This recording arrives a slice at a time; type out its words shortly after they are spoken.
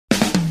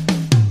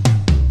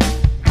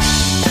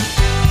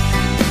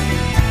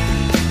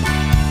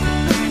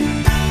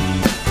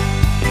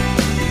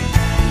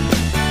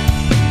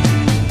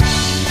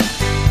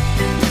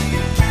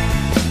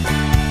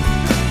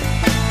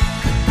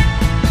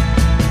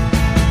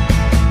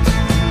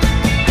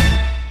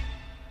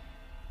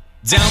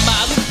Down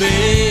by the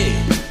bay,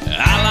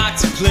 I like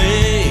to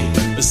play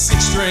a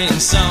six-string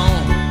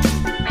song.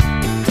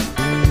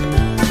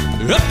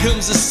 Up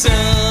comes the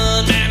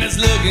sun, man, it's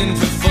looking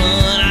for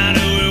fun. I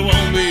know it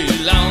won't be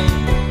long.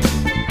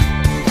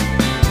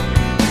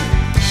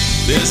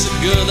 There's a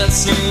girl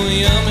that's so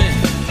yummy,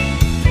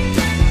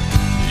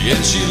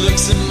 and she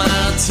looks at my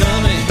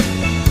tummy,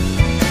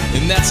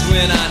 and that's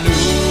when I know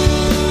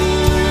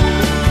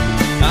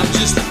I'm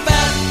just a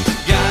fat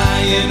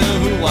guy in a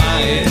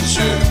Hawaiian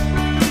shirt.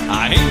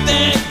 I ain't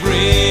that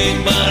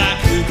great, but I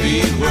could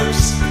be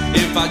worse.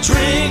 If I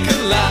drink a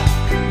lot,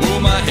 oh,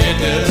 my head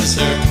does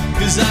hurt,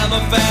 'cause I'm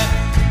a fat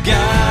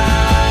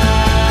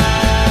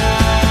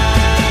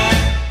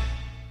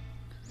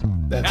guy.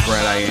 That's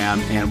right, I am.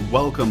 And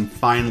welcome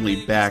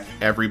finally back,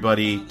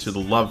 everybody, to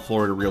the Love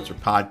Florida Realtor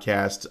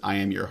Podcast. I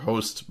am your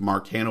host,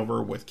 Mark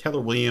Hanover, with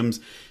Keller Williams,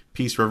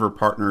 Peace River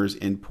Partners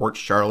in Port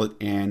Charlotte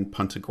and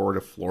Punta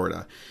Gorda,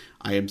 Florida.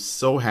 I am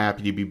so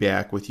happy to be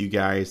back with you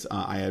guys.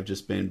 I have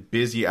just been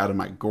busy out of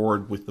my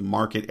gourd with the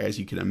market, as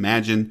you can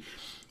imagine,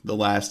 the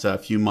last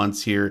few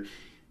months here.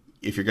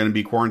 If you're going to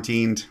be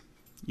quarantined,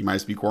 you might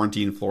as well be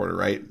quarantined in Florida,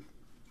 right?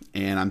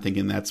 And I'm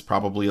thinking that's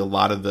probably a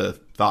lot of the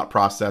thought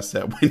process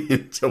that went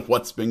into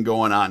what's been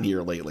going on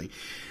here lately.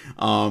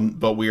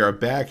 But we are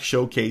back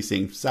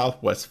showcasing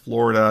Southwest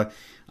Florida,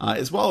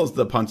 as well as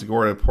the Punta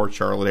Gorda, Port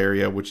Charlotte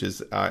area, which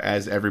is,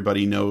 as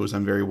everybody knows,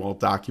 I'm very well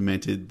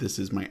documented. This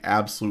is my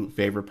absolute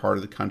favorite part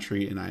of the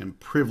country, and I am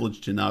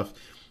privileged enough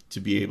to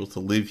be able to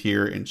live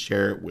here and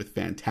share it with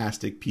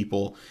fantastic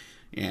people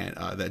and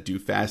that do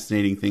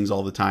fascinating things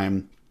all the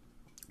time,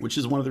 which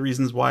is one of the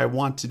reasons why I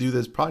want to do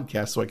this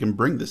podcast, so I can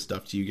bring this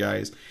stuff to you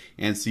guys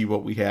and see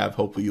what we have.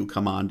 Hopefully you'll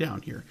come on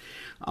down here.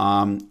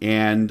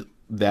 And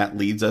that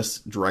leads us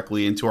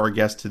directly into our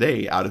guest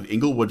today out of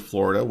Englewood,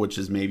 Florida, which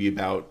is maybe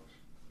about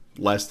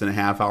less than a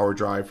half-hour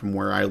drive from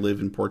where I live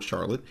in Port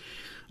Charlotte.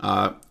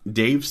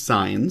 Dave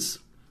Sines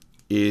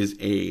is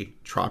a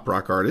trop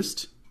rock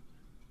artist.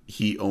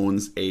 He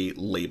owns a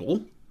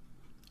label,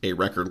 a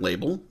record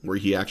label, where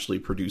he actually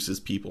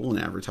produces people and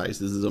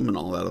advertises them and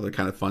all that other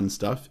kind of fun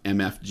stuff.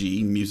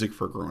 MFG, Music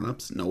for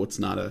Grownups. No, it's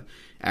not an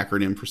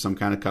acronym for some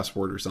kind of cuss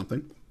word or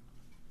something.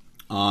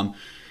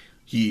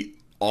 He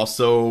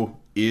also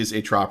is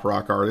a trop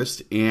rock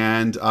artist,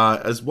 and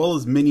as well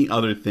as many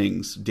other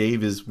things.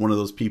 Dave is one of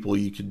those people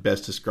you could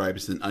best describe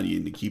as an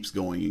onion that keeps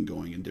going and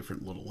going in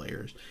different little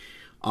layers.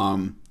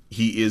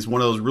 He is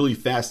one of those really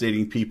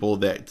fascinating people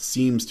that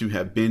seems to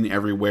have been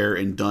everywhere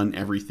and done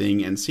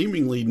everything and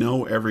seemingly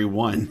know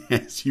everyone,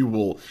 as you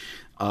will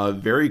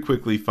very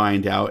quickly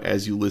find out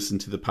as you listen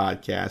to the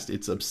podcast.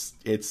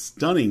 It's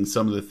stunning,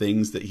 some of the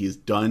things that he's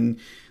done,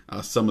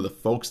 some of the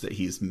folks that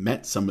he's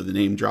met, some of the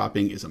name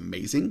dropping is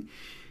amazing.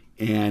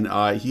 And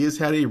he has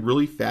had a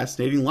really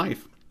fascinating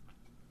life.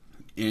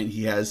 And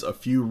he has a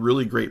few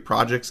really great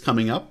projects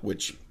coming up,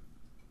 which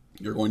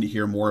you're going to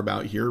hear more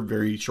about here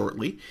very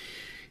shortly.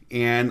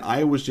 And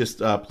I was just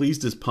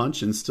pleased as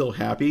punch and still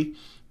happy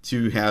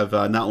to have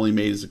not only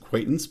made his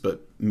acquaintance,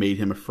 but made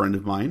him a friend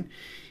of mine.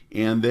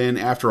 And then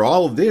after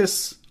all of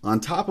this, on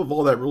top of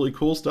all that really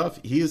cool stuff,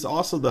 he is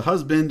also the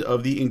husband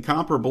of the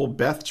incomparable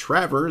Beth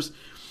Travers,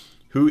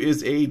 who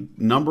is a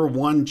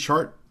 #1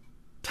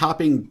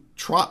 chart-topping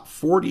Trop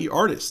 40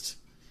 artist.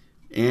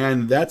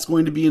 And that's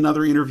going to be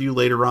another interview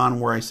later on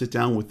where I sit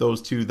down with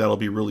those two. That'll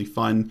be really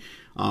fun.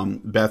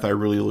 Beth, I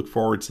really look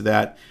forward to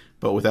that.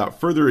 But without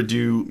further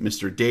ado,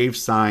 Mr. Dave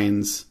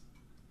Sines.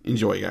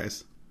 Enjoy,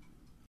 guys.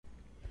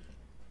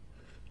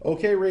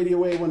 Okay,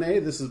 Radio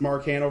A1A, this is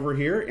Mark Hanover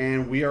here,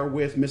 and we are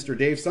with Mr.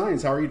 Dave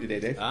Sines. How are you today,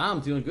 Dave?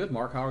 I'm doing good,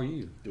 Mark. How are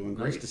you? Doing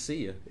great. Nice to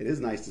see you. It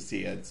is nice to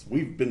see you.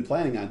 We've been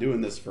planning on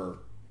doing this for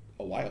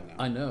a while now.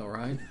 I know,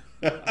 right?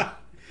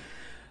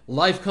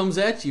 Life comes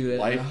at you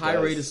at a high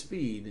rate of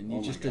speed, and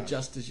you just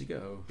adjust as you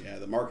go. Yeah,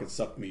 the market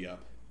sucked me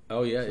up.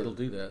 Oh, yeah, it'll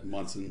do that.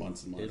 Months and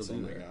months and months. It'll oh,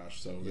 do my that. gosh.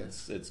 So Yeah.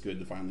 it's good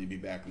to finally be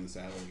back in the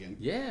saddle again.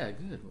 Yeah,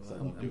 good.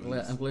 Well,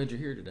 I'm glad you're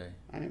here today.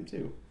 I am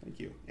too. Thank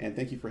you. And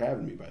thank you for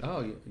having me, by the way.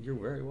 Oh, you're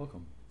very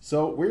welcome.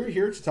 So we're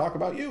here to talk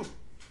about you.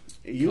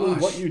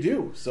 And what you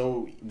do.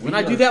 So when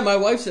I do that, my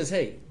wife says,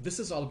 "Hey, this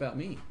is all about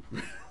me."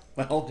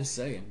 Well, just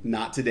saying.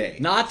 Not today.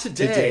 Not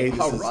today.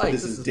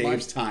 This is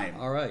Dave's time.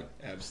 All right.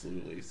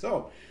 Absolutely.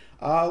 So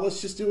let's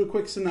just do a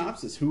quick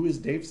synopsis. Who is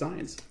Dave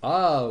Sines?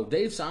 Oh,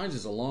 Dave Sines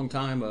is a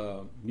longtime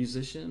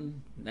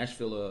musician,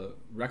 Nashville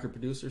record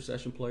producer,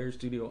 session player,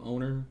 studio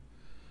owner.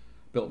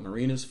 Built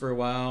marinas for a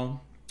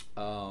while.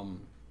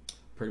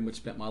 Pretty much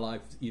spent my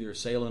life either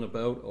sailing a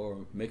boat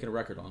or making a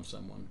record on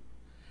someone.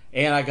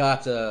 And I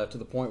got to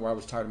the point where I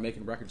was tired of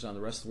making records on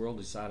the rest of the world.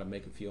 Decided to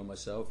make a few on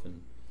myself.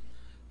 And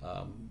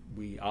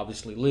we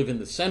obviously live in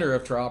the center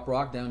of trop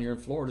rock down here in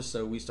Florida,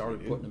 so we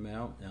started putting them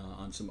out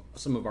on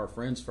some of our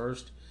friends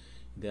first.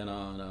 Then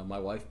on my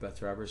wife, Beth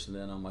Travers, and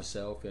then on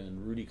myself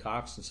and Rudy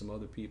Cox and some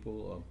other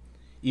people.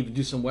 Even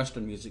do some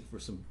Western music for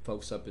some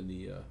folks up in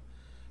the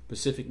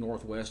Pacific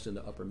Northwest and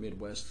the Upper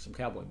Midwest, some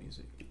cowboy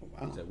music. Oh,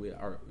 wow. So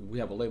we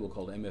have a label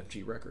called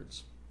MFG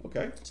Records.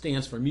 Okay. It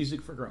stands for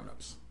Music for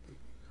Grownups,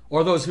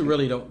 or those who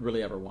really don't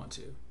ever want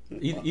to.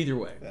 Either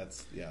way.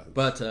 That's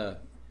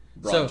But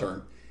broad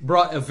term.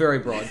 A very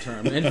broad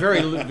term, and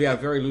very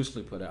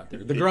loosely put out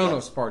there. The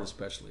grown-ups part,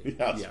 especially.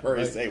 Yeah, I was going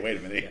to say, wait a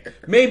minute here.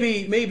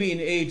 Maybe in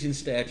age and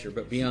stature,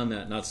 but beyond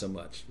that, not so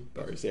much.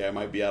 Sorry, say I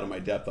might be out of my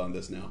depth on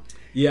this now.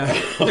 Yeah,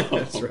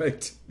 that's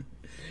right.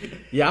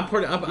 Yeah,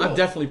 I've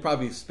definitely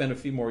probably spent a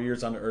few more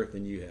years on the earth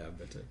than you have,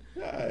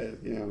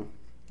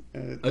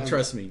 but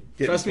trust me,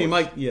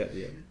 Mike. Yeah,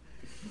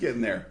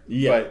 getting there.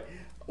 Yeah.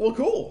 Well,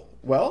 cool.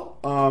 Well,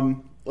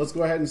 let's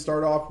go ahead and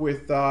start off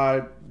with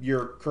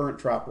your current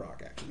trop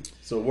rock action.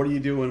 So, what are you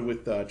doing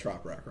with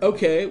trop rock? Right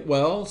okay,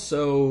 well,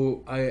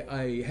 so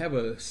I have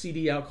a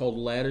CD out called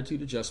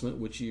Latitude Adjustment,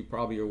 which you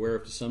probably are aware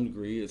of to some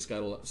degree. It's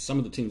got some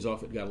of the tunes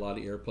off it got a lot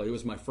of airplay. It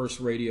was my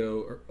first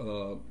radio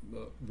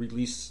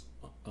release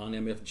on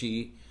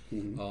MFG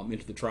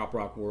into the trop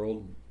rock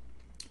world,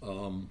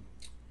 and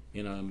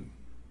I'm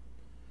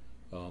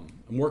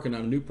working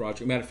on a new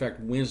project. Matter of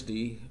fact,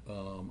 Wednesday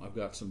I've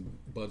got some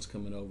buds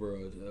coming over.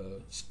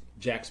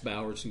 Jax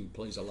Bowers, who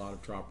plays a lot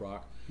of trop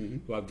rock,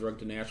 who I've drugged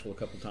to Nashville a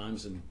couple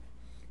times and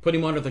put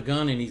him under the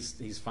gun, and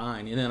he's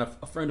fine. And then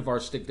a friend of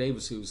ours, Stick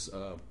Davis, who's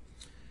a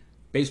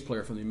bass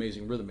player from the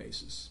Amazing Rhythm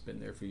Aces,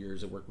 been there for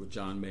years. I worked with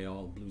John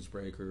Mayall, Blues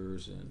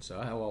Breakers, and so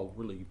I have all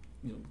really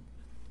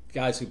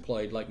guys who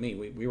played like me.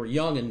 We were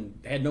young and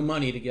had no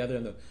money together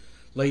in the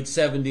late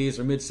 70s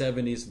or mid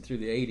 70s and through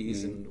the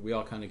 80s, and we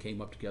all kind of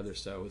came up together.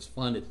 So it was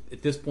fun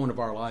at this point of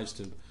our lives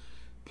to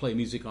play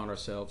music on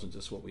ourselves and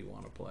just what we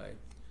want to play.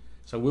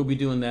 So we'll be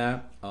doing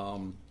that.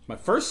 My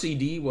first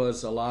CD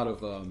was a lot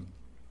of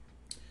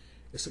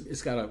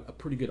it's got a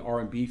pretty good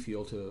R&B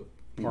feel to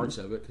parts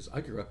of it because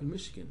I grew up in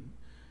Michigan,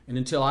 and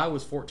until I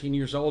was 14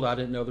 years old, I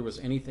didn't know there was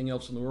anything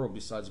else in the world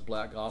besides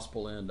black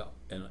gospel and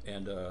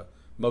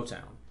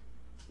Motown.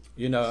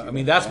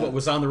 That's what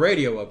was on the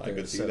radio up there. I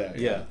could see that,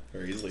 yeah,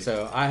 very easily.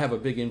 So I have a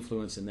big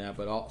influence in that,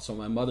 but also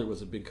my mother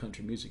was a big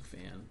country music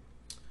fan,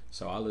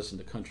 so I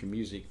listened to country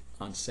music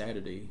on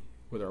Saturday,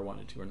 whether I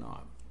wanted to or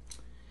not.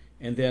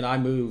 And then I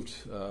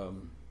moved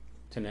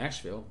to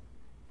Nashville,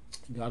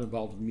 got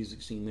involved in the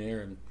music scene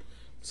there, and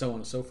so on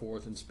and so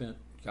forth, and spent,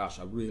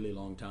 a really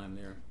long time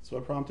there. So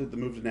what prompted the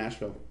move to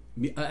Nashville?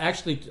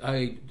 Actually,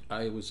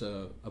 I was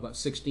about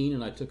 16,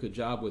 and I took a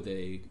job with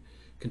a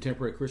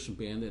contemporary Christian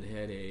band that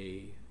had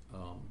a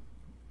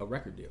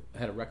record deal. I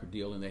had a record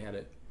deal, and they had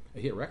a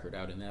hit record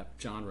out in that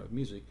genre of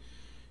music.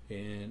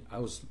 And I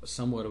was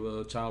somewhat of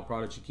a child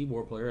prodigy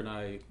keyboard player, and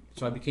I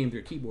became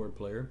their keyboard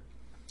player,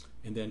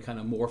 and then kind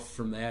of morphed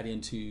from that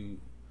into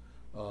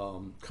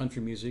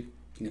country music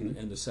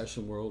and the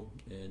session world,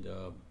 and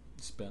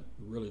spent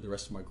really the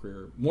rest of my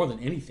career, more than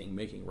anything,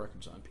 making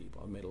records on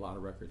people. I've made a lot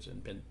of records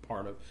and been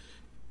part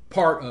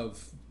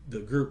of the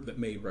group that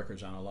made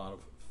records on a lot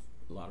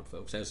of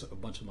folks, as a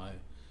bunch of my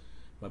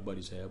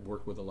buddies have.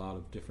 Worked with a lot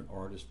of different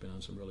artists, been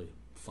on some really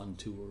fun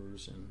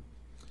tours, and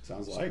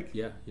sounds like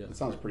it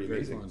sounds pretty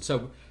amazing. Fun.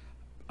 So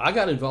I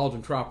got involved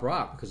in trop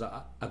rock because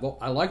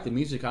I like the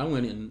music. I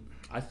went in,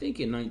 I think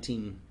around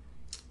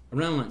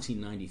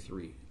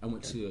 1993. I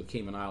went to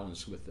Cayman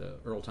Islands with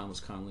Earl Thomas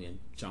Conley and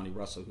Johnny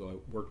Russell, who I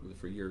worked with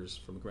for years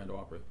from the Grand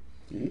Opera,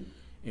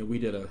 and we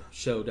did a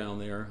show down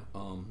there.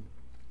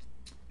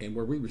 And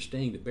where we were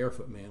staying, the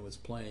Barefoot Man was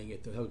playing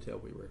at the hotel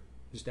we were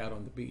just out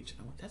on the beach.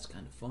 I went, that's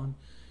kind of fun.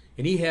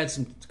 And he had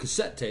some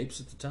cassette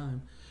tapes at the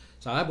time.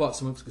 So I bought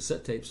some of his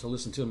cassette tapes to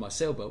listen to in my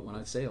sailboat when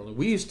I sailed.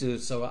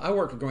 And so I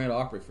worked at Grand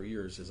Opry for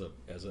years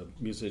as a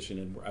musician,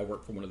 and I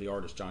worked for one of the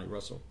artists, Johnny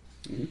Russell.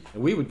 And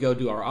we would go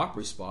do our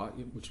Opry spot,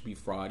 which would be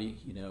Friday.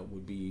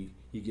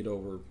 You get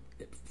over,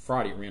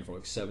 Friday it ran from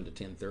like 7 to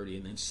 10:30,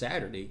 and then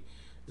Saturday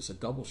it's a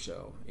double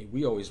show. And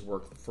we always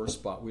worked the first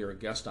spot. We were a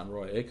guest on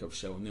Roy Acuff's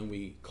show, and then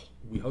we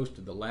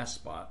hosted the last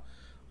spot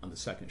on the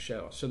second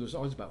show. So there's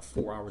always about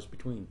 4 hours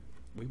between.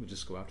 We would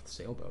just go out to the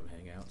sailboat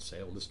and hang out,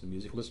 sail, listen to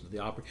music, listen to the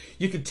opera.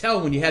 You could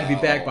tell when you had to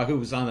be back by who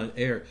was on the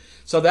air.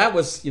 So that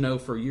was,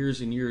 for years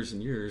and years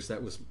and years,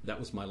 that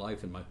was my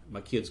life. And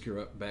my kids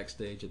grew up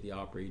backstage at the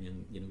Opry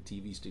and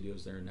TV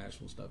studios there in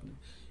Nashville and stuff. And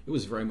it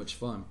was very much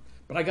fun.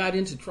 But I got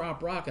into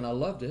trop rock and I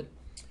loved it.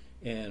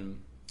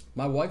 And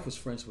my wife was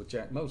friends with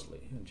Jack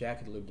Mosley, and Jack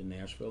had lived in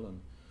Nashville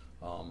and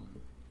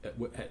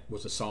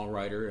was a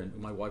songwriter. And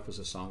my wife was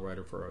a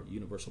songwriter for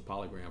Universal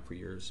Polygram for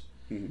years.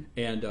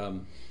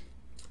 And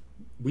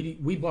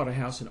we bought a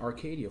house in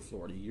Arcadia,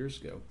 Florida, years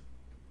ago,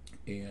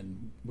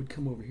 and we'd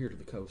come over here to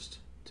the coast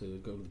to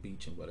go to the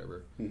beach and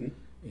whatever.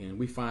 And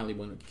we finally,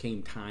 when it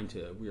came time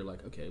we were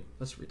like, okay,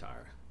 let's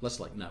retire. Let's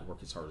not work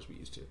as hard as we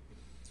used to.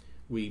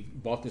 We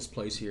bought this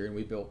place here, and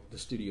we built the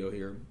studio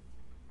here.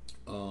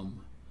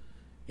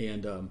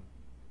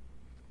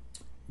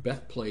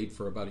 Beth played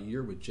for about a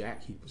year with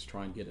Jack. He was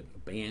trying to get a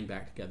band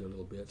back together a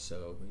little bit.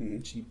 So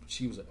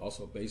she was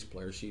also a bass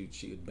player. She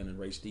had been in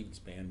Ray Stevens'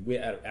 band. We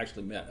had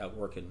actually met out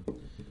working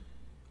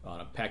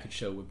on a package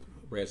show with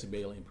Razzie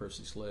Bailey and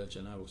Percy Sledge,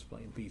 and I was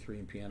playing B3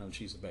 and piano, and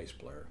she's a bass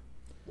player.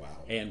 Wow.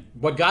 And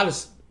what got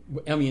us,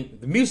 the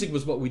music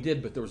was what we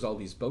did, but there was all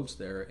these boats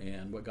there,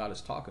 and what got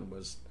us talking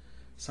was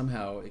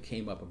somehow it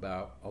came up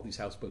about all these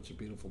houseboats are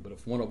beautiful, but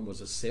if one of them was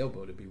a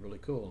sailboat, it'd be really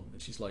cool.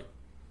 And she's like,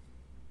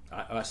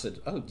 I said,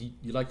 oh, do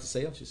you like to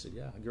sail? She said,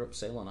 yeah, I grew up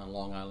sailing on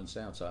Long Island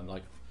Sound. So I'm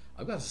like,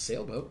 I've got a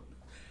sailboat.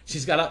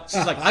 She's like,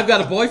 I've got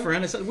a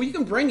boyfriend. I said, well, you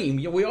can bring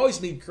him. We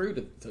always need crew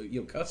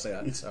to cuss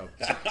at. So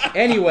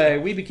anyway,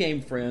 we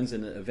became friends,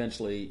 and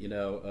eventually,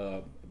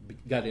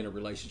 got in a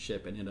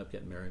relationship and ended up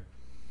getting married.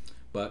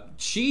 But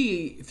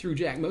she, through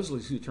Jack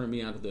Mosley, who turned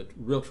me on to the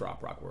real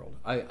trop rock world.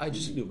 I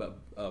just knew about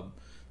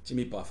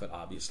Jimmy Buffett,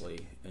 obviously,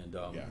 and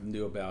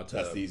knew about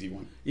that's the easy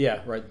one.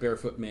 Yeah, right.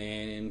 Barefoot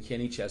Man and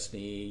Kenny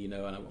Chesney.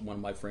 And one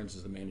of my friends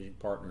is the managing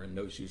partner in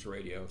No Shoes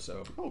Radio.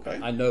 So okay.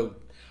 I know,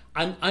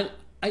 I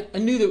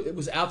knew that it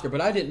was out there,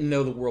 but I didn't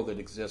know the world that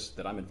exists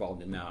that I'm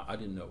involved in now. I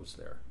didn't know it was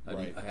there.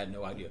 I had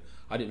no idea.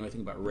 I didn't know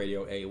anything about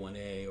Radio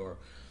A1A or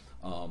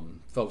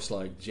folks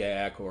like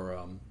Jack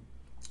or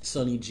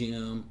Sonny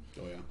Jim.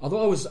 Oh yeah.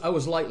 Although I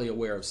was lightly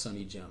aware of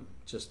Sonny Jim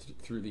just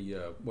through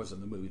the was it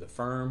the movie The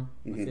Firm?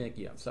 I think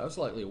So I was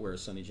lightly aware of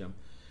Sonny Jim,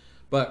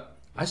 but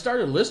I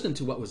started listening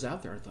to what was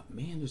out there. And I thought,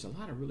 man, there's a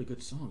lot of really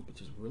good songs, but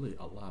there's really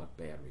a lot of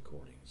bad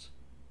recordings.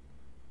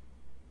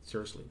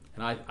 Seriously,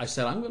 and I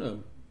said I'm gonna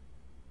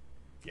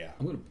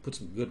put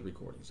some good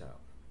recordings out.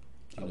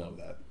 I love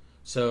that.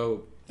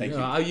 So Thank you.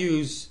 I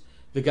use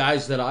the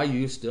guys that I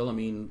use still. I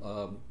mean,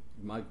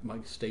 my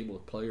stable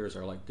of players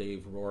are like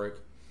Dave Rorick.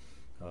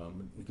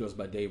 He goes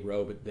by Dave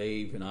Rowe, but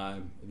Dave and I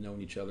have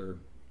known each other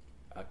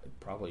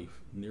probably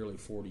nearly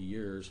 40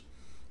 years.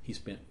 He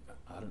spent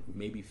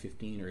maybe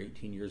 15 or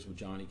 18 years with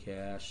Johnny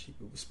Cash. He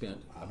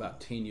spent about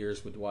 10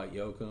 years with Dwight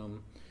Yoakam.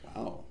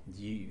 Wow.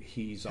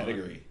 He's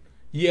pedigree.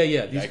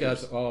 Yeah. These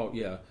guys. Oh,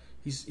 yeah.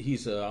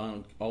 He's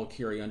on all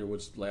Carrie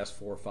Underwood's last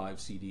 4 or 5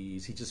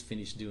 CDs. He just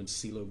finished doing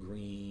CeeLo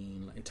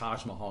Green and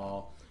Taj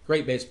Mahal.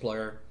 Great bass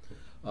player.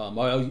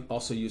 I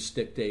also used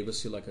Stick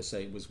Davis, who, like I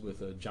say, was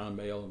with John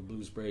Mayall and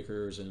Blues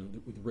Breakers,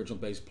 and the original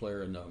bass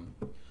player and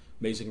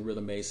Amazing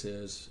Rhythm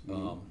Aces.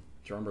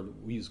 Drummer,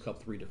 we used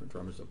 3 different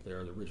drummers up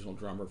there. The original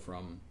drummer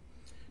from,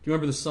 do you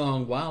remember the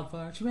song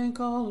Wildfire? She been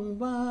calling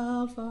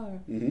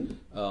Wildfire.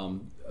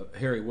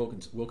 Harry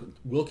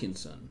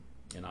Wilkinson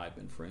and I have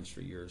been friends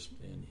for years,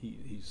 and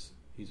he's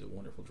a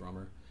wonderful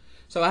drummer.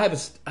 So I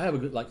have a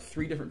good, like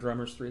 3 different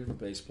drummers, 3 different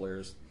bass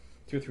players,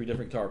 2 or 3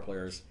 different guitar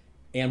players.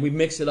 And we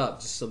mix it up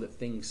just so that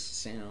things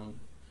sound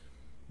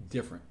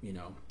different,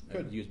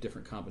 and use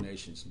different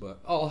combinations.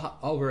 But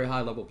all very high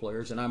level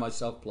players. And I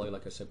myself played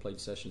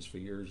sessions for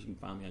years. You can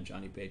find me on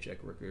Johnny Paycheck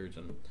records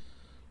and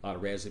a lot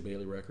of Razzie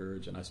Bailey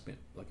records. And I spent,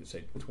 like I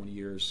said, 20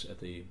 years at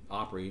the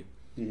Opry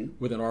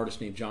with an artist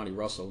named Johnny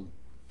Russell.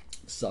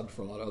 Subbed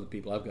for a lot of other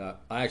people.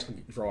 I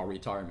actually draw a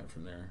retirement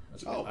from there.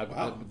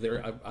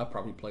 I've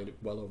probably played it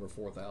well over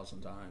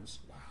 4,000 times.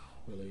 Wow.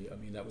 Really, I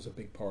mean, that was a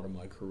big part of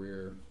my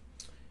career.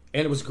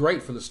 And it was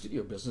great for the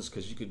studio business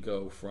because you could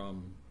go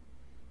from.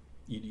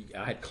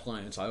 I had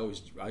clients. I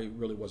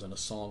really wasn't a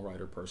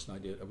songwriter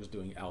person. I was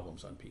doing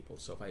albums on people.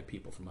 So if I had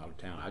people from out of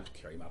town, I'd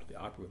carry them out to the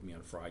Opry with me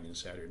on Friday and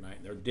Saturday night,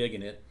 and they're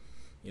digging it.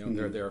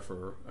 They're there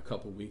for a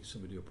couple of weeks,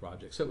 and we do a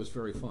project. So it was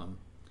very fun.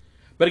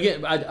 But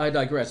again, I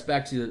digress.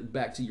 Back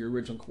to your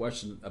original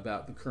question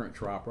about the current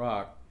trop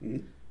rock.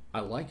 I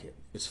like it.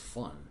 It's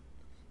fun.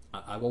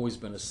 I've always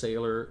been a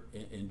sailor,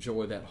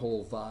 enjoy that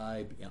whole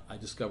vibe. I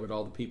discovered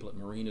all the people at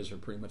marinas are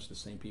pretty much the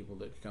same people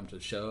that come to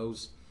the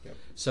shows. Yep.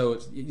 So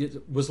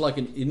it was like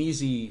an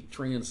easy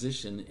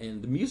transition,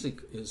 and the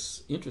music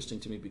is interesting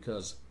to me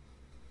because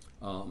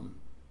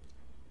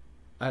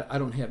I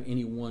don't have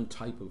any one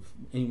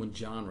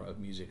genre of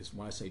music.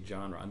 When I say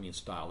genre, I mean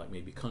style, like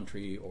maybe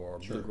country or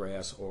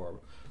bluegrass or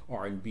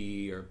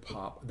R&B or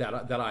pop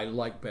that I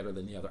like better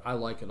than the other. I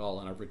like it all,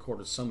 and I've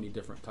recorded so many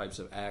different types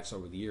of acts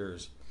over the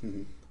years.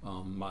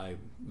 My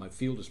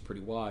field is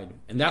pretty wide,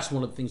 and that's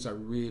one of the things I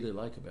really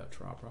like about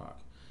trop rock.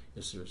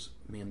 Is there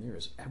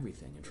is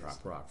everything in trop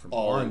rock, from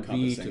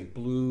R&B to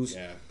blues.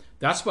 Yeah.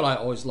 That's what I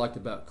always liked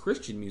about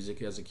Christian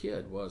music as a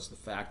kid, was the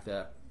fact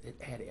that it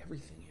had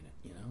everything in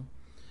it.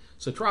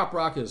 So trop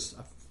rock is,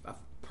 I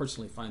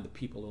personally find the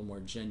people a little more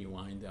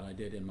genuine than I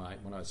did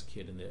when I was a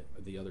kid in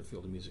the other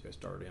field of music I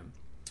started in.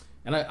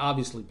 And I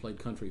obviously played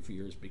country for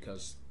years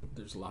because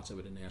there's lots of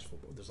it in Nashville,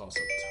 but there's also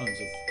tons.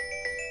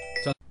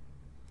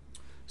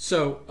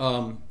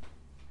 So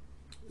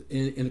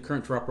in the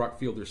current trop rock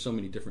field, there's so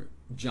many different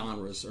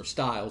genres or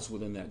styles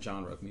within that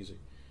genre of music.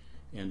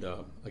 And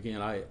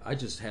again, I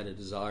just had a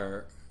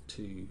desire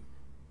to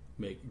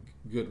make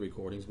good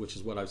recordings, which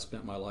is what I've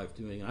spent my life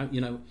doing.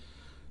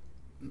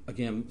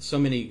 Again, so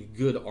many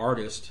good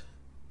artists.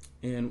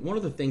 And one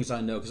of the things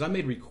I know, because I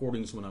made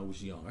recordings when I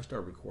was young. I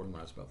started recording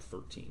when I was about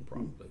 13,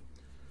 probably.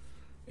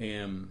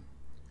 And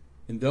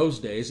in those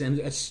days, and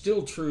it's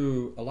still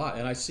true a lot,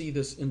 and I see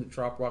this in the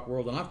trop rock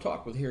world, and I've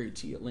talked with Harry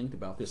T. at length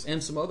about this,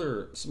 and some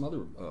other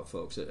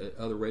folks at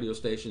other radio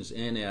stations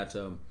and at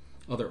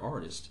other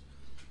artists.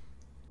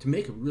 To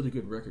make a really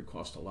good record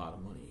costs a lot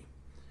of money.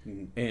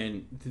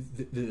 And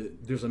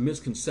there's a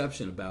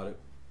misconception about it.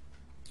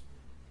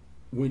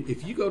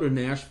 if you go to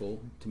Nashville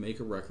to make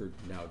a record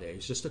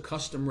nowadays, just a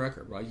custom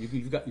record, right?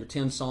 You've got your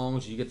 10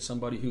 songs. You get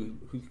somebody who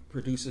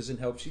produces and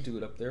helps you do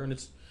it up there,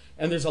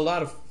 and there's a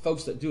lot of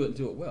folks that do it and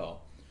do it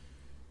well.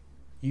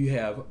 You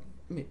have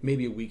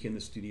maybe a week in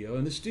the studio,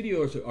 and the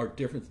studios are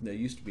different than they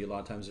used to be. A lot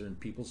of times they're in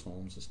people's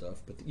homes and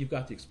stuff, but you've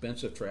got the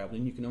expense of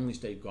traveling. You can only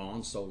stay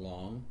gone so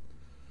long.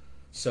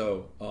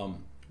 So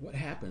what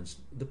happens?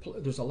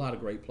 There's a lot of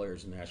great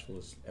players in Nashville,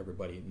 as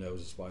everybody knows.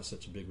 That's why it's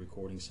such a big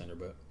recording center.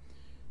 But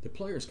the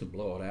players can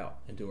blow it out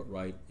and do it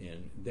right,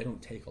 and they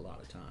don't take a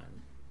lot of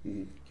time.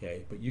 Mm-hmm.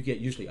 Okay, but you get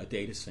usually a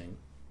day to sing,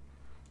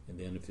 and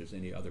then if there's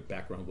any other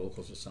background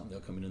vocals or something,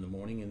 they'll come in the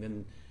morning, and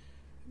then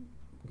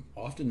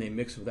often they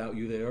mix without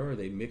you there, or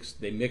they mix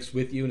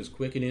with you, and it's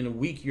quick, and in a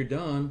week you're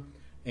done,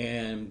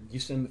 and you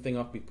send the thing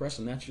off to be pressed,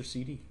 and that's your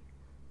CD.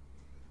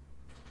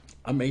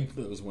 I made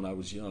those when I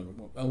was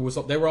young.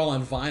 They were all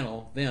on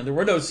vinyl then. There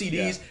were no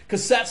CDs. Yeah.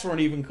 Cassettes weren't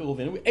even cool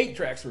then.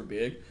 8-tracks were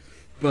big.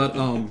 But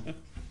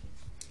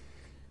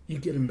you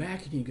get them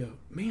back and you go,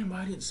 man,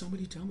 why didn't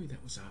somebody tell me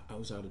I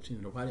was out of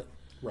tune? Or why did...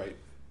 Right.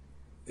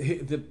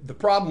 The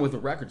problem with the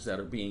records that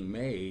are being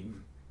made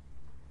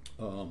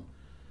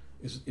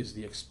is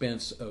the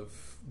expense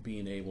of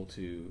being able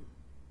to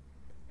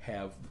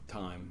have the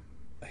time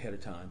ahead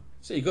of time.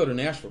 So you go to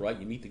Nashville, right?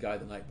 You meet the guy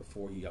the night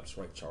before, he ups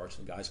right charts,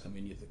 and the guys come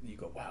in, you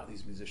go, wow,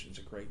 these musicians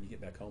are great, and you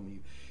get back home,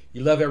 and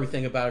you love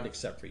everything about it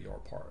except for your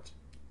part,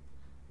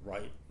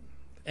 right?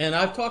 And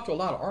I've talked to a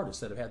lot of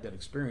artists that have had that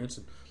experience,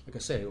 and like I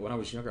say, when I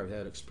was younger, I've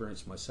had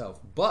experience myself,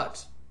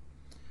 but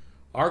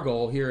our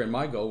goal here, and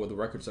my goal with the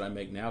records that I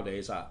make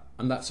nowadays,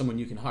 I'm not someone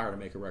you can hire to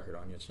make a record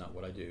on you. It's not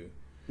what I do.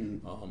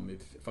 Mm-hmm.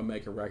 If I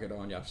make a record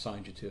on you, I've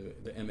signed you to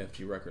the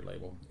MFG record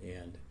label,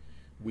 and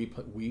we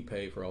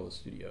pay for all the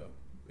studio.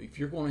 If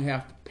you're going to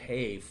have to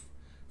pay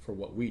for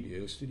what we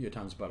do, studio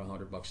time's about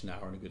 $100 an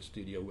hour in a good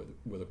studio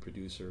with a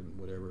producer and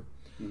whatever.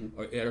 Mm-hmm.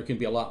 Or it can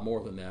be a lot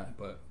more than that.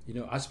 But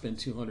I spend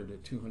 200 to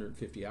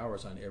 250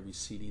 hours on every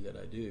CD that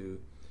I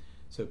do.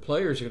 So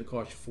players are going to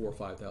cost you $4,000 or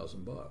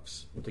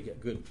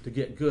 $5,000 to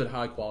get good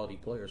high quality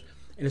players.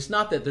 And it's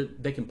not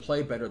that they can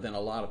play better than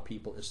a lot of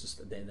people. It's just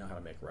that they know how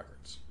to make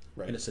records,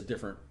 right. And it's a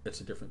different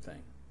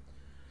thing.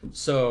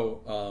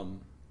 So.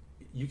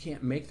 You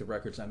can't make the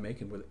records I'm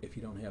making if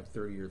you don't have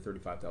 $30,000 or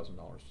 $35,000 to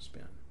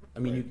spend. I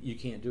mean, right. you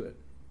can't do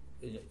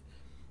it.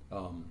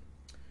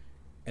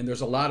 And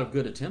there's a lot of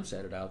good attempts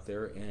at it out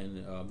there,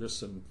 and there's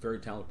some very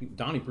talented people.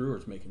 Donnie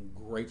Brewer's making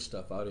great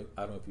stuff. I don't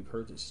know if you've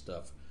heard this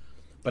stuff,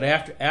 but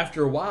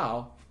after a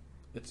while,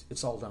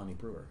 it's all Donnie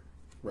Brewer,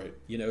 right?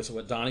 So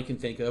what Donnie can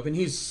think of, and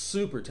he's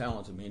super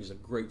talented, man. He's a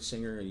great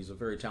singer, and he's a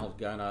very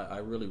talented guy, and I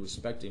really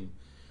respect him,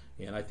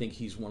 and I think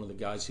he's one of the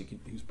guys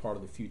who's part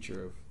of the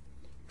future of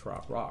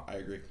trop rock. I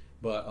agree.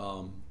 But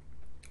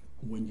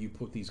when you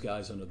put these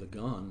guys under the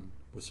gun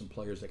with some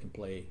players that can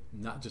play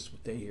not just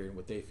what they hear and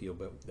what they feel,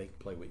 but they can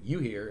play what you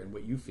hear and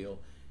what you feel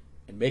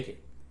and make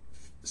it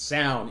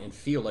sound and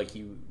feel like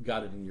you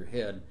got it in your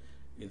head,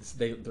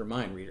 they're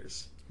mind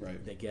readers.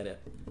 Right. They get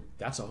it.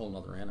 That's a whole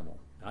nother animal.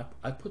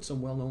 I put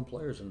some well-known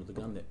players under the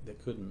gun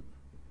that couldn't.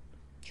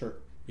 Sure.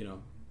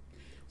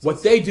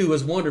 What they do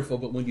is wonderful,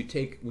 but when you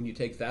take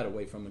that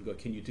away from them and go,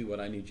 can you do what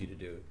I need you to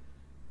do?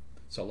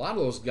 So a lot of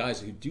those guys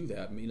who do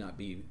that may not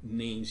be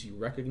names you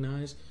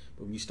recognize,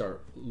 but when you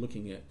start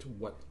looking at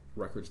what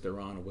records they're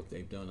on and what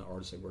they've done, the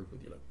artists they work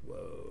with, you're like,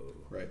 whoa.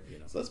 Right.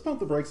 So let's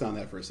pump the brakes on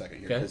that for a second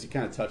here, because you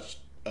kind of touched,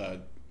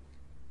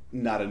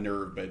 not a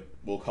nerve, but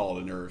we'll call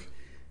it a nerve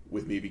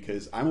with me,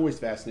 because I'm always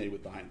fascinated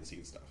with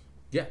behind-the-scenes stuff.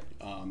 Yeah.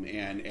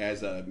 And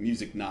as a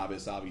music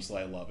novice,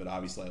 obviously I love it.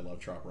 Obviously I love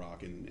trop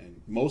rock and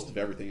most of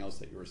everything else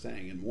that you were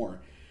saying and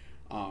more.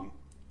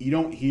 You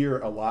don't hear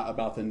a lot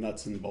about the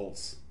nuts and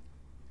bolts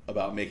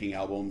about making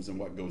albums and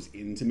what goes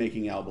into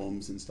making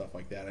albums and stuff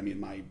like that. I mean,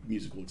 my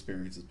musical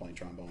experience is playing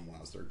trombone when I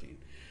was 13.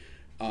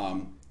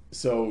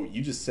 So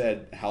you just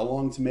said how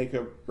long to make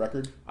a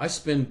record? I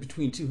spend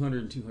between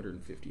 200 and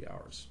 250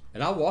 hours.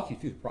 And I'll walk you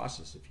through the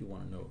process if you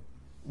want to know.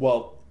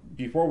 Well,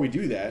 before we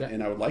do that,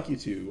 and I would like you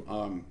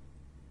to,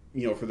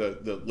 for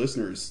the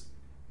listeners,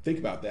 think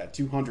about that,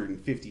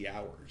 250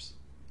 hours.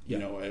 Yeah.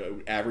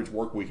 An average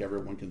work week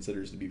everyone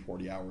considers to be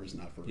 40 hours,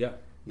 not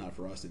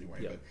for us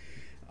anyway. Yeah.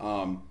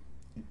 But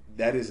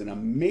that is an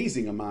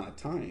amazing amount of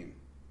time.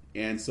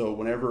 And so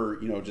whenever,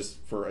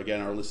 just for, again,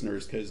 our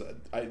listeners, because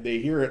they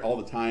hear it all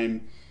the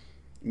time,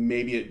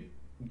 maybe it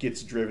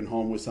gets driven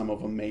home with some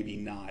of them, maybe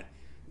not.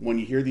 When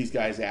you hear these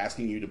guys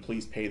asking you to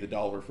please pay the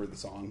 $1 for the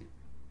song,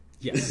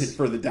 yes,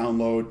 for the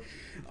download,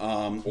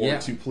 or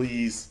to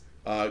please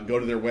go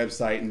to their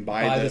website and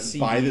buy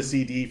the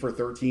CD for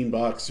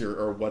 $13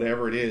 or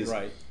whatever it is.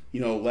 Right.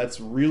 Let's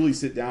really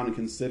sit down and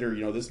consider,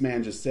 this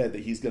man just said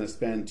that he's going to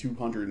spend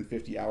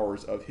 250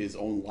 hours of his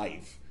own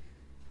life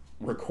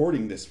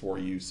recording this for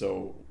you.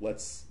 So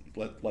let's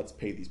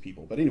pay these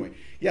people. But anyway,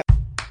 yeah.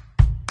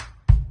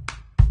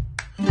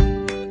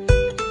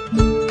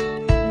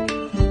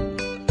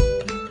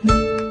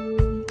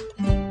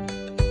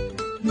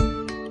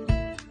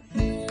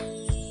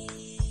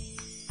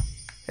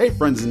 Hey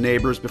friends and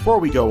neighbors, before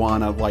we go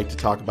on, I'd like to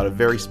talk about a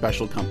very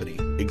special company,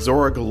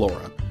 Ixora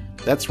Galora.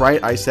 That's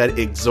right, I said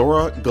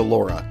Ixora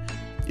Galora.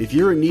 If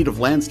you're in need of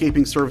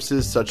landscaping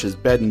services such as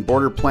bed and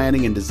border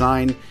planning and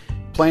design,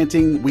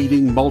 planting,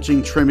 weeding,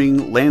 mulching,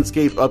 trimming,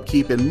 landscape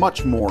upkeep, and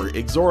much more,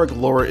 Ixora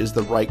Galora is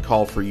the right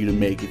call for you to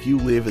make if you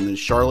live in the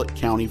Charlotte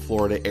County,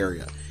 Florida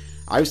area.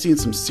 I've seen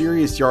some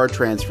serious yard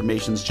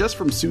transformations just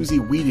from Susie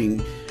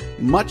weeding,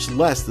 much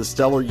less the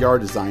stellar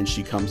yard design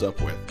she comes up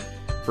with.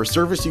 For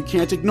service you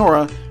can't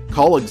ignore,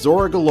 call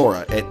Ixora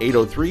Galora at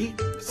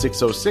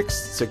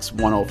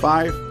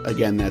 803-606-6105.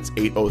 Again, that's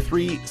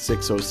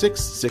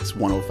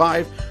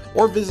 803-606-6105.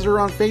 Or visit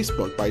her on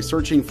Facebook by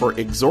searching for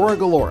Ixora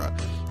Galora.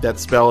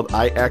 That's spelled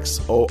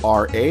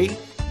Ixora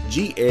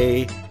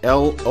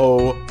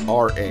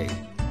Galora.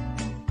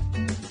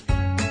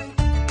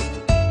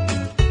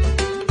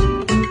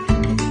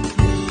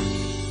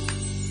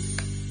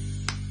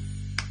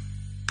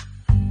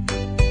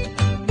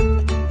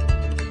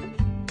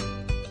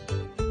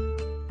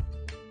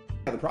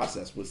 The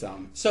process would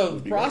sound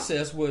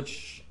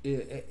which,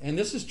 and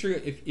this is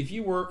true, if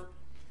you work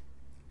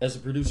as a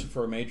producer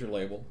for a major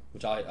label,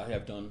 which I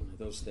have done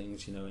those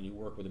things, and you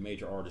work with a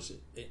major artist,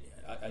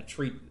 I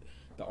treat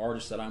the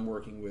artists that I'm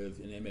working with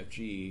in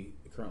MFG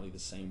currently the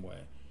same way.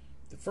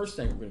 The first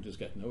thing we're going to do is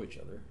get to know each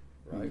other,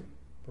 right?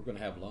 Mm-hmm. We're going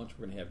to have lunch,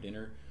 we're going to have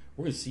dinner,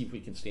 we're going to see if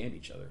we can stand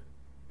each other,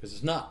 because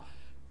it's not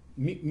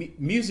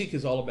music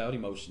is all about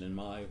emotion in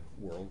my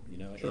world,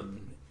 Sure.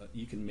 And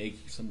you can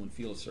make someone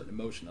feel a certain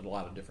emotion in a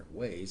lot of different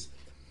ways.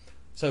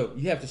 So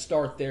you have to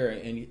start there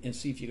and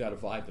see if you got a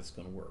vibe that's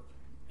going to work,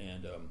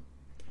 and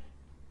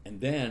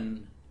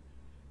then,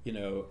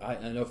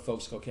 I know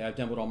folks go, okay, I've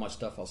done with all my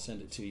stuff, I'll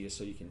send it to you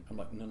so you can. I'm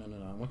like, no,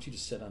 I want you to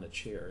sit on a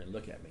chair and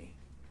look at me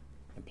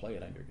and play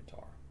it on your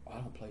guitar. I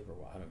don't play very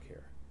well, I don't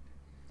care.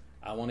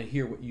 I want to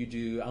hear what you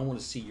do. I want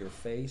to see your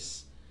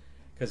face.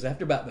 Because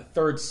after about the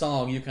third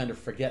song, you kind of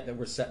forget that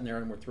we're sitting there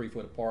and we're 3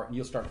 foot apart, and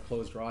you'll start to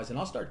close your eyes, and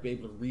I'll start to be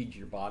able to read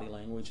your body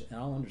language, and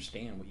I'll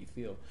understand what you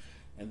feel,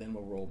 and then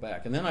we'll roll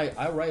back. And then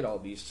I write all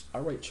these. I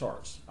write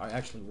charts. I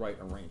actually write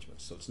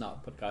arrangements, so it's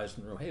not put guys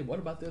in the room. Hey, what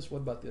about this? What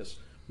about this?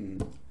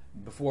 Mm-hmm.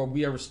 Before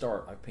we ever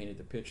start, I painted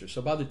the picture.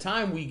 So by the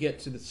time we get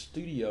to the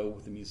studio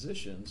with the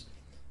musicians,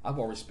 I've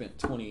already spent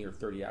 20 or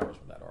 30 hours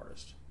with that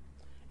artist,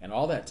 and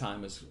all that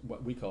time is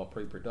what we call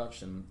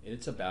pre-production.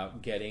 It's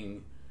about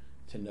getting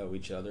to know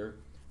each other.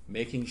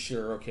 Making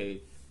sure,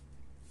 okay,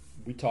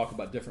 we talk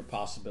about different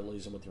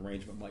possibilities and what the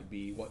arrangement might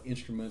be, what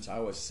instruments. I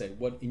always say,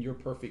 what in your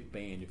perfect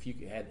band, if you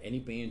had any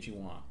band you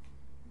want,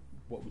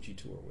 what would you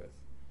tour with?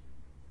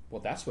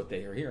 Well, that's what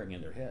they are hearing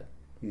in their head.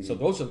 Mm-hmm. So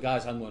those are the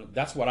guys I'm going to,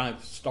 that's what I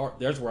start,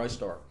 there's where I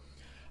start.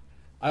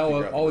 I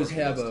always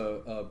have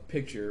a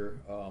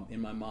picture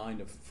in my mind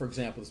of, for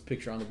example, this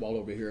picture on the wall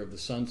over here of the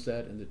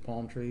sunset and the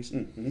palm trees.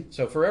 Mm-hmm.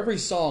 So for every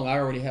song, I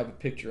already have a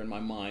picture in my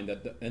mind,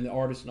 and the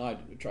artist and I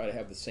try to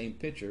have the same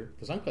picture,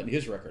 because I'm cutting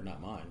his record,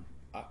 not mine.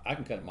 I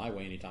can cut it my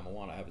way anytime I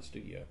want. I have a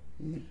studio,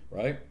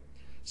 right?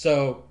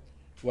 So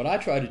what I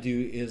try to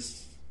do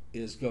is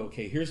go,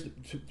 okay, here's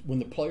when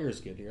the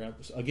players get here.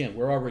 Again,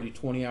 we're already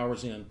 20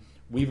 hours in.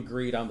 We've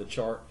agreed on the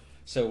chart.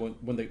 So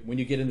when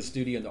you get in the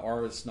studio and the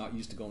artist's not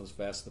used to going as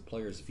fast as the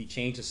players, if he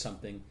changes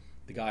something,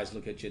 the guys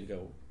look at you and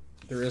go,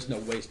 there is no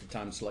waste of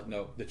time. It's like,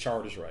 no, the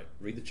chart is right.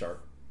 Read the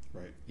chart.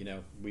 Right.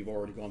 We've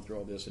already gone through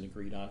all this and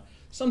agreed on it.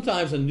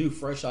 Sometimes a new,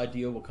 fresh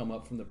idea will come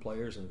up from the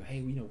players and go,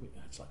 hey,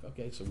 it's like,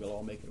 okay, so we'll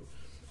all make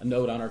a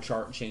note on our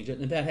chart and change it.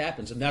 And that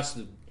happens. And that's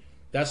the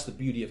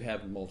beauty of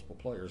having multiple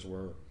players,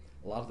 where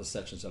a lot of the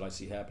sections that I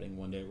see happening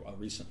one day,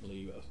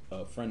 recently,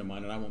 a friend of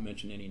mine, and I won't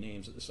mention any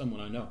names,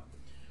 someone I know,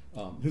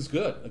 who's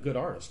good, a good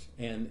artist,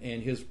 and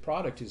his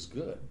product is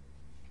good.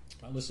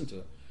 I listen to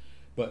it,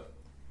 but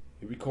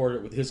he recorded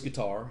it with his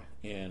guitar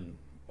and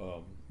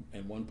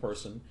one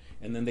person,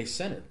 and then they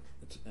sent it.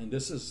 And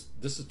this is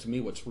to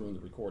me what's ruined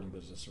the recording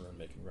business around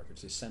making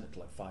records. They sent it to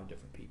like 5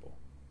 different people,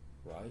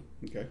 right?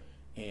 Okay.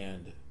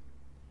 And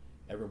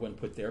everyone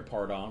put their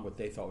part on what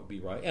they thought would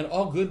be right, and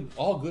all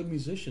good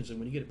musicians. And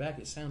when you get it back,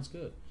 it sounds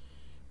good,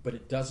 but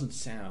it doesn't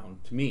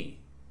sound to me.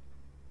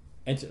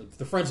 And to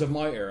the friends of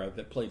my era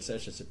that played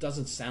sessions, it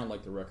doesn't sound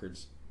like the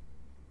records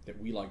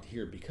that we like to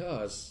hear,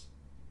 because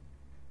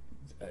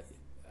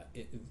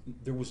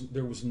there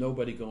was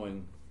nobody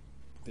going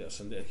this.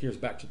 And here's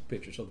back to the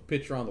picture. So the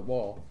picture on the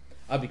wall,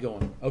 I'd be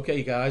going,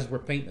 okay, guys, we're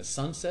painting a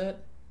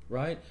sunset,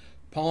 right?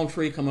 Palm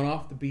tree coming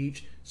off the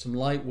beach, some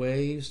light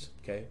waves.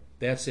 Okay,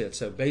 that's it.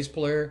 So bass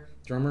player,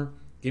 drummer,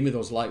 give me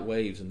those light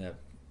waves and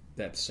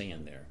that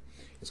sand there.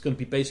 It's going to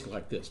be basically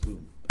like this.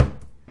 Boom.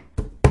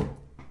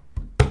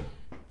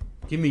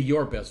 Give me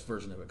your best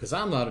version of it, because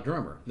I'm not a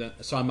drummer,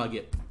 so I might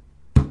get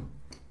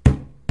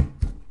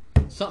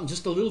something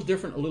just a little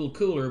different, a little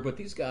cooler. But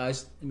these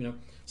guys,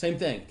 same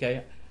thing.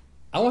 Okay,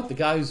 I want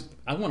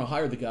to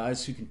hire the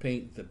guys who can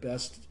paint the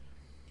best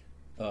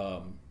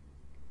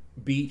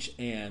beach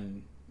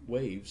and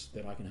waves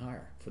that I can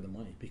hire for the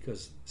money,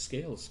 because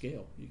scale is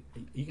scale.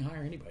 You can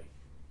hire anybody.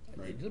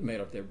 Right. It doesn't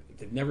matter if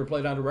they've never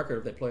played on a record,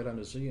 if they played on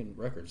a zillion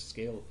records.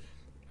 Scale,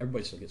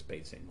 everybody still gets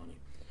paid the same money.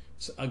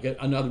 So I get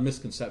another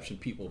misconception.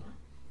 People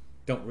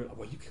don't realize,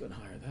 well, you couldn't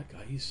hire that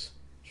guy. He's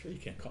sure you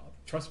can't call.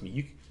 Trust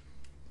me,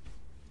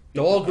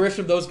 Doyle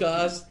Grisham, those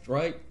guys,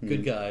 right?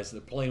 Good guys.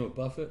 They're playing with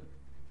Buffett.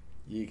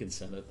 You can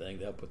send a thing;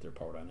 they'll put their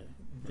part on it.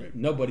 Right.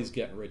 Nobody's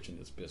getting rich in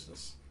this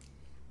business.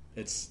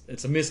 It's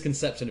a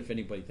misconception if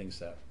anybody thinks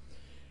that.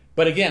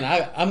 But again,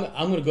 I'm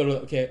going to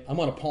go to I'm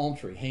on a palm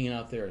tree hanging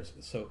out there.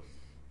 So,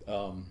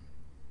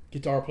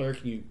 guitar player,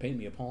 can you paint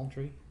me a palm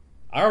tree?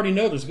 I already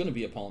know there's going to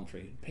be a palm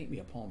tree. Paint me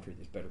a palm tree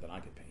that's better than I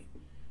could paint.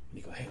 And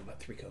you go, hey, what about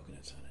 3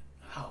 coconuts on it?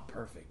 How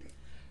perfect.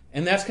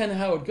 And that's kind of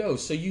how it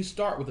goes. So you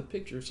start with a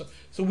picture. So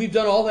we've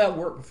done all that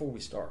work before we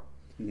start.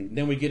 Mm-hmm.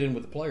 Then we get in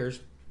with the players,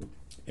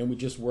 and we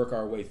just work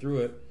our way through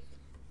it.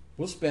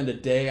 We'll spend a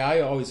day. I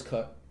always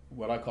cut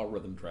what I call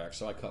rhythm tracks.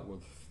 So I cut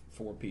with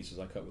 4 pieces.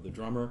 I cut with a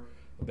drummer,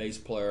 a bass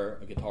player,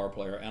 a guitar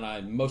player, and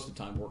I most of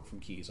the time work from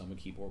keys. I'm a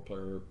keyboard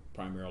player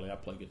primarily. I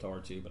play guitar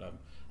too, but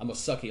I'm a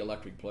sucky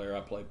electric player. I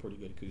play pretty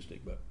good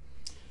acoustic,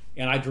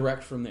 and I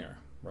direct from there,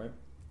 right?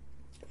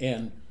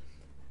 And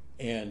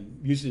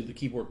usually the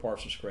keyboard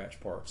parts are scratch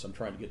parts. I'm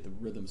trying to get the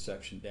rhythm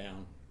section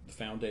down, the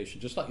foundation,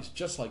 just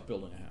like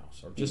building a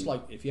house, or just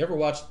like if you ever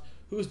watched.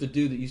 Who was the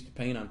dude that used to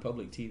paint on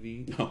public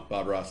TV? Oh,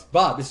 Bob Ross.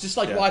 Bob. It's just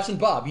like watching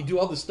Bob. You do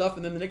all this stuff,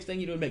 and then the next thing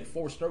you do is make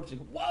 4 strokes. You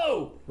go,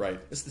 whoa! Right.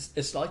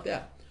 It's like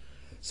that.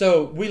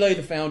 So we lay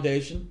the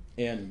foundation,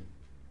 and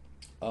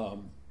I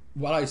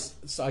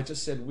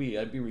just said we.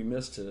 I'd be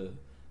remiss to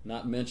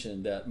not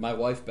mention that my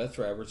wife, Beth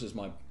Travers, is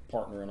my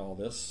partner in all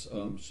this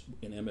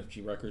in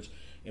MFG Records,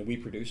 and we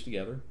produce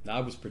together. Now,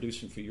 I was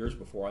producing for years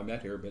before I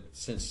met her, but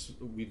since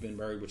we've been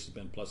married, which has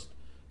been plus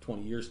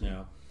 20 years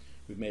now,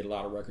 we've made a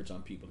lot of records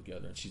on people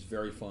together, and she's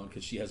very fun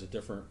because she has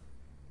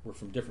we're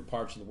from different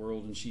parts of the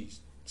world, and she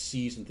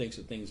sees and thinks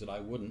of things that I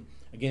wouldn't.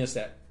 Again, it's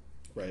that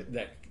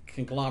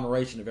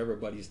conglomeration of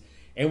everybody's,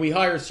 and we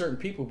hire certain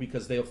people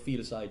because they'll feed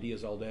us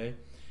ideas all day.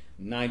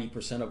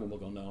 90% of them will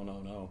go,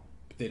 no.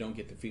 But they don't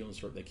get the feelings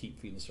for it. They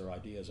keep feeding us their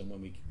ideas, and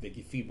when they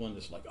feed one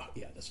that's like, oh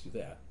yeah, let's do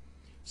that.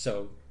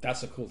 So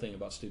that's the cool thing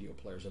about studio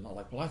players. And they're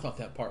like, well, I thought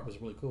that part was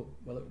really cool.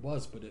 Well, it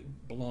was, but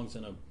it belongs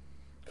in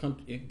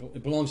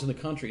it belongs in the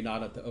country,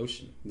 not at the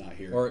ocean. Not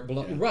here. Or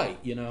right,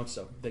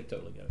 so they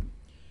totally get it.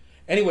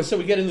 Anyway, so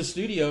we get in the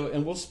studio,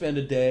 and we'll spend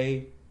a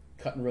day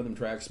cutting rhythm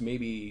tracks.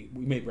 Maybe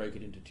we may break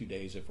it into 2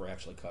 days if we're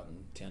actually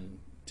cutting 10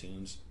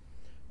 tunes.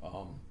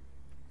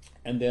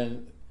 And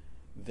then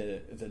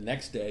the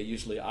next day,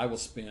 usually I will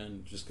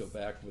just go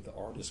back with the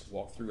artist,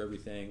 walk through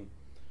everything,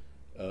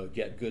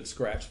 get good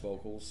scratch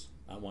vocals.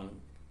 I want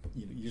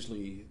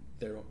usually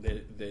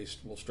they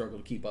will struggle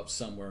to keep up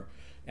somewhere.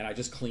 And I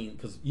just clean,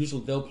 because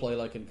usually they'll play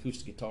like an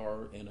acoustic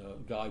guitar and a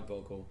guide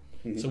vocal.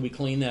 Mm-hmm. So we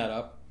clean that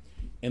up,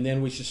 and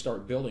then we should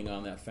start building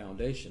on that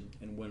foundation.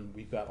 And when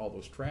we've got all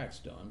those tracks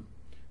done,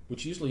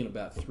 which usually in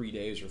about 3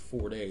 days or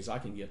 4 days, I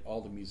can get all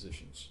the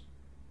musicians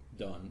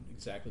done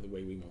exactly the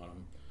way we want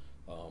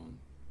them.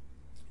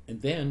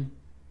 And then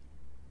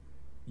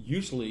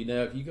usually,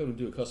 now if you go to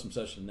do a custom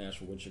session in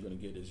Nashville, what you're going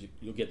to get is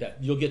you'll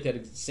get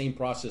that same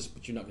process,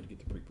 but you're not going to get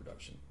the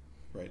pre-production.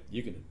 Right.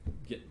 You can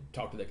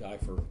talk to that guy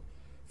for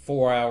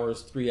 4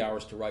 hours, 3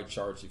 hours to write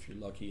charts if you're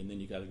lucky, and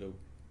then you got to go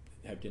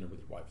have dinner with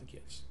your wife and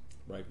kids,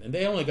 right? And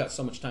they only got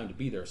so much time to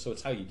be there, so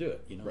it's how you do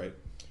it, Right.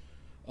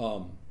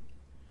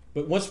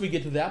 But once we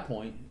get to that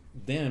point,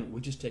 then we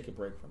just take a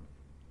break from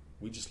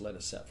it. We just let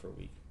it set for a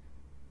week.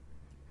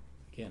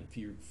 Again, if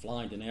you're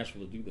flying to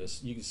Nashville to do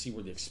this, you can see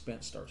where the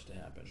expense starts to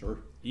happen. Sure.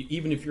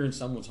 Even if you're in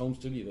someone's home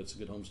studio, that's a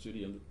good home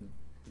studio,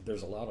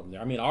 there's a lot of them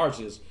there. I mean,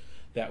 ours is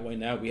that way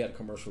now. We had a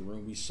commercial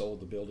room. We sold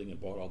the building and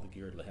bought all the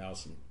gear to the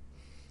house, and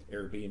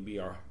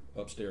Airbnb our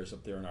upstairs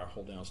up there, and our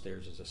whole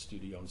downstairs is a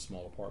studio and a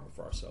small apartment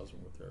for ourselves,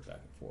 and we're there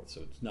back and forth.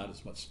 So it's not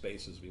as much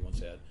space as we once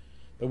had,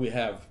 but we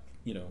have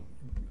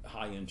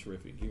high-end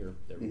terrific gear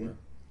everywhere.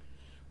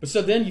 Mm-hmm. But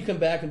so then you come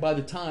back, and by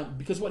the time,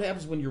 because what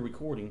happens when you're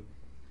recording,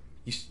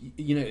 it's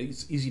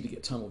easy to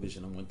get tunnel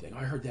vision on one thing.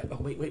 I heard that. Oh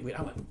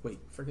wait.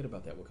 Forget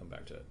about that. We'll come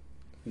back to it.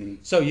 Mm-hmm.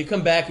 So you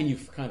come back and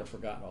you've kind of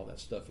forgotten all that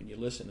stuff, and you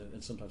listen,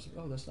 and sometimes you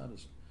go, oh, that's not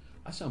as.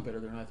 I sound better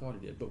than I thought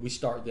I did. But we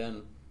start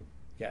then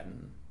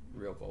getting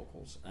real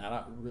vocals, and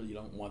I really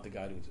don't want the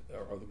guy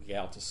or the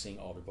gal to sing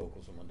all their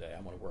vocals in one day. I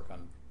want to work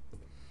on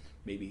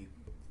maybe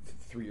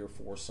 3 or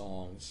 4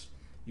 songs.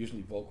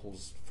 Usually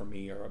vocals for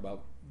me are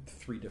about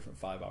 3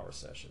 different 5-hour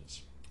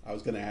sessions. I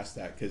was going to ask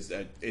that because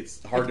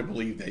it's hard to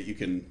believe that you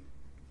can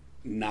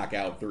knock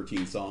out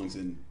 13 songs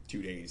in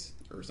 2 days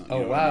or something.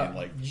 Oh, wow.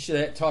 You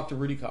should talk to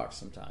Rudy Cox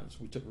sometimes.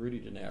 We took Rudy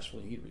to Nashville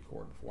and he'd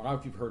record before. I don't know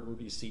if you've heard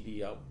Rudy's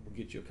CD. We'll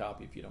get you a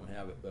copy if you don't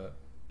have it, but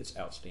it's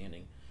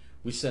outstanding.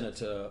 We sent it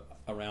to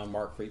around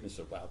Mark Friedman and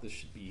said, wow, this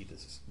should be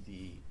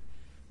the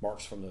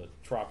Marks from the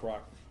Trop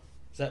Rock.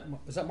 Is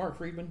that Mark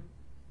Friedman?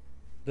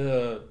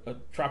 The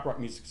Trop Rock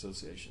Music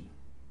Association.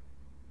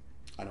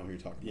 I know who you're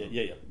talking about.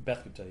 Yeah.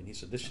 Beth could tell you. And he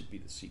said, this should be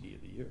the CD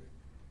of the year.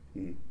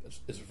 Mm-hmm.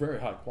 It's very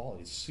high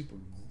quality. It's super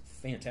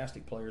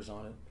fantastic players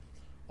on it.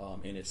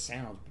 And it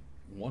sounds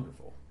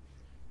wonderful.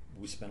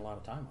 We spent a lot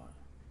of time on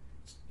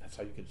it. That's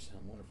how you could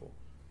sound wonderful.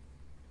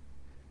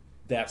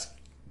 That's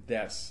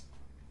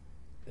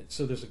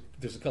so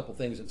there's a couple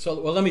things. And so,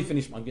 well, let me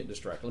finish. I'm getting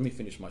distracted. Let me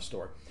finish my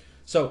story.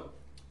 So,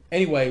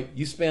 anyway,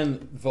 you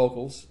spend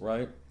vocals,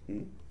 right?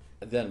 Mm-hmm.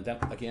 And then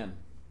again,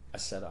 I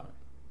sat on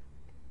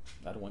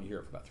it. I don't want to hear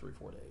it for about 3 or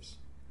 4 days.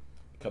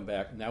 Come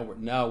back.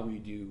 Now we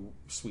do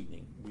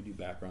sweetening. We do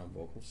background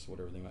vocals,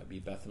 whatever they might be.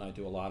 Beth and I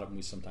do a lot of them.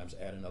 We sometimes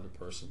add another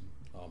person.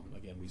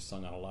 Again, we've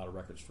sung on a lot of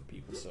records for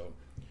people. So,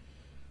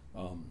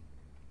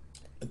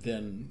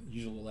 then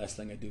usually the last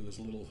thing I do is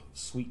a little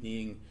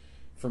sweetening.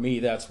 For me,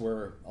 that's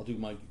where I'll do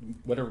my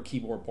whatever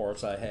keyboard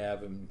parts I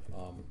have, and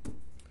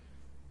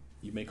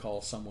you may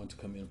call someone to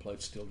come in and play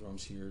steel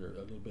drums here or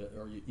a little bit,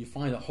 or you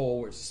find a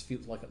hole where it just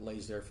feels like it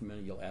lays there for a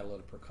minute. You'll add a little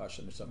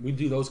percussion or something. We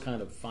do those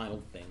kind of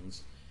final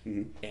things,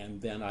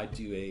 and then I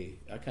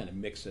kind of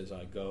mix as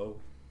I go.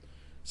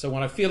 So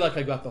when I feel like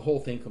I got the whole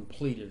thing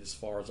completed as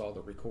far as all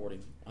the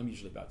recording, I'm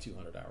usually about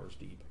 200 hours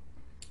deep.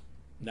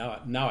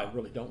 Now I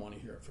really don't want to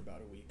hear it for about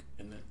a week,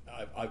 and then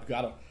I've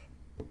got a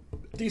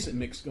decent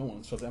mix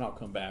going. So then I'll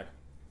come back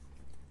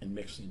and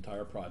mix the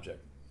entire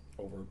project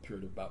over a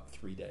period of about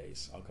 3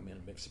 days. I'll come in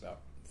and mix about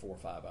 4 or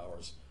 5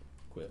 hours,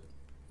 quit,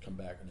 come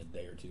back in a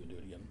day or two and do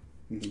it again.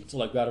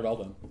 Until I've got it all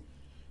done.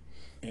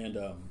 And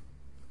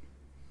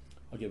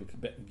I'll give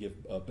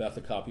Beth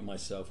a copy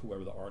myself,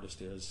 whoever the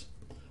artist is,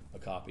 a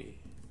copy,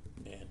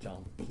 and tell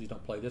them, please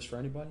don't play this for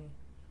anybody.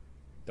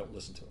 Don't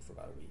listen to it for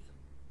about a week.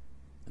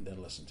 And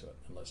then listen to it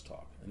and let's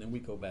talk. And then we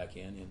go back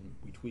in and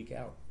we tweak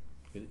out.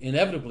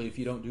 Inevitably, if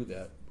you don't do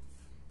that,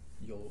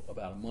 you'll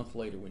about a month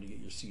later when you get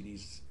your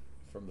CDs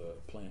from the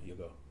plant, you'll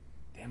go,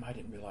 damn, I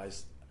didn't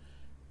realize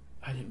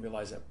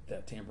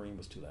that tambourine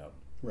was too loud.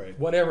 Right.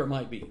 Whatever it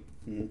might be.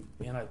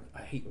 Mm-hmm. Man,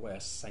 I hate the way I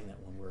sang that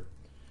one word.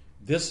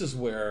 This is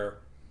where,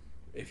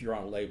 if you're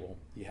on a label,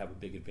 you have a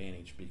big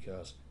advantage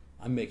because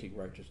I'm making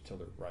records till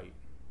they're right.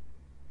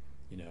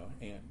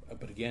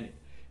 But again,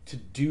 to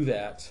do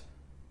that,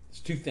 it's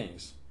two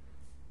things.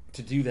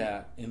 To do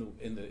that in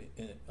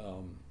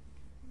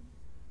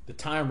the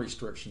time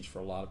restrictions for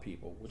a lot of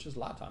people, which is a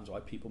lot of times why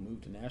people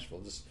move to Nashville.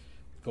 Just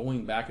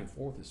going back and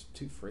forth is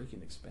too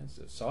freaking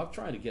expensive. So I'm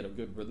trying to get a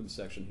good rhythm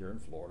section here in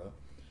Florida.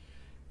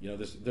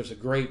 There's a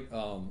great,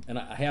 and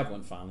I have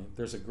one finally.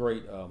 There's a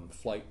great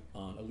flight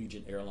on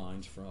Allegiant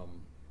Airlines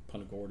from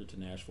Punta Gorda to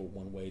Nashville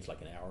one way. It's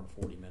like an hour and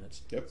 40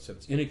 minutes. Yep. So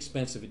it's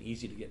inexpensive and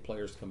easy to get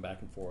players to come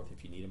back and forth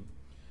if you need them,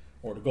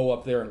 or to go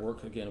up there and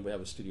work. Again, we have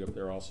a studio up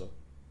there also.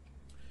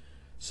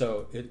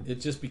 So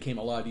it just became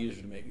a lot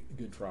easier to make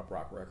good trop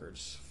rock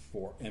records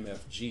for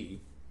MFG.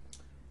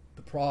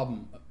 The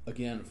problem,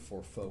 again,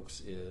 for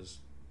folks is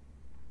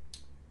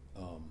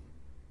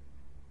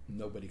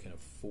nobody can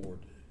afford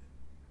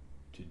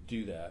to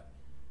do that,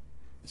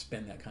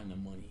 spend that kind of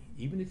money.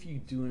 Even if you're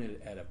doing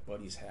it at a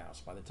buddy's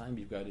house, by the time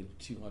you've got it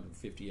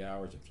 250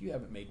 hours, if you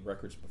haven't made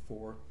records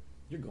before,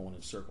 you're going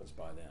in circles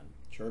by then.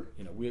 Sure.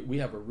 We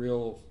have a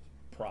real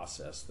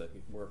process that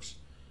works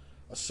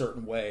a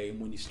certain way, and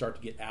when you start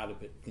to get out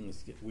of it,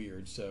 things get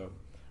weird. So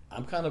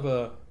I'm kind of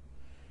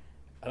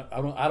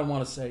I don't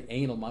want to say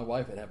anal. My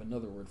wife would have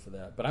another word for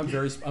that, but I'm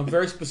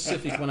very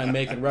specific when I'm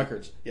making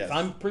records. Yes. If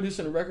I'm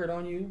producing a record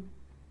on you,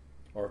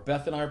 or if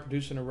Beth and I are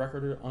producing a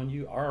record on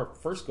you, our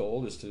first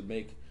goal is to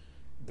make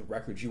the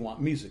records you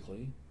want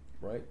musically,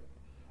 right?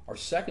 Our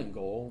second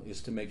goal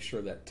is to make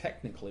sure that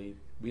technically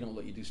we don't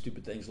let you do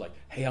stupid things like,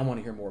 hey, I want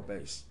to hear more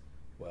bass.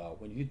 Well,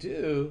 when you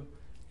do,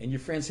 and your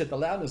friends hit the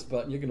loudness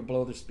button, you're going to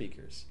blow their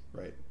speakers.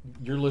 Right.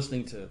 You're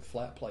listening to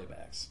flat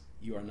playbacks.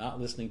 You are not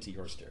listening to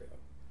your stereo.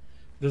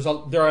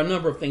 There are a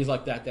number of things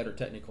like that that are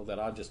technical that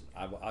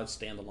I'd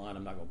stand the line.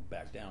 I'm not going to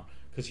back down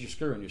because you're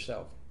screwing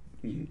yourself.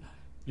 Mm-hmm.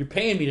 You're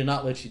paying me to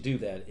not let you do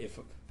that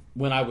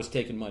when I was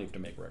taking money to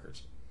make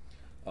records.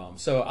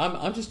 So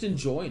I'm just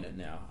enjoying it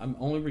now. I'm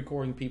only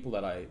recording people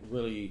that I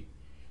really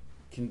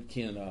can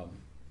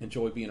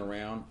enjoy being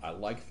around. I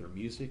like their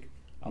music.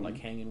 I like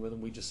hanging with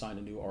them. We just signed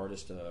a new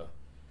artist,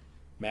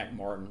 Mac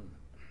Martin,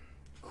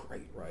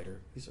 great writer.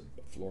 He's a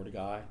Florida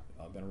guy.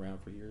 Been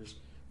around for years.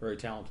 Very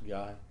talented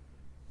guy.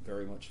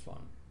 Very much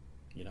fun,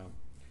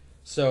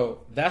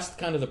 So that's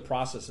kind of the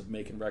process of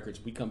making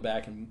records. We come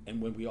back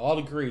and when we all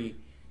agree,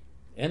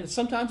 and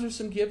sometimes there's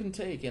some give and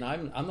take. And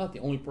I'm not the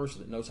only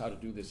person that knows how to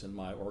do this in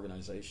my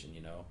organization.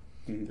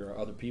 Mm-hmm. There are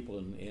other people,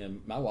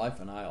 and my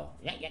wife and I'll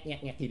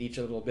hit each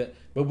other a little bit.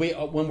 But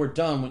when we're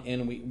done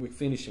and we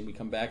finish and we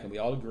come back and we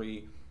all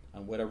agree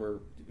on whatever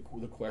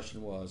the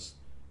question was,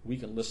 we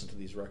can listen to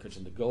these records.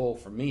 And the goal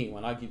for me,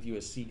 when I give you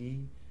a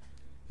CD,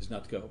 is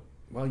not to go,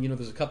 well,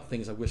 there's a couple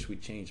things I wish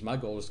we'd changed. My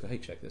goal is to go, hey,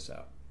 check this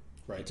out.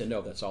 Right. To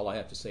know that's all I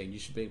have to say, and you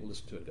should be able to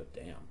listen to it and go,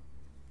 damn.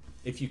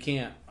 If you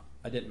can't,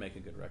 I didn't make a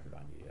good record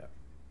on you yet.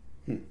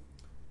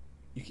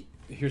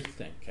 Here's the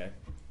thing, okay?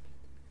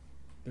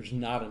 There's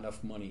not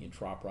enough money in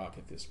trop rock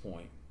at this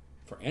point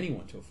for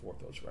anyone to afford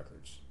those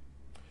records.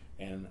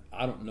 And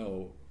I don't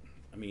know,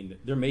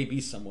 there may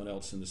be someone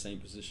else in the same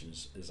position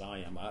as I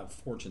am. I'm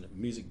fortunate.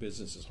 Music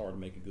business is hard to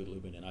make a good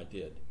living, and I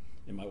did.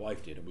 And my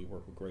wife did, and we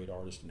worked with great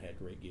artists and had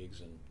great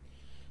gigs. And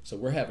so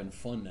we're having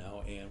fun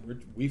now,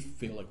 and we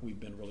feel like we've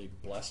been really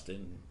blessed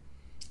in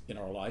in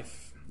our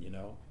life.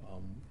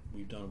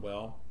 We've done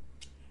well,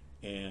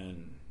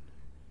 and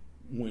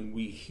when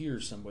we hear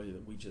somebody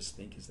that we just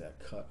think is that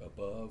cut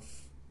above,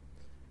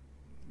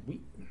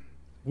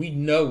 we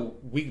know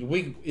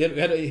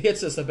it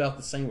hits us about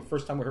the same. The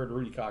first time we heard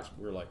Rudy Cox,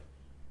 we were like,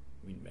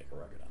 we need to make a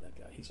record on that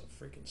guy. He's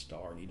a freaking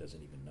star, and he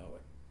doesn't even know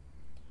it.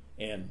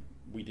 And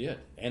we did,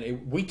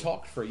 and we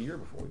talked for a year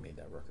before we made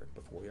that record.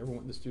 Before we ever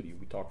went in the studio,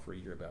 we talked for a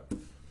year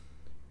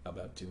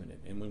about doing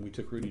it. And when we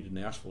took Rudy to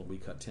Nashville, we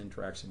cut 10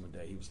 tracks in one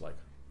day. He was like,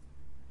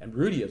 and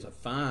Rudy is a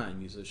fine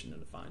musician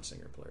and a fine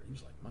singer player. He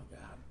was like, my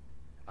God,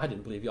 I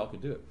didn't believe y'all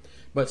could do it.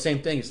 But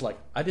same thing, it's like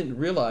I didn't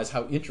realize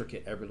how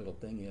intricate every little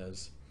thing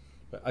is.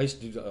 But I used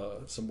to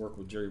do some work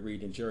with Jerry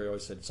Reed, and Jerry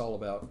always said it's all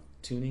about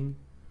tuning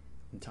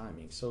and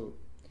timing. So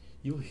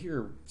you'll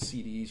hear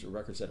CDs or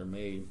records that are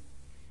made.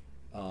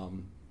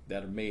 It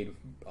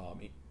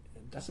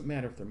doesn't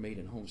matter if they're made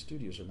in home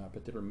studios or not,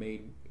 but that are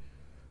made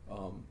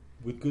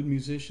with good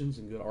musicians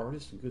and good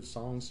artists and good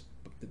songs,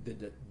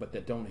 but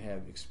that don't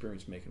have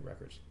experience making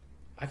records.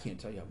 I can't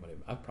tell you how many.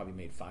 I've probably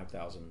made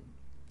 5,000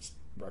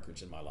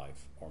 records in my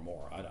life or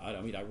more. I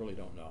mean, I really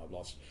don't know. I've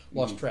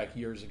lost track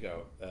years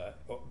ago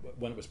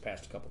when it was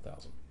past a couple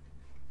thousand.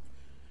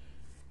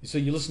 So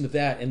you listen to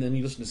that, and then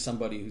you listen to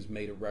somebody who's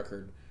made a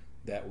record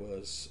that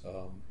was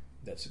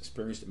that's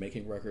experienced at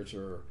making records,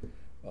 or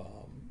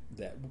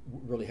that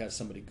really has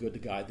somebody good to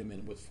guide them,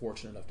 and was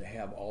fortunate enough to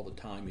have all the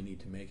time you need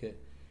to make it.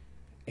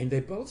 And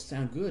they both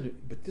sound good,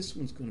 but this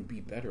one's going to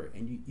be better.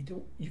 And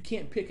you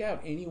can't pick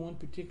out any one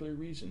particular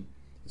reason.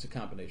 It's a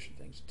combination of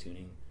things: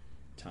 tuning,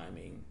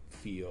 timing,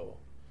 feel.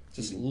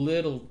 Just the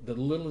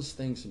littlest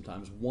things.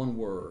 Sometimes one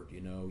word,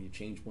 you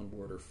change one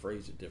word or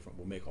phrase it different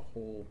will make a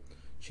whole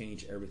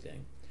change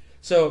everything.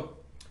 So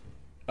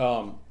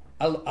I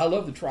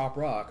love the trop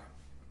rock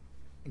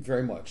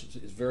very much.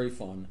 It's very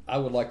fun. I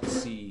would like to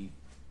see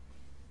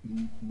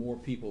more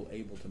people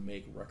able to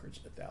make records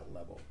at that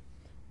level,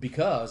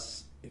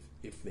 because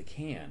if they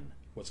can,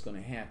 what's going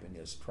to happen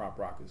is trop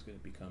rock is going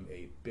to become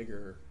a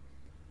bigger,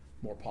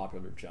 more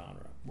popular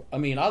genre. I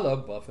mean, I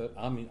love Buffett.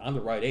 I mean, I'm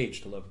the right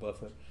age to love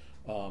Buffett.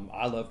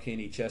 I love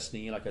Kenny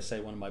Chesney. Like I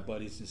say, one of my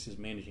buddies is his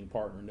managing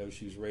partner, No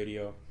Shoes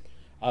Radio.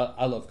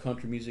 I love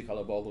country music. I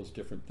love all those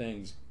different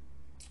things.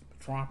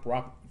 Trop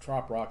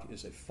rock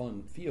is a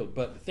fun field.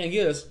 But the thing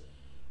is,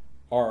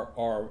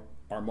 our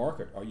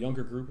market, our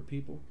younger group of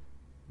people,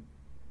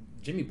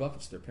 Jimmy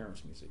Buffett's their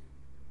parents' music.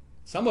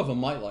 Some of them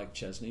might like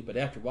Chesney, but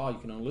after a while, you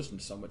can only listen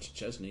to so much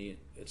Chesney.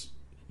 It's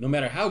no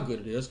matter how good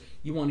it is,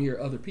 you want to hear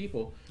other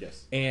people.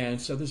 Yes.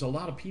 And so there's a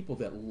lot of people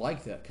that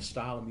like that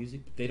style of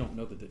music, but they don't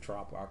know that the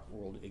trop rock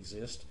world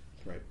exists.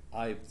 Right.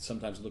 I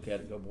sometimes look at it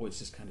and go, boy, it's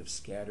just kind of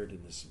scattered,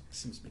 and there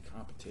seems to be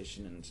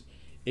competition, and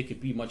it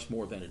could be much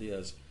more than it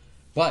is.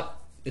 But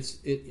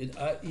just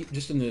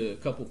in the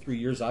couple 3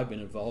 years I've been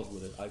involved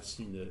with it, I've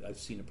seen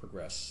it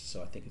progress.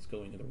 So I think it's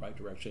going in the right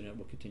direction, and it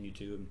will continue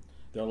to. And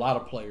there are a lot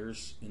of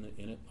players in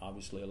it.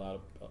 Obviously, a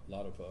lot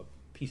of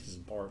pieces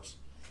and parts.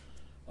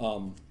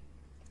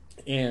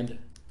 And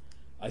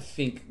I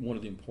think one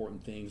of the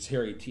important things,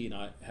 Harry T and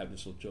I have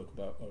this little joke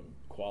about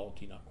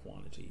quality, not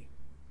quantity.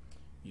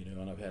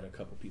 And I've had a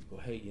couple people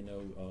go, hey,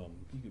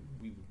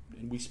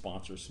 we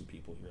sponsor some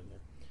people here and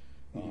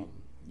there.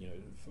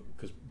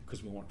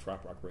 Because we want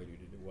Trop Rock Radio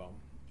to do well.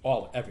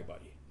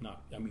 Everybody.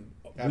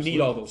 We need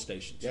all those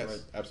stations. Yes,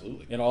 right?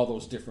 Absolutely. And all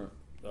those different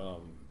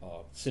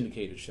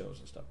syndicated shows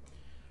and stuff.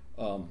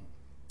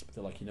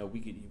 They're like,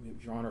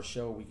 if you're on our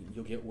show,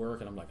 you'll get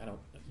work. And I'm like,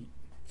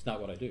 it's not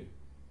what I do.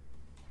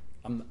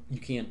 You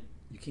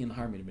can't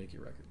hire me to make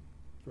your record.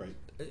 Right.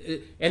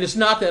 And it's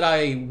not that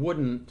I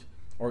wouldn't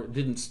or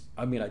didn't.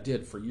 I mean, I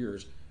did for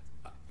years.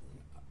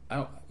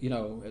 At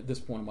this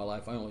point in my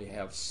life, I only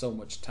have so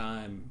much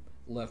time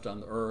left on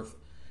the earth,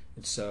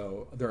 and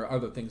so there are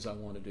other things I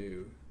want to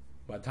do.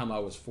 By the time I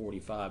was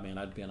 45, man,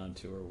 I'd been on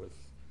tour with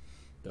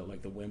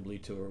the Wembley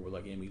tour with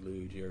like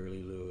Emmylou, Jerry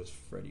Lee Lewis,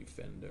 Freddie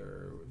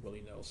Fender,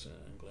 Willie Nelson,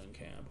 Glenn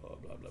Campbell,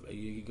 blah blah blah.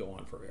 You could go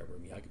on forever.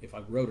 I mean, if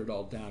I wrote it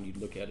all down, you'd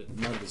look at it.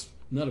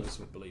 None of us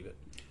would believe it.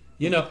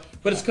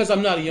 But it's because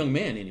I'm not a young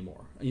man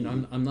anymore.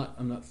 I'm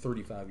not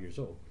 35 years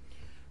old.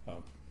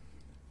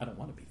 I don't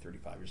want to be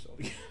 35 years old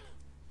again.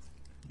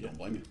 Don't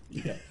blame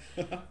you. Yeah.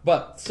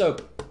 But so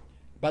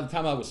by the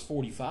time I was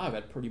 45,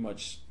 I'd pretty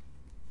much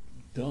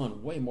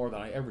done way more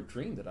than I ever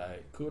dreamed that I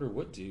could or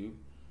would do.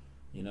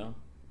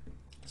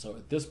 So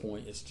at this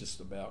point, it's just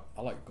about,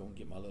 I like to go and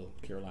get my little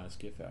Carolina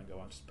skiff out and go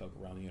out and just poke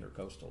around the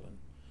Intercoastal. And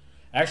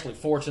actually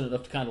fortunate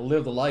enough to kind of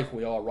live the life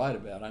we all write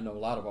about. I know a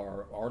lot of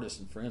our artists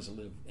and friends that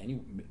live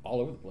all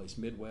over the place,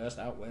 Midwest,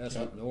 out west,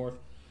 up north.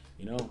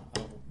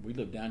 We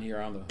live down here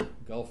on the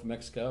Gulf of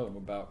Mexico, and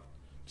we're about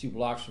 2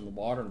 blocks from the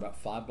water, and about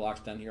 5 blocks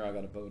down here I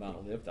got a boat on a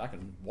lift. I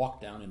can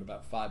walk down in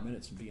about 5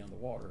 minutes and be on the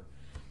water.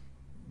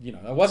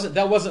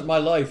 That wasn't my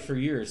life for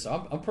years,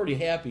 so I'm pretty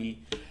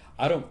happy.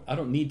 I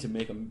don't need to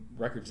make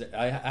records.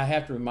 I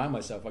have to remind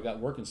myself. I got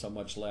working so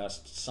much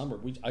last summer.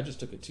 I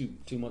just took a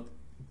 2-month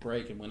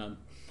break and went on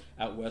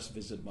out west,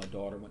 visited my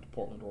daughter, went to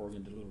Portland,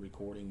 Oregon, did a little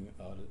recording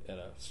at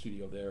a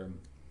studio there.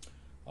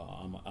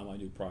 on my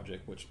new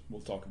project, which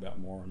we'll talk about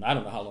more. And I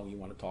don't know how long you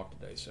want to talk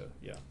today, so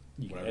yeah,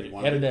 you can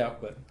edit it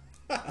out. But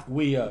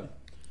we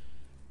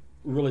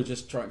really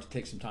just trying to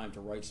take some time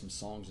to write some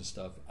songs and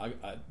stuff.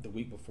 The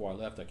week before I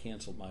left, I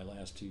canceled my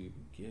last 2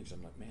 gigs.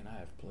 I'm like, man, I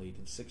have played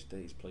in 6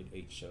 days, played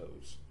 8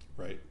 shows.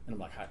 Right. And I'm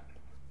like,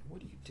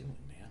 what are you doing,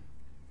 man?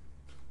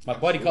 My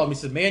buddy called me and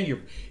said, man,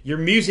 your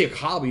music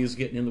hobby is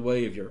getting in the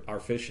way of our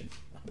fishing.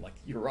 I'm like,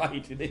 you're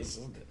right, it is,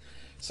 isn't it?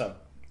 So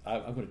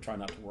I'm going to try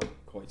not to work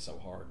quite so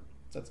hard.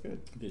 That's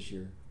good. This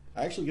year.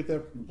 I actually get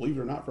that, believe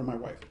it or not, from my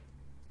wife.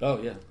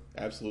 Oh, yeah.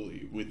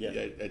 Absolutely.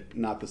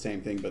 Not the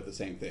same thing, but the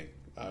same thing.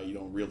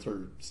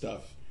 Realtor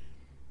stuff.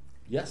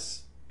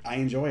 Yes. I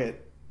enjoy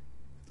it,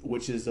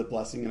 which is a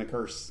blessing and a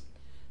curse.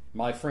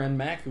 My friend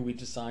Mac, who we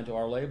just signed to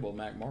our label,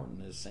 Mac Martin,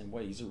 is the same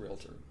way. He's a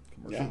realtor,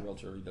 commercial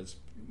realtor. He does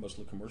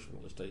mostly commercial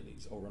real estate.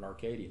 He's over in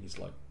Arcadia, and he's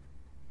like,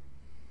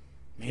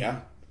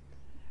 man,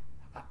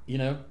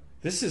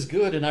 this is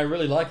good, and I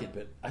really like it,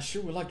 but I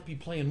sure would like to be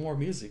playing more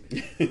music.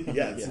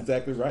 Yeah, that's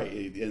exactly right.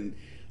 And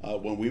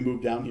when we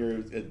moved down here,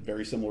 it's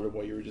very similar to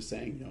what you were just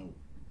saying.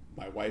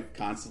 My wife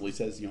constantly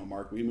says,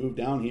 Mark, we moved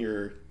down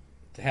here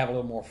to have a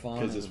little more fun.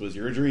 Because this was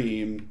your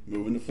dream,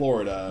 moving to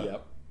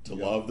Florida, to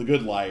love the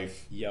good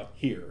life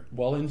here.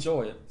 Well,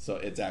 enjoy it. So,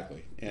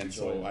 exactly. And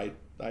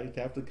I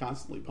have to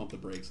constantly pump the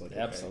brakes.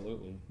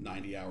 Absolutely.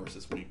 90 hours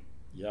this week.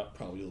 Yep.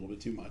 Probably a little bit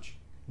too much.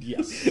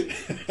 Yes.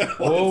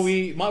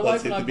 My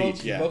wife and I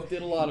both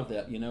did a lot of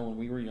that, when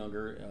we were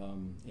younger.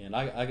 And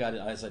I got,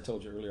 as I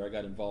told you earlier, I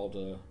got involved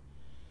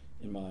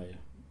in my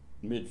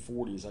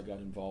mid-40s. I got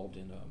involved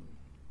in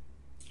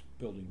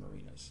building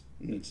marinas.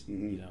 It's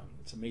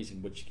it's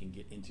amazing what you can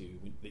get into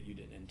that you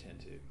didn't intend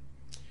to.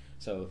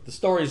 So the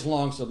story's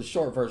long. So the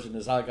short version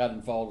is I got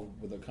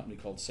involved with a company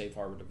called Safe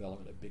Harbor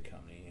Development, a big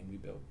company, and we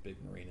built big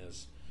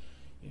marinas,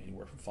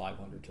 anywhere from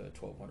 500 to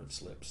 1,200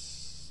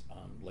 slips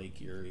on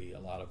Lake Erie, a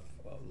lot of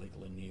Lake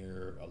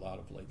Lanier, a lot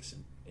of lakes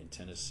in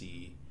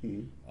Tennessee,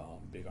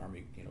 big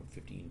Army,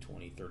 15,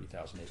 20,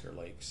 30,000 acre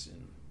lakes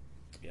in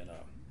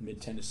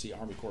mid-Tennessee,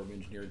 Army Corps of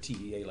Engineers,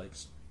 TVA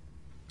lakes.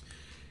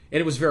 And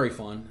it was very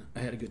fun. I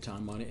had a good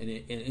time on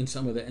it. And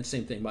some of that, and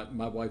same thing,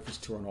 my wife was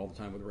touring all the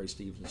time with Ray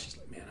Stevens, and she's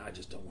like, man, I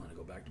just don't want to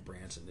go back to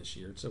Branson this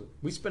year. So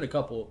we spent a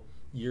couple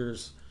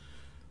years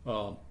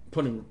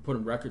putting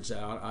records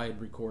out. I had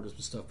recorded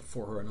some stuff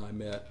before her and I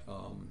met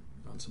on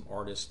some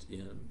artists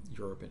in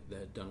Europe that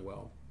had done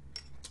well.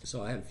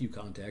 So I had a few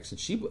contacts, and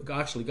she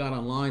actually got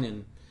online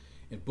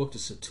and booked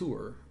us a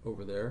tour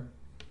over there.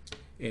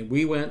 And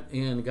we went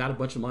and got a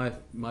bunch of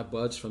my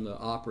buds from the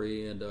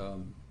Opry, and a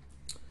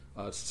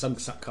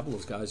couple of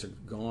those guys are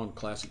gone.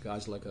 Classic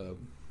guys like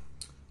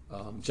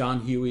John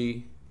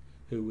Huey,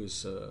 who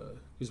was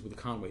with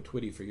Conway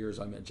Twitty for years.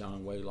 I met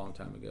John way a long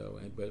time ago,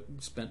 but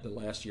spent the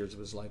last years of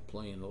his life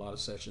playing a lot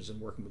of sessions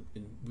and working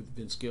with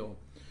Vince Gill.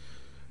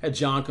 Had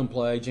John come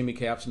play. Jimmy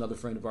Capps, another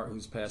friend of ours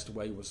who's passed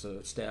away, was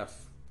a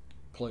staff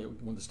player,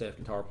 one of the staff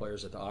guitar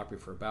players at the Opry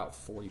for about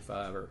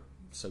 45 or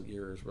so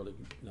years. Really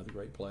another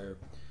great player.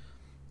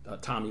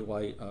 Tommy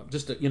White,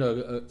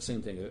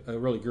 same thing. A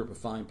really group of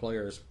fine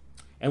players.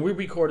 And we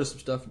recorded some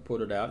stuff and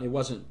put it out. It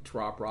wasn't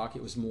trop rock.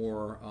 It was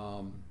more.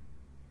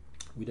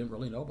 We didn't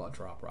really know about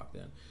trop rock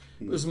then.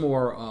 It was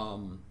more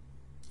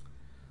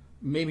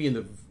maybe in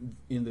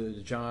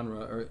the genre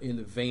or in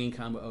the vein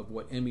kind of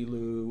what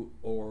Emmylou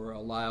or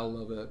Lyle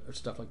Lovett or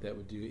stuff like that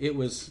would do. It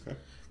was there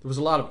was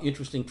a lot of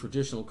interesting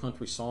traditional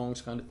country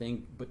songs kind of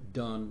thing, but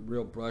done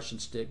real brush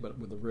and stick, but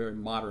with a very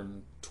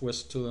modern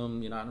twist to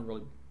them. I don't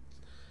really.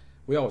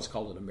 We always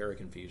called it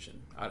American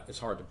fusion. It's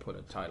hard to put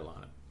a title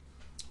on it.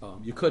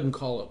 You couldn't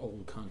call it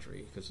old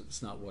country because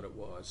it's not what it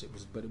was.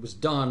 But it was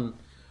done.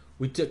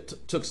 We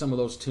took some of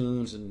those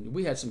tunes, and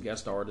we had some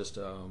guest artists.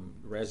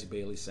 Razzie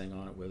Bailey sang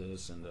on it with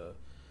us, and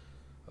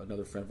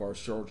another friend of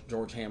ours,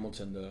 George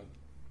Hamilton,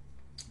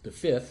 the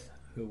fifth,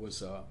 who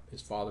was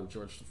his father,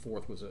 George the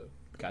Fourth, was a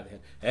guy that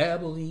had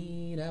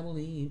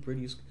Abilene,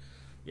 prettiest.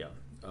 Yeah,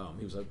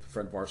 he was a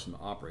friend of ours from the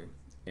Opry,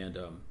 and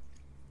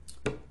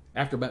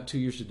after about 2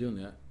 years of doing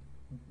that,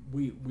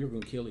 we were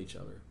going to kill each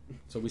other.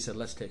 So we said,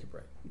 let's take a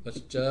break. Let's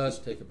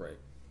just take a break.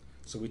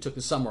 So we took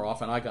the summer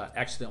off, and I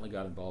accidentally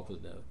got involved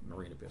with the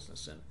marina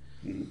business.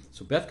 And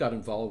so Beth got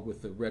involved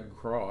with the Red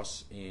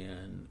Cross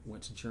and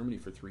went to Germany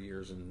for 3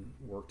 years and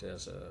worked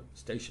as a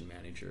station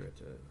manager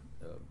at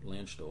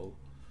Landstuhl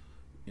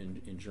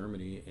in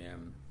Germany.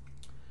 And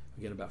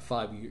again, about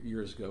 5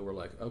 years ago, we're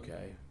like,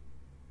 okay,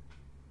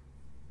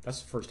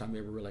 that's the first time we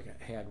ever really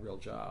had real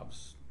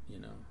jobs.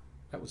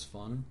 That was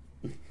fun.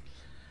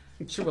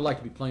 Sure would like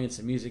to be playing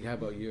some music. How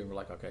about you? And we're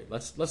like, okay,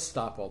 let's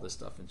stop all this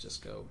stuff and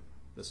just go.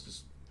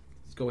 Let's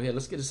go ahead.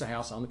 Let's get us a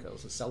house on the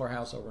coast. Let's sell our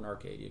house over in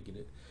Arcadia. Get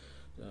it.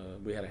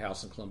 We had a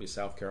house in Columbia,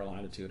 South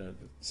Carolina, too, and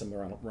some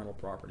rental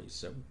properties.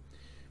 So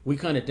we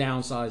kind of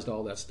downsized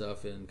all that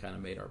stuff and kind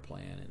of made our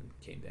plan and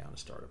came down and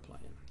started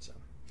playing. So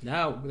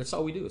now that's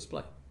all we do is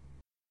play.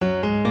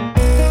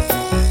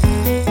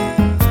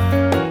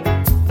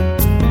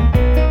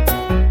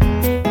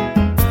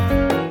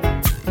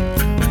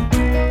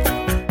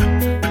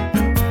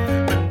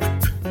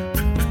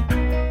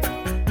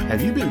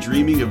 Have you been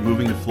dreaming of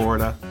moving to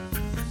Florida?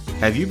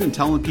 Have you been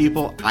telling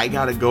people, I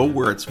gotta go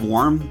where it's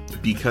warm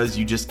because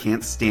you just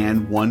can't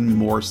stand one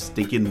more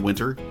stinking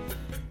winter?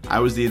 I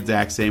was the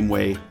exact same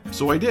way,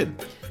 so I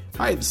did.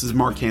 Hi, this is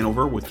Mark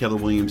Hanover with Keller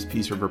Williams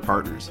Peace River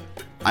Partners.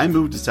 I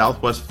moved to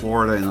Southwest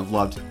Florida and have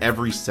loved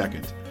every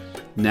second.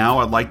 Now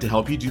I'd like to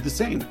help you do the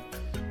same.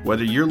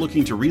 Whether you're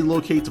looking to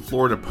relocate to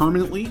Florida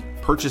permanently,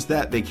 purchase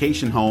that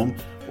vacation home,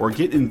 or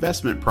get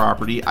investment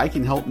property, I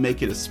can help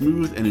make it a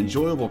smooth and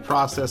enjoyable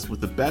process with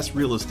the best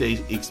real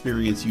estate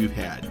experience you've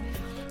had.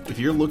 If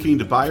you're looking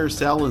to buy or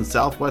sell in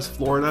Southwest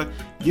Florida,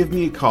 give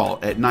me a call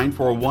at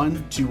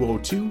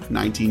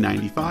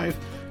 941-202-1995.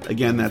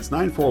 Again, that's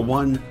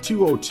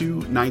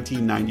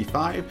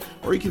 941-202-1995,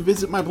 or you can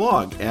visit my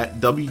blog at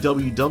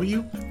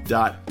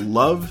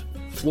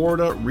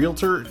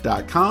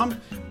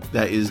www.lovefloridarealtor.com.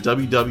 That is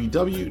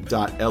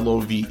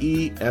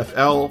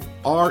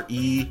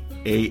www.lovefloridarealtor.com.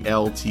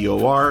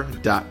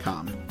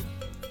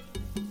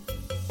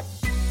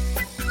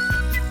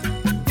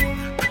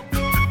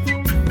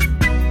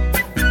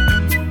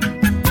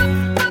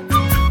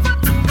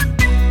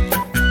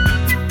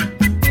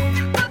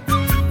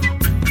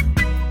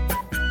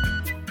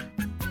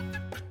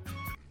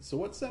 So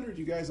what centered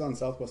you guys on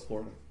Southwest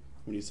Florida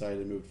when you decided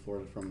to move to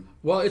Florida from?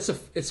 Well,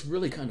 it's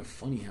really kind of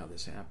funny how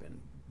this happened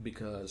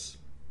because,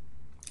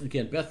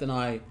 again, Beth and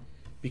I,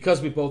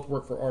 because we both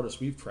work for artists,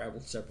 we've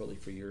traveled separately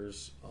for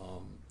years,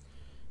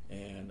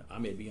 and I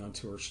may be on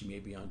tour, she may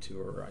be on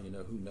tour,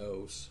 who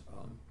knows.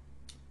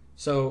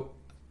 So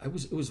it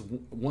was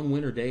one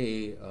winter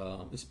day.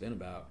 It's been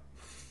about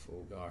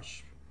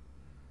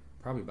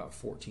probably about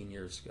 14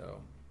 years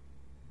ago,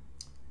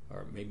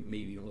 or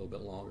maybe a little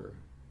bit longer.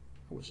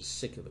 I was just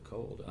sick of the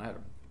cold, and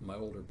my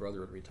older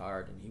brother had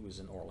retired, and he was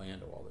in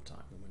Orlando all the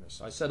time in the winter.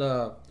 So I said,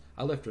 I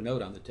left her a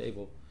note on the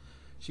table.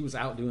 She was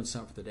out doing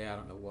something for the day, I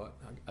don't know what.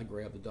 I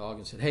grabbed the dog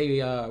and said,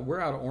 hey, we're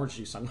out of orange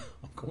juice. I'm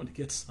going to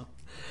get some.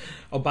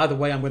 Oh, by the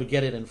way, I'm going to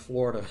get it in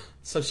Florida.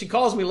 So she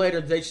calls me later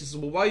today. She says,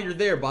 well, while you're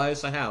there, buy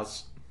us a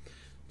house.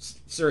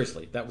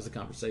 Seriously, that was the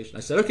conversation.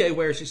 I said, okay,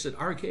 where? She said,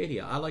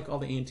 Arcadia. I like all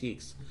the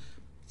antiques.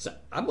 So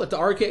I went to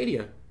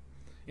Arcadia.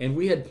 And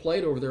we had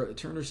played over there at the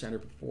Turner Center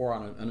before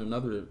on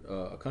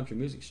another country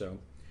music show.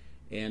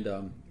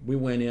 And we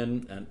went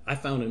in, and I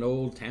found an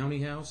old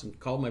townie house and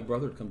called my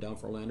brother to come down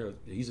from Orlando.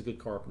 He's a good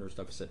carpenter and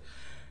stuff. I said,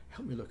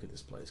 help me look at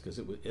this place, because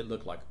it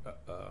looked like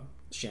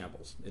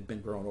shambles. It had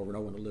been grown over. No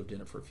one had lived in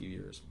it for a few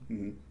years.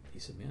 Mm-hmm. He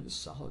said, man, it's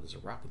solid as a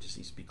rock. It just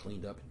needs to be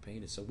cleaned up and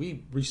painted. So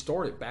we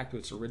restored it back to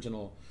its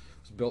original.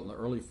 It was built in the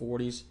early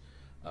 40s.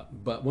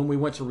 But when we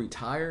went to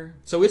retire,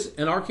 so it's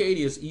in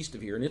Arcadia is east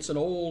of here, and it's an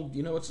old,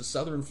 it's a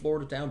southern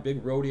Florida town,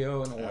 big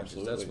rodeo and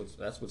oranges. Absolutely.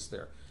 That's what's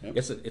there. Yep.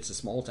 It's a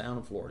small town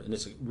in Florida, and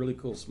it's a really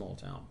cool small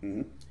town.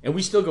 Mm-hmm. And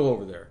we still go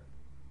over there,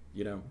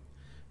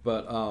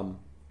 But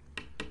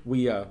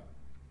we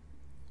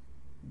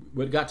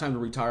when it got time to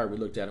retire, we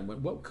looked at it and went,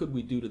 what could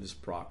we do to this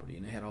property?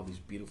 And it had all these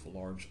beautiful,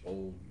 large,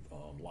 old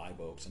live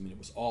oaks. I mean, it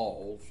was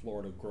all old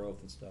Florida growth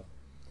and stuff.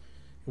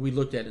 And we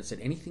looked at it and said,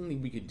 anything that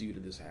we could do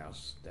to this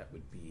house that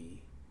would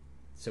be.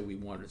 So we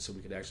wanted it so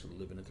we could actually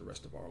live in it the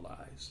rest of our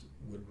lives,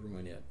 would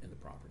ruin it and the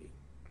property.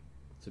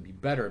 So it'd be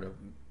better to,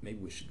 maybe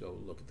we should go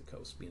look at the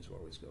coast, being we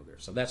always go there.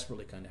 So that's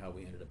really kind of how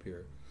we ended up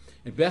here.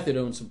 And Beth had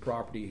owned some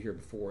property here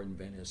before in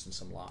Venice and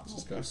some lots and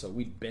stuff. So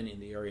we'd been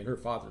in the area, and her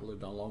father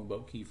lived on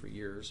Longboat Key for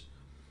years.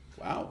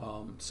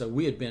 Wow. So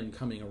we had been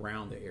coming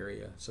around the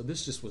area. So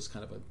this just was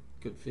kind of a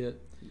good fit.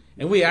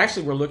 And we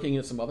actually were looking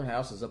at some other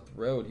houses up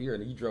the road here,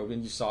 and you drove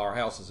in, you saw our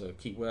house is a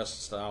Key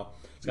West style.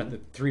 It's got the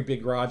 3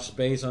 big garage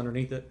bays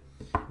underneath it.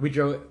 We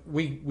drove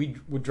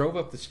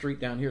up the street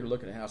down here to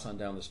look at a house on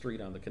down the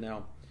street on the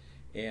canal,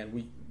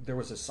 and there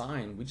was a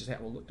sign. We just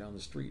happened to look down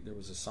the street. There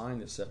was a sign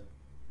that said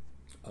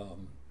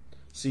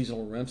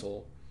seasonal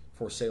rental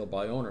for sale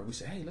by owner. We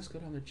said, hey, let's go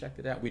down there and check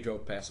it out. We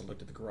drove past and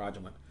looked at the garage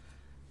and went,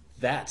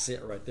 that's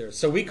it right there.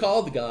 So we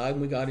called the guy and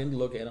we got in to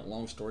look at it.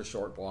 Long story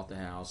short, bought the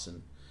house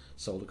and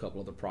sold a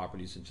couple other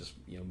properties and just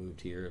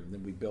moved here. And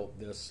then we built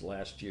this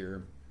last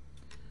year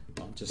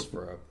just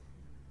for a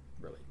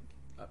really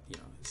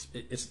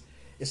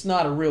it's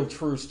not a real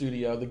true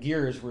studio. The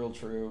gear is real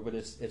true, but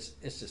it's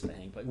just a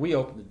hang place. We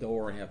open the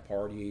door and have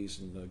parties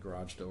and the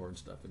garage door and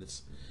stuff.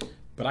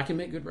 But I can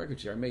make good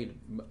records here. I made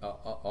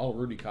all of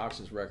Rudy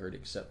Cox's record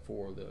except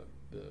for the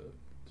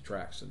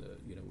tracks and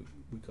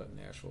we cut in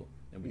Nashville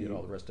and we did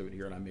all the rest of it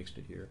here and I mixed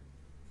it here.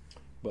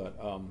 But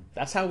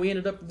that's how we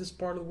ended up in this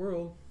part of the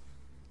world,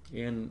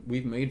 and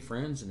we've made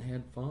friends and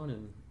had fun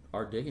and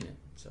are digging it.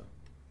 So.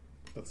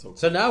 That's so cool.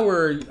 So now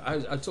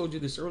I told you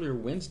this earlier,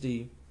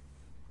 Wednesday,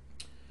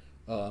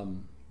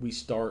 we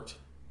start,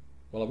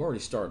 well, I've already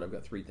started. I've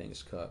got 3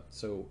 things cut.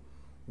 So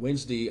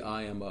Wednesday,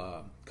 I am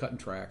cutting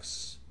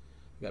tracks.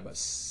 I've got about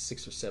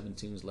 6 or 7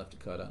 tunes left to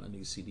cut on a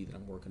new CD that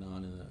I'm working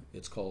on, and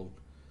it's called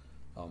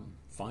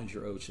Find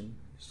Your Ocean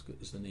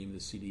is the name of the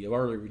CD. I've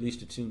already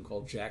released a tune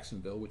called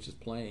Jacksonville, which is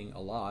playing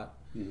a lot,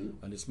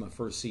 and it's my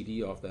first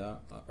CD off that,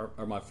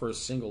 or my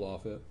first single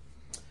off it.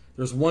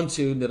 There's one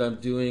tune that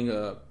I'm doing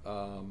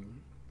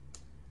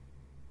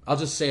I'll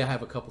just say I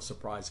have a couple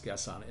surprise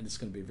guests on it, and it's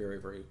going to be very,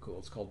 very cool.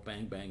 It's called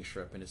Bang Bang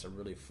Strip, and it's a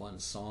really fun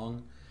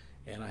song.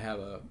 And I have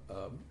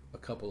a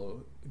couple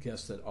of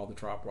guests that all the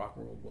trop rock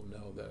world will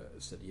know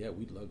that said, yeah,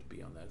 we'd love to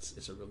be on that.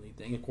 It's a really neat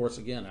thing. Of course,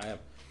 again, I have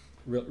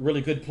really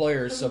good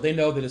players, so they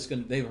know that it's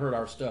going. They've heard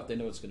our stuff. They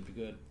know it's going to be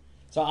good.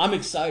 So I'm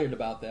excited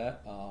about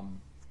that.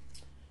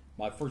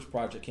 My first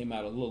project came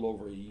out a little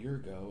over a year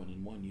ago, and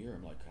in 1 year,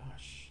 I'm like,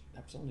 gosh,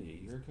 that was only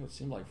a year ago. It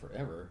seemed like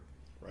forever.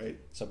 Right.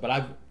 So,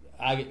 but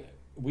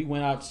we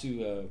went out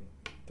to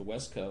the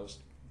West Coast.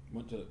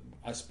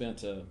 I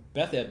spent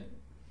Beth had.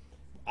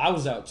 I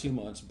was out 2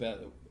 months.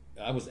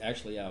 I was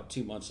actually out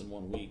 2 months in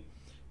 1 week.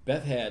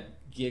 Beth had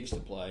gigs to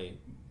play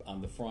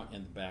on the front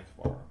and the back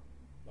of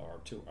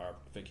our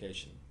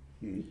vacation.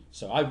 Mm-hmm.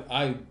 So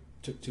I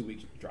took 2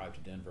 weeks to drive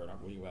to Denver, and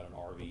we got an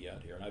RV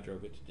out here, and I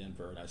drove it to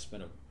Denver, and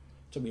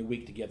took me a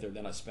week to get there.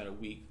 Then I spent a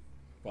week,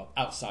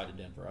 outside of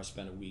Denver. I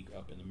spent a week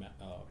up in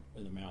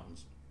the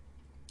mountains,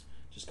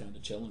 just kind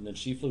of chilling. Then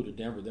she flew to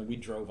Denver. Then we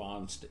drove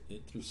on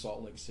through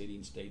Salt Lake City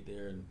and stayed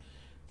there, and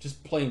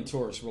just playing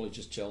tourists, really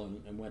just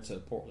chilling, and went to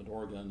Portland,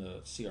 Oregon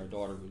to see our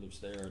daughter who lives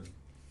there.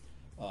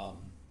 And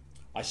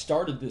I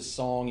started this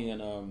song in,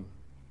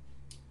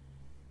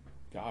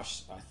 I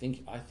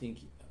think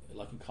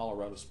like in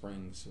Colorado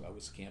Springs. I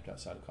was camped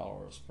outside of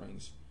Colorado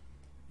Springs,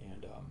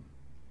 and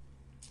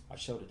I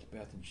showed it to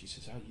Beth, and she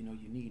says, "Oh,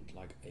 you need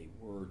like a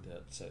word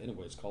that."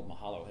 Anyway, it's called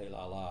Mahalo Hey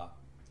La La,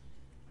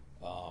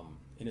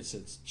 and it's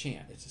a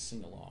chant. It's a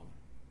sing along,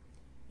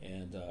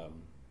 and.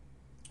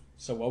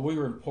 So while we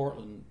were in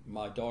Portland,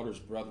 my daughter's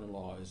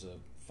brother-in-law is a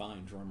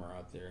fine drummer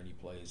out there, and he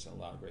plays in a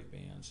lot of great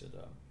bands. And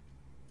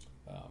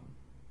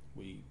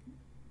we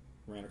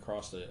ran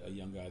across a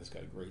young guy that's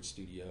got a great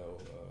studio,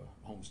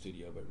 home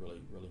studio, but really,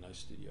 really nice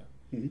studio.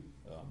 Mm-hmm.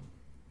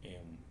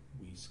 And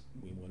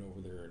we went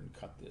over there and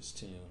cut this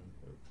tune,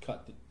 or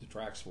cut the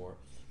tracks for it.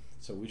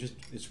 So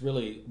it's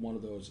really one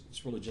of those.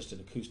 It's really just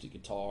an acoustic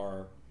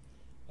guitar,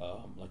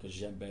 like a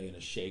djembe and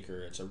a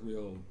shaker. It's a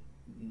real,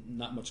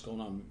 not much going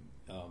on.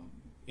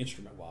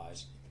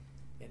 Instrument-wise,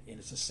 and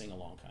it's a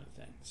sing-along kind of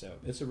thing. So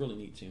it's a really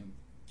neat tune.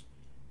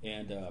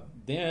 And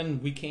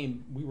then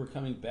we were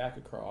coming back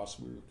across.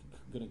 We were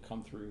going to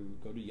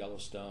go to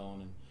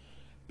Yellowstone, and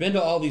been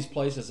to all these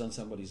places on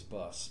somebody's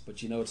bus.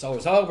 But it's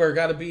always, we've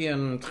got to be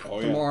in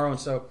tomorrow. Yeah. And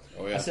so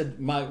I said,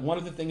 one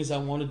of the things I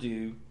want to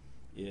do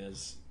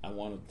is I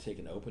want to take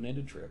an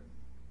open-ended trip.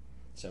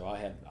 So I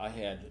had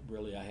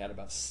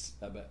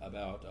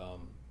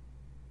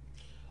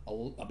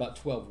about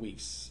 12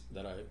 weeks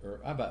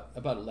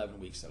about 11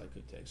 weeks that I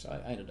could take. So I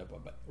ended up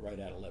right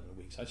at 11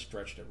 weeks. I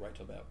stretched it right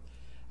till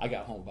I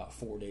got home about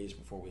 4 days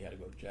before we had to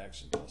go to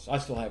Jacksonville. So I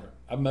still haven't.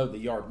 I mowed the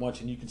yard once,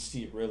 and you can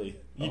see it really.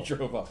 You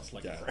drove up. It's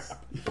like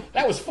crap.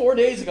 That was 4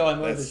 days ago. I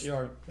mowed this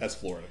yard. That's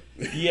Florida.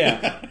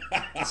 Yeah.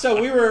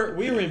 So we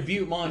were in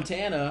Butte,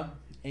 Montana,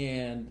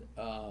 and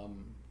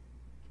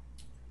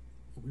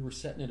we were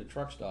sitting at a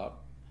truck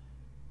stop,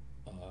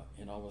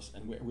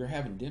 and we were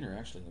having dinner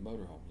actually in the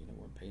motorhome. We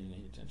weren't paying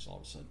any attention. All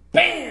of a sudden,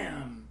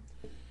 bam!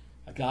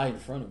 A guy in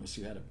front of us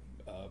who had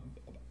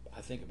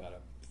I think about a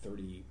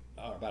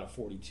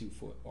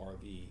 42-foot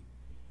RV.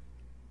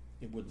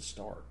 It wouldn't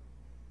start.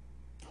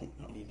 Oh,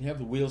 no. He didn't have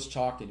the wheels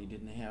chalked, and he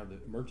didn't have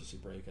the emergency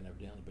brake, and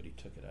evidently, but he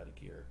took it out of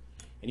gear.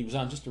 And he was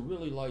on just a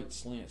really light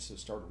slant, so it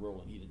started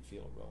rolling. He didn't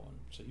feel it rolling,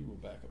 so he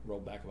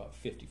rolled back about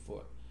 50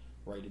 foot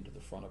right into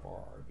the front of our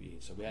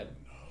RV. So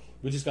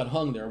we just got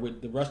hung there.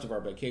 The rest of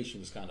our vacation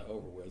was kind of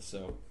over with.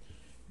 So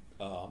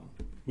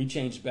we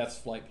changed Beth's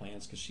flight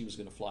plans because she was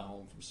going to fly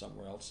home from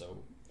somewhere else.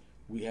 So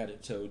we had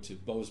it towed to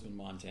Bozeman,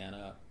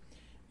 Montana,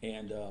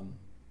 and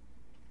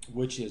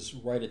which is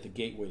right at the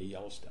gateway to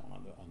Yellowstone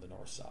on the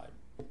north side.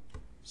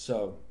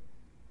 So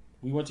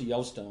we went to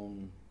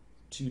Yellowstone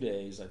 2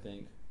 days, I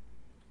think,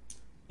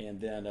 and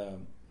then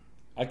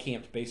I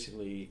camped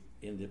basically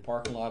in the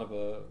parking lot of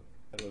a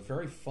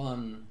very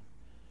fun,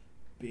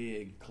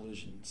 big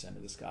collision center.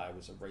 This guy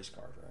was a race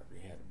car driver.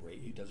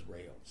 He does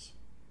rails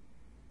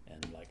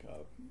and like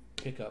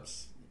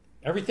pickups,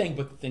 everything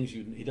but the things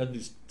he doesn't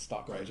do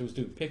stock cars. He was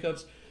doing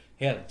pickups.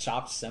 He had a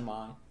chopped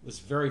semi. It was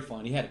very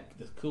fun. He had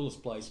the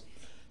coolest place.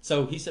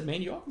 So he said,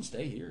 "Man, you all can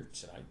stay here." I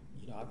said,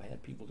 I've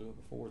had people do it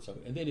before. So,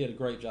 and they did a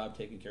great job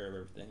taking care of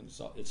everything.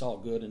 It's all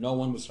good, and no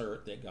one was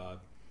hurt, thank God.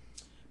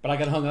 But I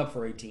got hung up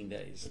for 18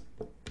 days.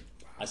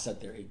 I sat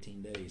there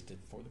 18 days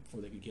before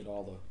they could get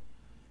all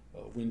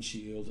the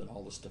windshields and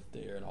all the stuff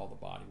there and all the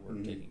body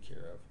work taken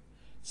care of.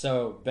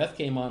 So Beth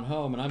came on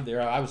home, and I'm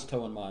there. I was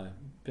towing my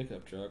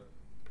pickup truck.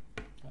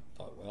 I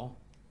thought, well,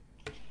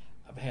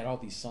 I've had all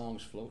these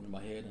songs floating in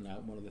my head, and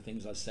one of the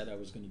things I said I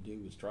was going to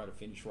do was try to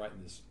finish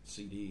writing this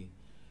CD.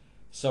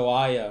 So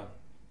I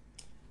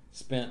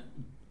spent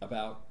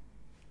about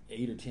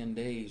 8 or 10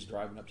 days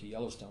driving up to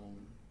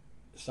Yellowstone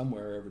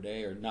somewhere every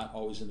day, or not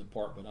always in the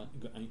park, but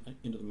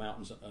into the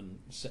mountains and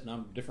sitting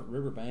on different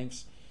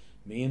riverbanks.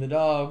 Me and the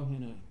dog,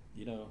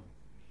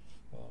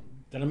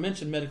 Did I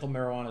mention medical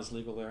marijuana is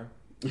legal there?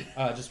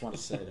 I just want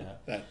to say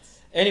that.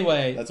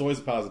 Anyway, that's always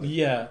a positive.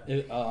 Yeah,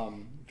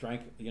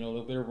 drank a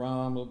little bit of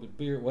rum, a little bit of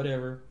beer,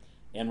 whatever,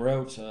 and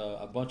wrote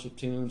a bunch of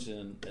tunes.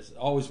 And as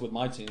always with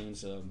my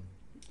tunes,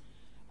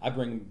 I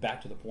bring them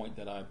back to the point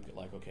that I'm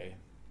like, okay,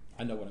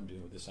 I know what I'm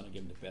doing with this, and I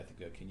give them to Beth and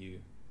go, can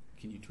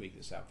you tweak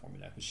this out for me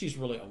now? Because she's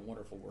really a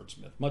wonderful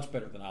wordsmith, much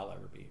better than I'll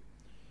ever be.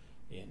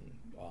 And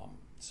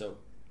so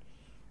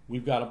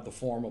we've got up the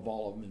form of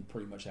all of them and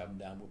pretty much have them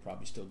down. We'll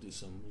probably still do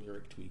some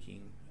lyric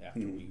tweaking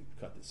after we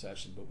cut the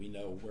session, but we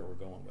know where we're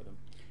going with them.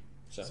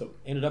 So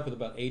ended up with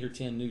about 8 or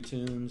 10 new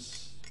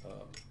tunes.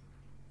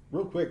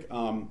 Real quick,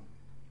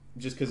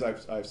 just because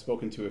I've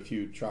spoken to a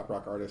few trop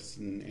rock artists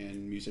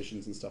and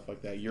musicians and stuff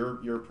like that,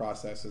 your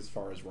process as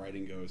far as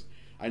writing goes,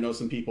 I know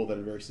some people that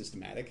are very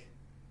systematic.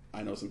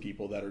 I know some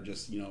people that are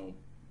just,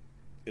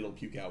 it'll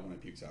puke out when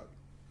it pukes out.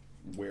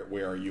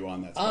 Where are you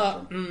on that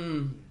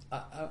spectrum?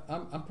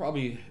 I'm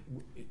probably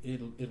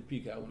it'll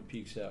puke out when it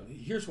pukes out.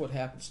 Here's what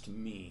happens to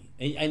me,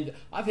 and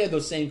I've had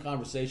those same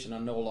conversations. I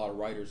know a lot of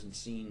writers and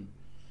seen.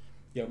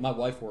 My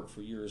wife worked for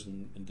years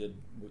and did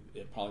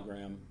at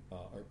Polygram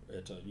or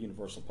at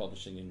Universal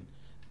Publishing,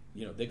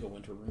 and they go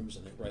into rooms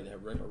and they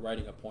have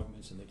writing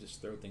appointments and they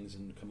just throw things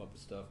in and come up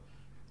with stuff.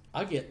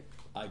 I get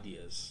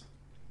ideas.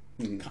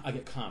 I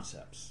get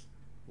concepts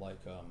like.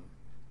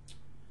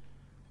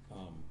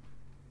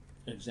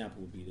 An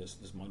example would be this.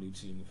 This is my new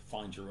tune,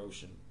 "Find Your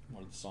Ocean,"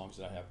 one of the songs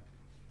that I have.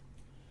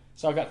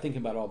 So I got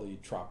thinking about all the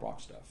trop rock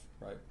stuff,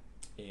 right?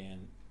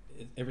 And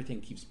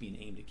everything keeps being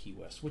aimed at Key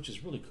West, which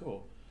is really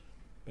cool.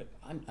 But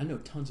I know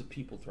tons of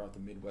people throughout the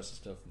Midwest and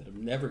stuff that have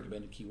never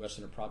been to Key West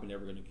and are probably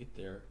never going to get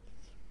there.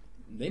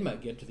 They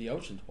might get to the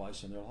ocean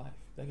twice in their life.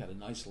 They got a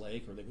nice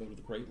lake, or they go to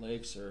the Great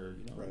Lakes, or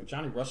Right.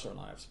 Johnny Russell and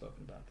I have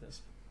spoken about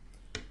this.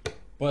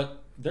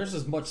 But there's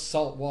as much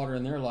salt water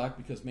in their life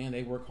because, man,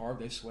 they work hard,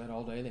 they sweat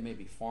all day, they may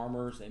be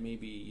farmers, they may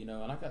be, and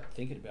I got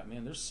thinking about,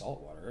 man, there's salt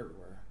water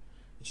everywhere.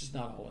 It's just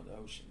not all in the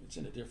ocean. It's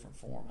in a different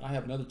form. And I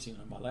have another tune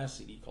on my last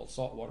CD called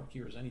 "Salt Water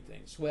Cures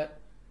Anything: Sweat,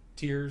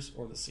 Tears,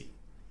 or the Sea."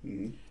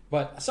 Mm-hmm.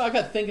 But so I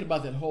got thinking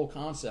about that whole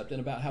concept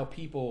and about how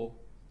people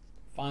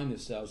find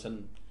themselves.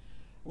 And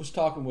I was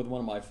talking with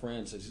one of my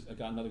friends. I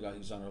got another guy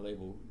who's on our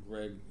label,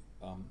 Greg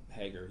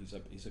Hager.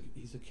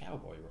 He's a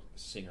cowboy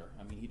singer.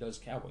 I mean, he does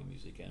cowboy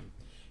music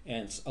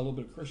and a little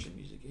bit of Christian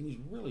music, and he's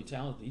really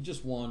talented. He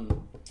just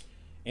won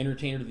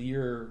Entertainer of the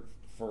Year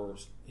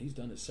he's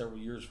done it several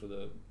years for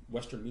the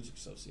Western Music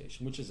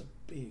Association, which is a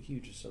big,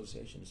 huge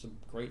association. It's a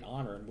great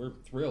honor, and we're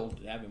thrilled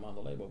to have him on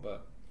the label.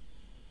 But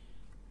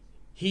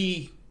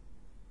he,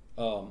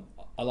 a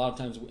lot of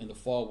times in the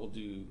fall, we'll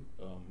do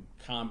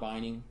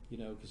combining,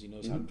 because he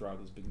knows how to drive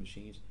those big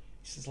machines.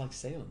 He says, it's like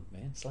sailing,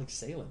 man. It's like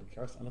sailing.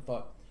 And I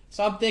thought,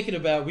 so I'm thinking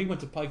about, we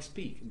went to Pikes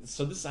Peak.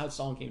 So this is how the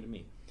song came to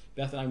me.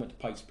 Beth and I went to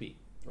Pikes Peak,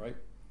 right?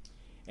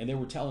 And they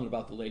were telling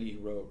about the lady who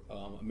wrote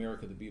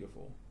America the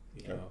Beautiful,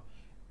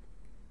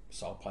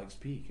 saw Pikes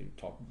Peak and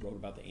wrote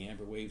about the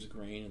amber waves of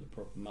grain and the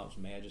purple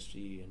mountain's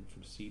majesty and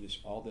from sea to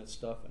all that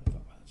stuff. And I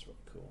thought, wow, that's really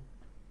cool.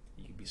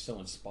 You can be so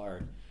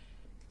inspired.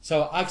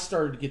 So I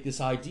started to get this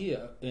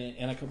idea,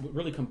 and I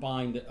really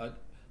combined.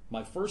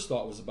 My first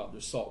thought was about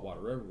there's salt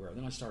water everywhere.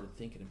 Then I started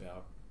thinking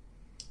about,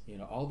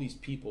 all these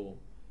people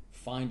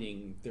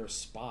finding their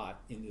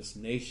spot in this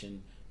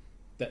nation.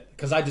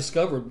 Because I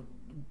discovered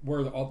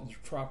where all the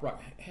trop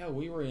rock. Hell,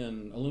 we were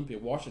in Olympia,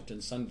 Washington.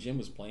 Son Jim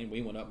was playing.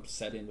 We went up and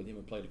sat in with him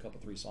and played a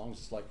couple, 3 songs.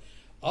 It's like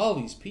all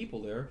these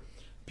people there,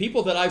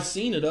 people that I've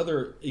seen at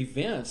other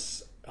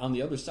events on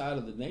the other side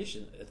of the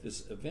nation at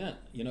this event.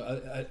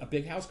 A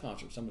big house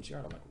concert in someone's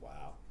yard. I'm like,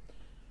 wow,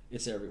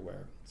 it's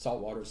everywhere.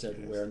 Salt water is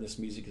everywhere, and this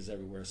music is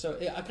everywhere. So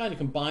I kind of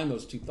combine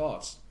those two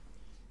thoughts,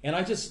 and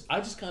I just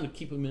kind of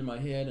keep them in my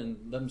head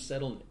and let them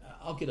settle.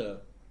 I'll get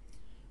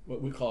what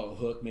we call a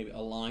hook, maybe a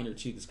line or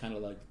two that's kind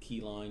of like the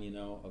key line,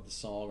 of the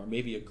song, or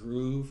maybe a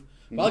groove.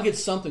 But I'll get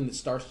something that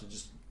starts to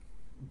just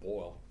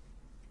boil,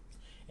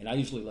 and I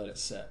usually let it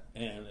set.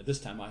 And at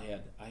this time, I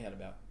had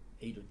about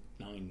 8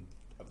 or 9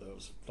 of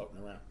those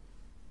floating around.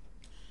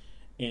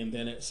 And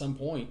then at some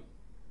point,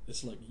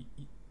 it's like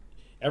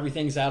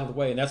everything's out of the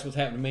way, and that's what's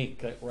happened to me.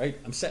 Okay, right?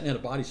 I'm sitting in a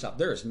body shop.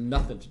 There is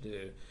nothing to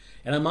do,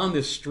 and I'm on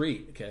this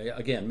street. Okay,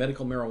 again,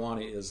 medical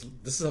marijuana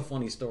this is a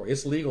funny story.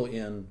 It's legal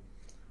in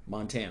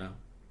Montana.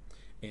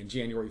 And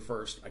January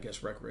 1st, I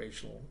guess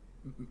recreational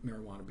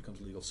marijuana becomes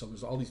legal. So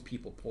there's all these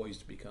people poised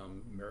to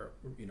become,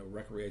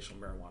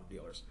 recreational marijuana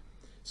dealers.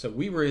 So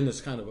we were in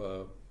this kind of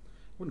I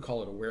wouldn't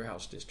call it a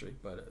warehouse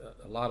district, but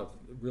a lot of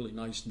really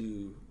nice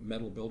new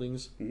metal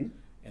buildings. Mm-hmm.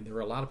 And there were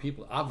a lot of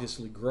people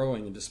obviously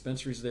growing in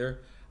dispensaries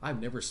there.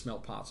 I've never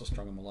smelled pot so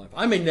strong in my life.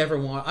 I may never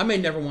want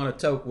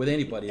to toke with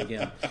anybody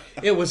again.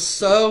 It was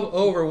so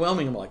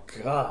overwhelming. I'm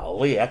like,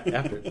 golly,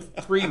 after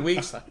 3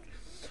 weeks.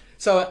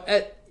 So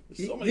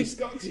so many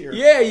skunks here.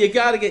 Yeah, you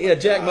got to get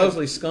Jack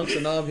Mosley, Skunks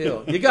of Nob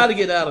Hill. You got to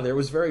get out of there. It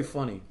was very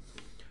funny.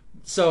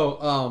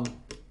 So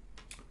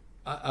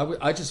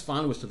I just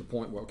finally was to the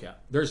point where, okay,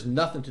 there's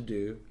nothing to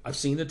do. I've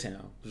seen the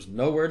town. There's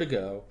nowhere to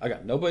go. I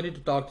got nobody to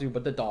talk to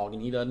but the dog,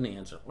 and he doesn't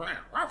answer.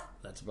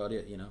 That's about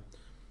it,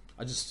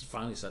 I just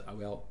finally said,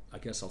 well, I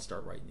guess I'll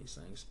start writing these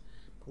things.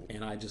 Cool.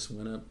 And I just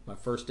went up. My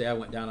first day, I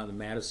went down on the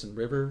Madison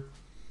River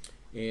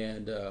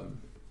and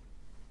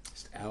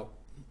Just out,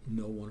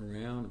 no one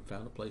around, and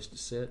found a place to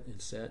sit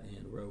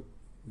and wrote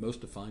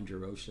most of Find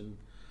Your Ocean,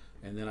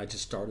 and then I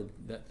just started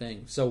that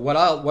thing. So what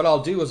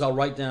I'll do is I'll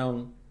write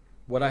down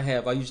what I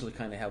have. I usually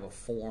kind of have a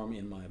form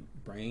in my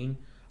brain.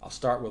 I'll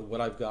start with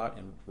what I've got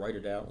and write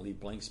it out and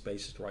leave blank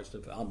spaces to write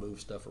stuff. I'll move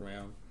stuff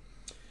around.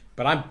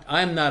 But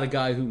I'm not a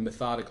guy who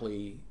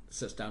methodically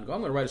sits down and goes,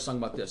 I'm going to write a song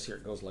about this. Here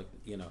it goes, like,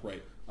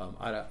 Right.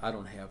 I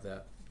don't have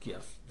that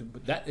gift.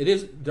 But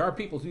there are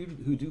people who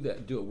do that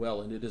and do it well,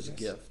 and it is a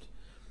gift.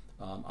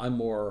 I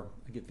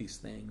get these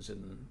things,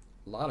 and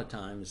a lot of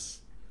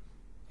times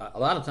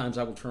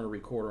I will turn a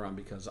recorder on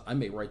because I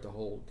may write the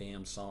whole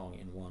damn song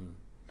in one.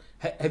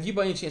 Have you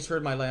by any chance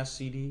heard my last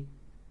CD?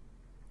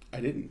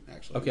 I didn't,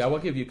 actually. Okay, I will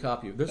give you a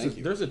copy.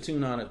 There's a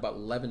tune on it about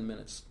 11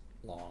 minutes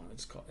long.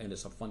 It's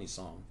a funny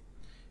song.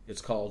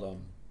 It's called,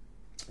 and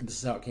this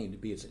is how it came to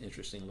be. It's an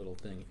interesting little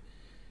thing.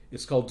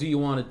 It's called Do You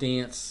Want to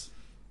Dance?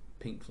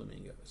 Pink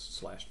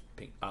Flamingos /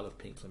 I Love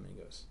Pink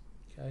Flamingos.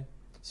 Okay?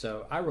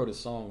 So I wrote a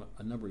song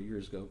a number of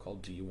years ago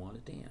called Do You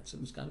Want to Dance? It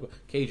was kind of a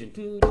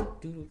Cajun.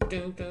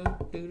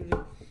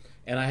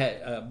 And I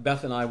had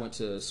Beth and I went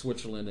to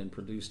Switzerland and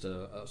produced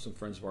some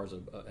friends of ours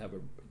have a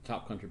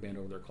top country band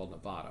over there called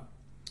Nevada.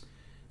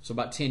 So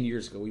about 10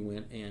 years ago, we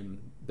went and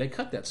they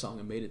cut that song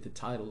and made it the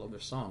title of their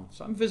song.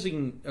 So I'm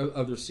visiting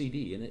of their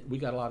CD, and we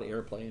got a lot of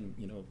airplay. And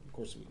of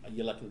course,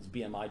 you elect those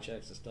BMI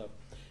checks and stuff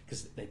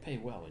because they pay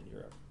well in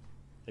Europe.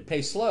 They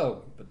pay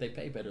slow, but they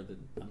pay better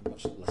than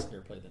much less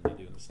airplay than they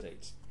do in the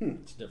States.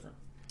 It's different.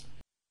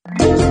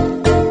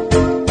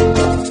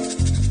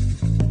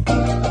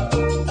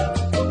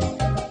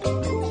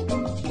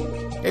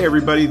 Hey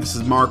everybody, this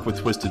is Mark with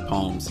Twisted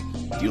Palms.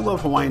 Do you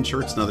love Hawaiian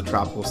shirts and other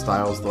tropical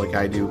styles like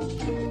I do?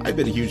 I've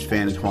been a huge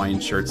fan of Hawaiian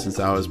shirts since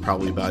I was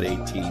probably about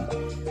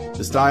 18.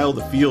 The style,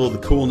 the feel, the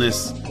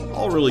coolness,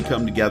 all really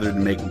come together to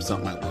make them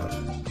something I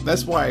love.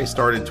 That's why I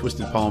started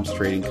Twisted Palms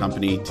Trading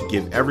Company, to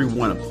give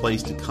everyone a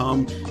place to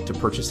come to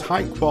purchase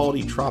high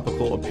quality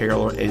tropical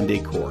apparel and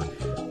decor,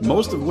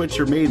 most of which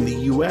are made in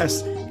the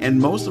US, and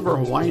most of our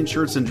Hawaiian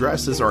shirts and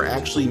dresses are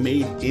actually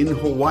made in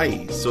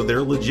Hawaii, so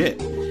they're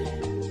legit.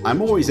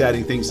 I'm always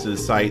adding things to the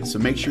site, so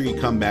make sure you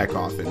come back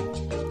often.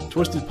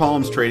 Twisted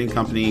Palms Trading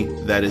Company,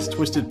 that is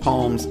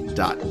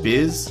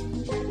twistedpalms.biz,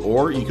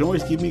 or you can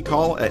always give me a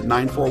call at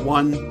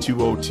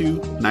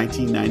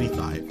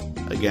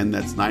 941-202-1995. Again,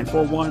 that's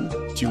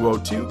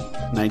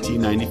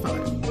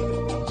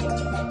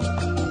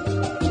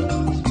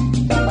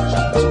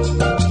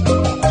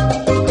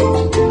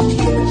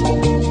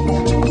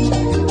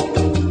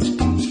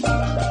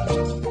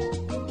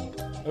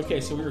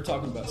Okay, so we were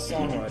talking about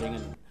songwriting,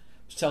 and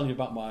telling you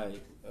about my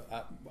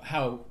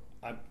how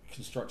I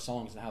construct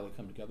songs and how they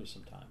come together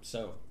sometimes.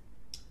 So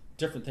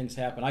different things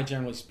happen.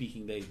 Generally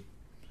speaking,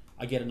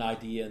 I get an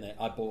idea and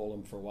I boil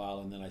them for a while,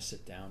 and then I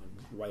sit down and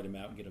write them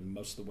out and get them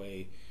most of the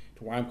way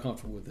to where I'm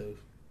comfortable with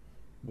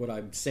what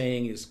I'm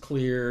saying is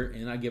clear.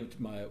 And I give it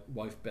to my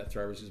wife Beth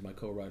Travers, who's my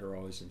co-writer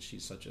always, and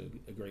she's such a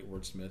great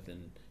wordsmith,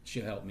 and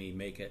she'll help me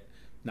make it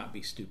not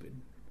be stupid.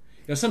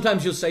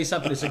 Sometimes you'll say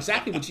something that's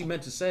exactly what you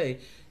meant to say,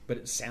 but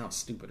it sounds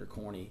stupid or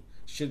corny.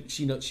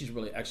 She knows she's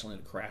really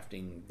excellent at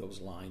crafting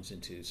those lines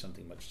into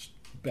something much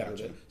better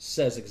that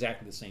says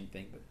exactly the same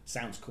thing but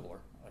sounds cooler,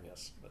 I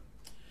guess.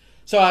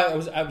 So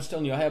I was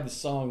telling you I have this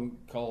song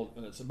called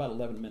it's about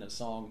 11-minute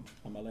song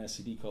on my last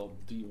CD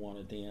called Do You Want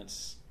to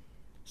Dance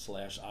 /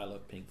 I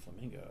Love Pink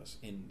Flamingos.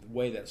 And the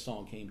way that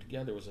song came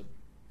together was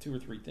 2 or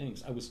 3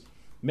 things. I was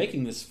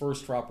making this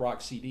first trop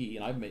rock CD,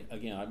 and I've made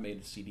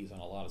CDs on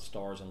a lot of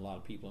stars and a lot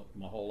of people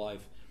my whole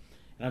life.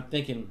 And I'm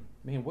thinking,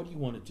 man, what do you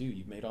want to do?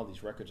 You've made all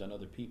these records on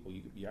other people.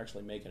 You're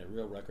actually making a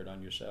real record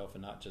on yourself,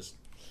 and not just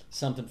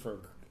something for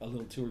a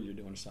little tour you're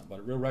doing or something. But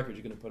a real record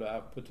you're going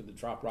to put to the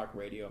trop rock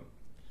radio.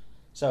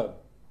 So,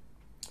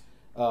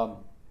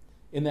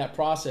 in that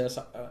process,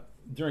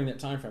 during that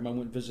time frame, I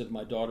went and visited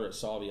my daughter at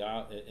Salvia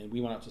Island, and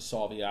we went out to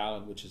Salvia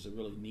Island, which is a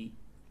really neat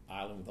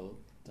island with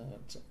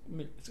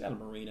it's got a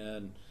marina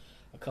and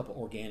a couple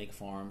organic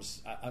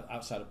farms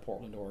outside of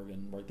Portland,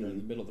 Oregon, right there in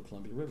the middle of the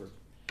Columbia River.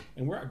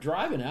 And we're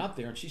driving out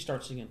there, and she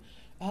starts singing,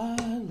 I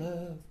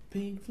love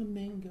pink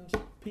flamingos,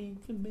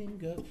 pink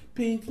flamingos,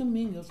 pink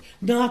flamingos,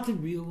 not the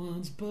real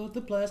ones, but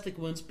the plastic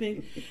ones,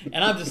 pink.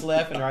 And I'm just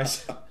laughing at her.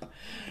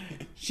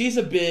 She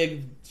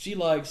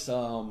likes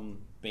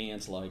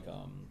bands like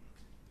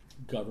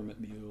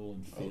Government Mule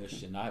and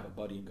Fish, and I have a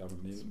buddy in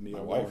Government Mule.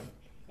 My wife.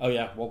 Oh,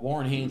 yeah. Well,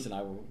 Warren Haynes and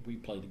we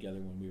played together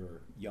when we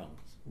were young.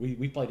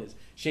 We played at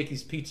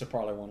Shakey's Pizza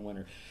Parlor one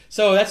winter.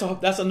 So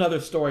that's another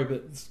story, but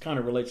it kind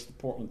of relates to the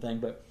Portland thing.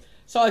 But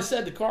so I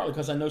said to Carly,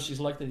 because I know she's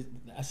like I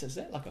said, is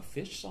that like a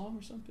Fish song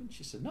or something?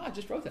 She said, no, I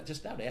just wrote that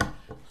just now, Dad.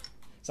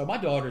 So my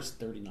daughter's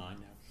 39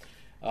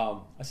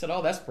 now. I said,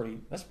 oh, that's pretty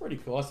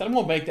cool. I said, I'm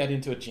going to make that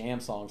into a jam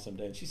song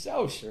someday. And she said,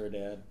 oh, sure,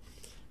 Dad.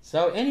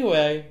 So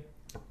anyway,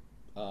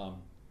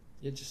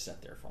 it just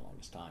sat there for the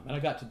longest time. And I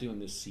got to doing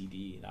this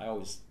CD,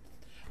 and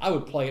I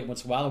would play it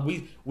once in a while,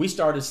 and we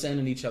started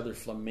sending each other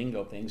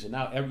flamingo things. And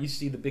now you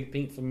see the big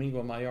pink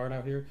flamingo in my yard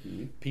out here.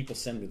 Mm-hmm. People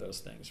send me those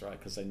things, right?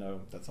 Because they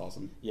know that's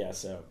awesome. Yeah.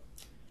 So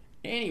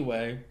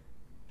Anyway,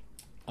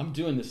 I'm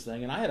doing this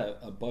thing, and I had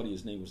a buddy.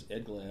 His name was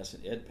Ed Glass,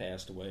 and Ed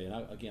passed away. And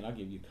I'll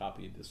give you a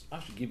copy of this. I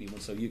should give you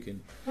one so you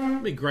can.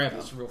 Let me grab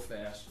this real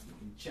fast. You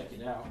can check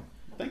it out.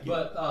 Thank you.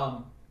 But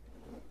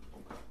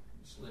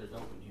just let it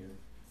open here.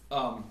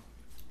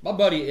 My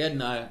buddy Ed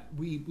and I,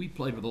 we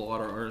played with a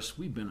lot of artists.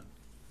 We've been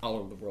all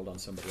over the world on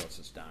somebody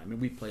else's dime, and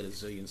we played a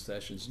zillion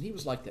sessions. And he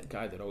was like that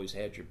guy that always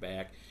had your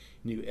back,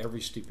 knew every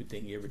stupid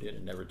thing he ever did,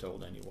 and never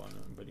told anyone.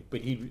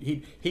 But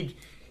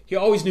he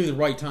always knew the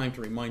right time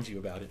to remind you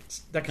about it. It's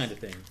that kind of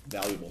thing.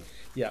 Valuable.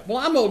 Yeah. Well,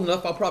 I'm old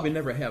enough. I'll probably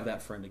never have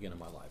that friend again in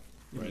my life.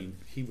 Right. I mean,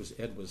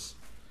 Ed was,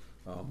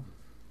 I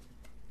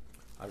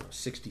don't know,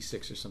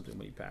 66 or something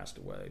when he passed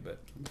away.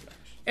 But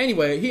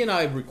anyway, he and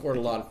I have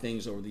recorded a lot of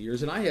things over the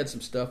years, and I had some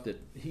stuff that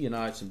he and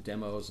I had some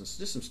demos and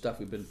just some stuff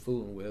we've been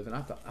fooling with. And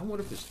I thought, I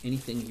wonder if there's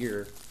anything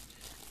here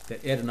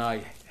that Ed and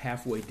I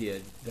halfway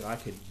did that I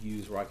could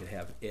use where I could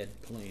have Ed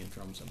playing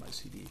drums on my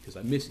CD, because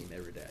I miss him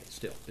every day.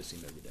 Still miss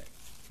him every day.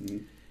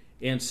 Mm-hmm.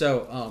 And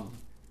so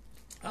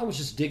I was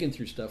just digging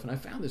through stuff, and I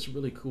found this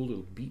really cool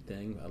little beat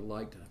thing I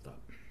liked, and I thought,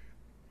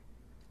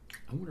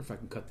 I wonder if I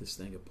can cut this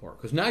thing apart.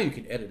 Because now you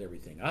can edit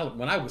everything.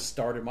 When I was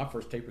started, my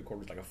first tape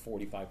recorder was like a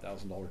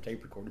 $45,000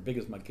 tape recorder, big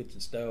as my kitchen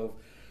stove.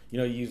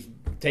 You use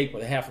tape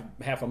with half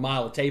a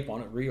mile of tape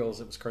on it,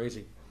 reels. It was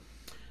crazy.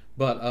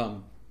 But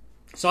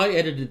so I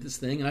edited this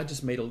thing, and I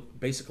just made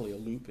basically a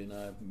loop, and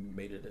I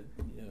made it.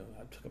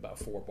 I took about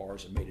 4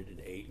 bars and made it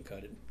into 8 and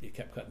cut it. You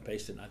kept cutting and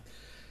pasting.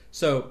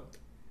 So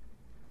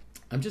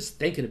I'm just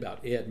thinking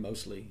about Ed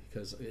mostly,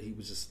 because he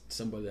was just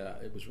somebody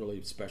that it was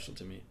really special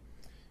to me.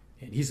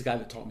 And he's the guy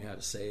that taught me how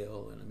to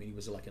sail, and I mean, he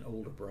was like an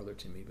older brother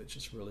to me, but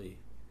just really,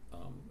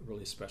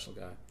 really a special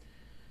guy.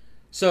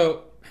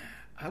 So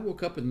I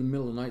woke up in the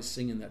middle of the night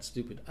singing that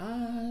stupid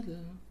 "I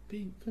love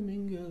pink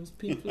flamingos,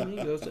 pink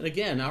flamingos." And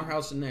again, our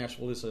house in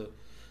Nashville is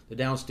the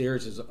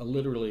downstairs is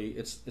literally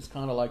it's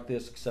kind of like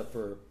this, except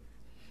for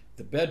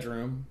the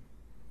bedroom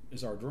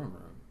is our drum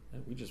room,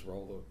 and we just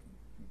roll the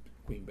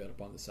queen bed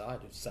up on the side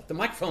and set the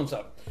microphones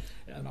up.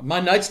 And my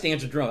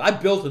nightstand's a drum. I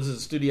built it as a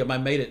studio. I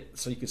made it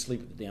so you could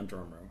sleep at the damn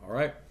drum room. All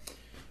right.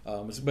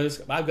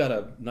 I've got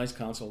a nice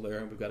console there,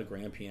 and we've got a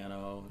grand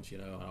piano,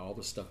 and all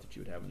the stuff that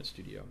you would have in a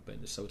studio.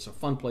 But so it's a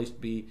fun place to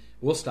be.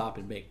 We'll stop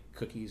and make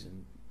cookies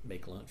and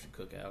make lunch and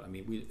cook out. I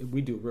mean,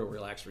 we do real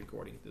relaxed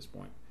recording at this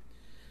point.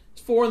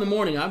 It's 4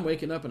 a.m. I'm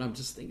waking up and I'm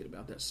just thinking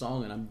about that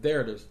song, and I'm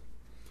there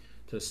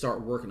to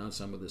start working on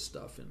some of this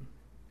stuff. And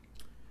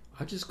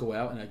I just go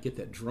out and I get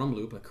that drum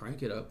loop. I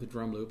crank it up, the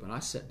drum loop, and I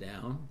sit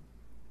down,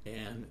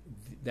 and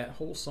that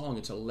whole song,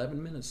 it's an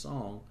 11-minute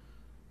song,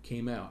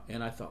 came out.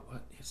 And I thought,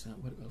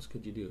 what else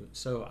could you do?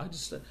 So I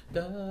just said,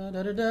 da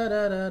da da da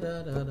da da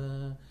da da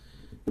da.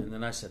 And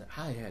then I said,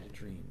 I had a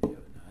dream the other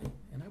night.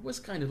 And I was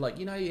kind of like,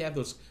 you have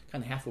those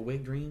kind of half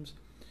awake dreams?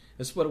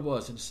 That's what it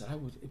was. And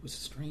it was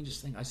the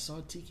strangest thing. I saw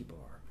a tiki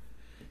bar,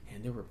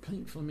 and there were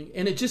pink flamingos,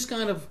 and it just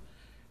kind of,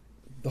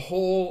 the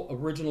whole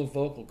original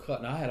vocal cut,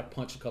 and I had to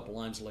punch a couple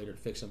lines later to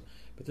fix them,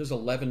 but there's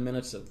 11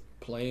 minutes of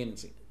playing,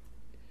 and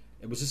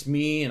it was just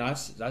me, and I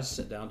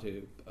sat down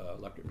to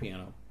electric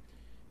piano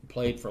and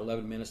played for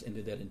 11 minutes and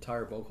did that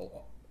entire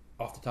vocal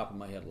off the top of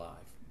my head live.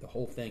 The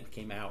whole thing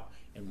came out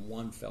in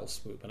one fell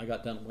swoop, and I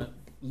got done,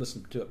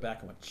 listened to it back,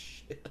 and went,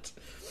 shit,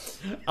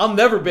 I'll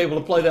never be able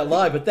to play that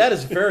live, but that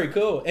is very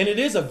cool, and it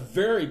is a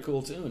very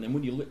cool tune,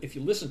 and if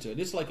you listen to it,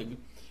 it's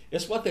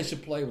what they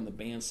should play when the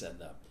band's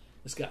setting up.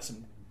 It's got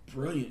some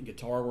brilliant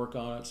guitar work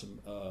on it, some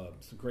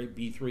great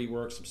B3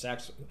 work, some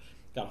sax,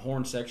 got a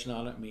horn section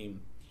on it. I mean,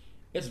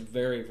 it's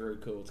very, very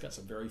cool. It's got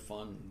some very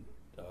fun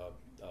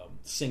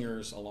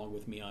singers along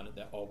with me on it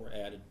that all were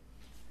added.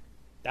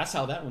 That's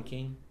how that one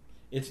came.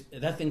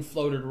 That thing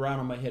floated around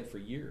on my head for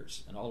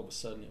years, and all of a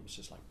sudden it was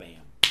just like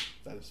bam.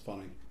 That is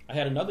funny. I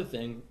had another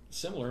thing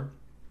similar.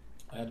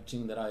 I had a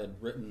tune that I had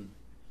written.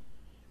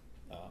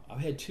 I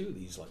had 2 of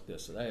these like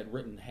this that I had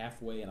written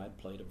halfway, and I'd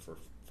played them for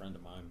a friend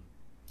of mine.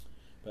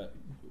 But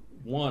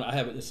one, I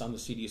have it. It's on the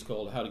CD. It's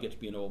called "How to Get to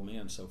Be an Old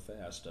Man So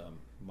Fast."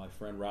 My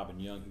friend Robin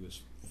Young, who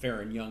was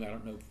Farron Young. I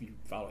don't know if you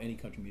follow any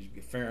country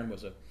music. Farron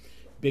was a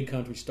big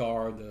country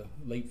star of the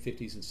late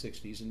 50s and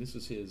 60s, and this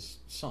was his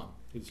son.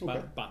 He was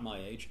about my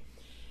age.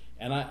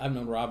 And I've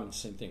known Robin, the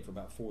same thing, for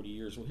about 40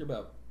 years. Well, here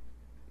about,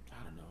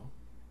 I don't know,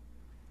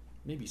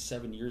 maybe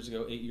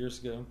 8 years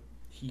ago,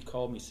 he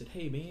called me and said,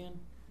 "Hey, man,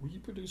 will you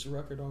produce a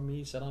record on me?"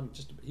 He said,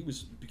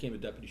 became a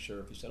deputy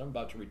sheriff. He said, "I'm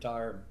about to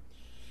retire."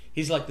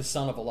 He's like the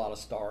son of a lot of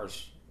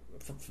stars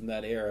from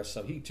that era.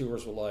 So he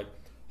tours with like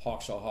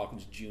Hawkshaw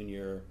Hawkins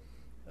Jr.,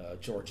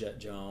 Georgette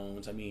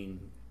Jones. I mean,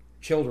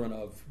 children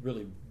of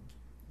really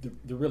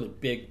the really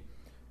big,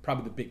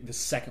 probably the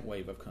second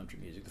wave of country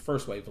music. The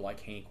first wave was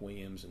like Hank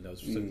Williams and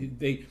those.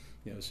 Mm-hmm.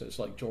 So so it's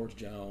like George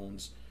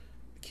Jones,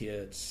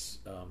 kids,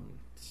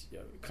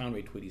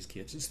 Conway Twitty's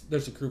kids.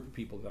 There's a group of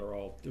people that are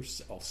all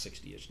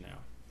 60ish now.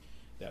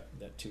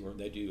 That tour,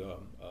 they do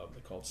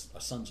they call it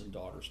a Sons and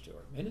Daughters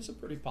tour, and it's a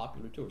pretty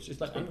popular tour. It's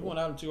just like, I'm going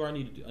out on tour. I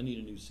need a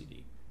new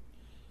CD.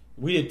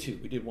 We did 2.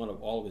 We did one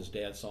of all of his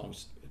dad's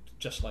songs,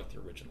 just like the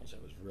originals.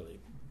 It was really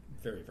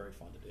very, very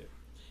fun to do.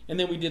 And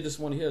then we did this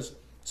one of his.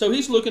 So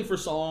he's looking for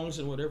songs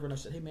and whatever. And I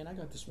said, hey, man, I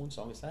got this one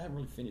song. He said, I haven't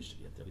really finished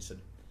it yet, though. He said,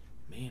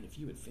 man, if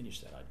you had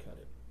finished that, I'd cut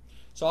it.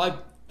 So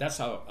that's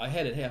how I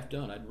had it half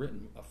done. I'd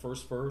written a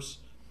first verse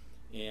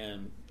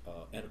and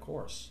a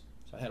chorus.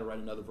 So I had to write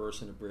another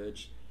verse and a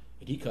bridge.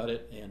 And he cut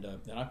it, and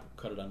then I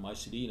cut it on my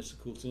CD, and it's a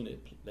cool tune.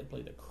 They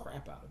played the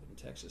crap out of it in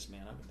Texas,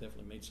 man. I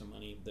definitely made some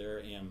money there.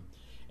 And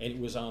it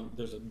was on,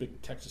 there's a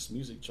big Texas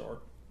music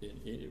chart.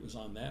 It was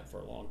on that for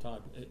a long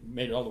time. It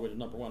made it all the way to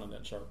number 1 on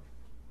that chart.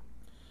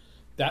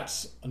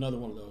 That's another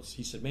one of those.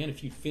 He said, man,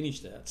 if you finish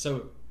that.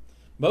 So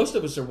most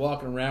of us are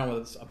walking around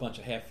with a bunch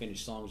of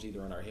half-finished songs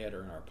either in our head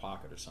or in our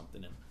pocket or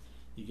something, and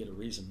you get a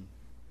reason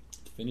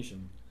to finish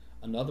them.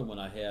 Another one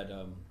I had,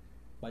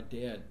 my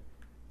dad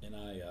and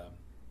I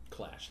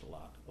clashed a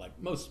lot. Like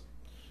most,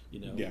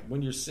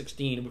 when you're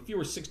 16, if you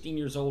were 16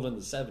 years old in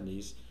the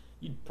 70s,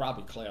 you'd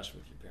probably clash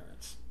with your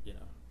parents,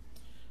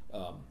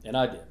 and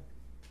I did.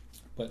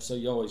 But so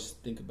you always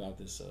think about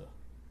this,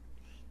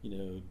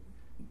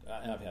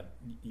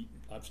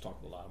 I've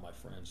talked with a lot of my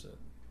friends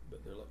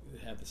that they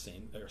have the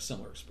same or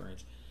similar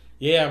experience.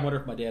 Yeah, I wonder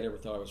if my dad ever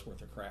thought I was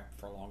worth a crap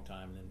for a long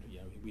time. And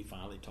then, we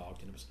finally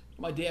talked, and it was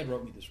my dad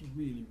wrote me this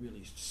really,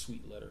 really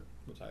sweet letter,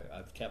 which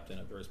I've kept in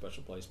a very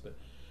special place. But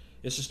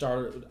it just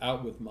started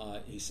out with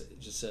he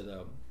just said,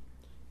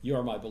 "You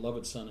are my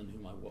beloved son, in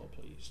whom I'm well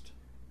pleased,"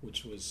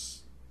 which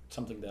was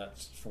something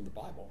that's from the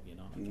Bible, And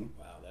I thought,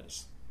 wow, that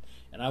is.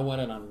 And I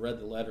went and I read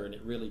the letter, and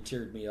it really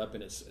teared me up,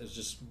 and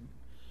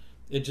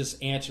it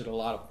just answered a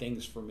lot of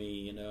things for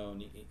me, And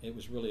it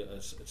was really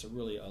it's a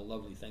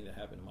lovely thing that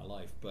happened in my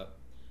life. But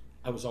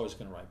I was always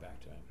going to write back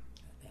to him,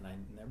 and I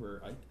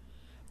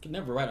could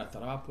never write. I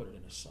thought, I'll put it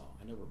in a song.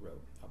 I never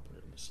wrote. I'll put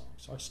it in a song.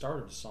 So I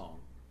started a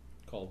song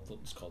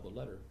it's called The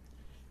Letter,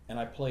 and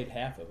I played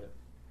half of it.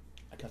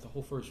 I got the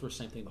whole first verse,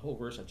 same thing. The whole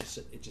verse,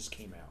 it just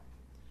came out.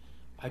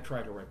 I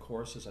tried to write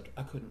choruses.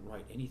 I couldn't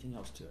write anything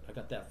else to it. I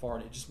got that far,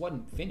 and it just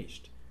wasn't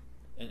finished.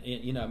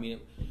 And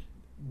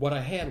what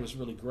I had was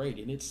really great,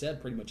 and it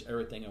said pretty much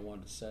everything I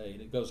wanted to say. And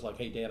it goes like,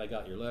 "Hey, Dad, I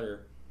got your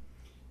letter.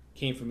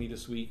 Came for me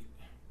this week.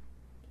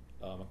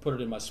 I put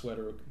it in my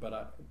sweater,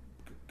 but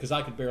because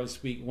I could barely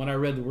speak. When I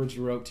read the words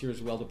you wrote,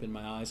 tears welled up in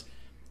my eyes.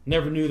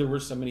 Never knew there were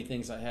so many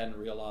things I hadn't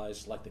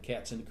realized, like the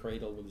cat's in the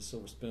cradle with a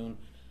silver spoon.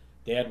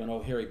 Dad, when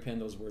old Harry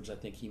penned those words, I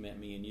think he meant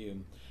me and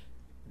you.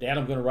 Dad,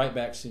 I'm going to write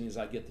back as soon as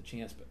I get the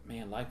chance, but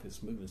man, life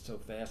is moving so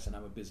fast, and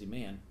I'm a busy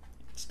man."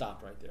 It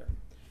stopped right there.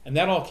 And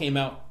that all came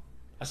out.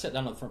 I sat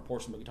down on the front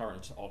porch with my guitar,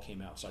 and it all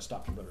came out. So I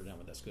stopped and wrote it down,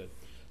 but that's good.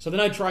 So then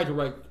I tried to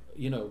write,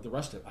 the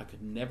rest of it. I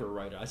could never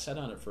write it. I sat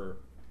on it for,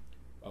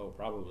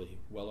 probably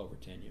well over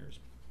 10 years.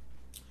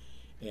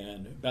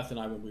 And Beth and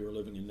I, when we were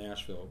living in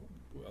Nashville,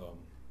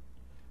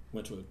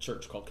 went to a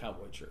church called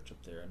Cowboy Church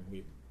up there, and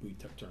we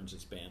took turns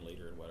as band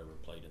leader and whatever,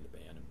 played in the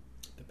band. And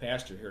the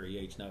pastor, Harry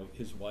Yates, now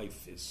his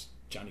wife is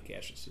Johnny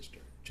Cash's sister,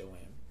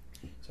 Joanne.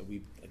 So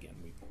we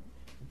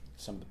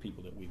some of the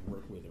people that we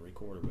worked with and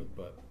recorded with,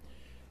 but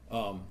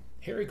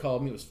Harry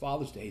called me. It was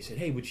Father's Day. He said,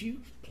 "Hey, would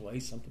you play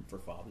something for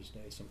Father's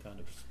Day, some kind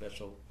of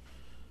special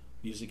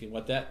music?" And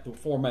the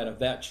format of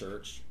that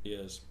church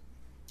is,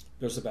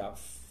 there's about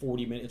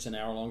 40 minutes, it's an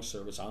hour-long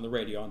service on the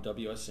radio, on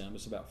WSM.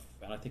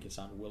 And I think it's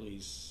on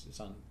Willie's, it's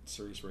on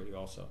Sirius Radio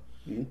also.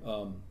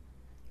 Mm-hmm.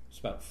 It's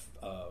about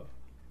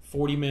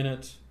 40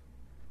 minutes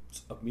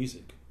of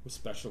music with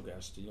special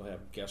guests. You'll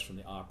have guests from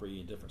the Opry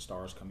and different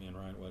stars come in,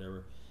 right,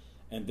 whatever.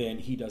 And then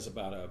he does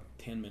about a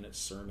 10-minute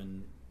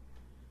sermon,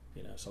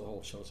 so the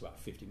whole show's about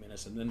 50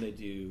 minutes. And then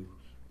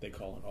they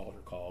call an altar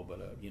call, but,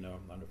 I don't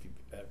know if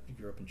you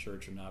grew up in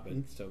church or not, but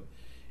so,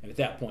 and at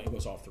that point it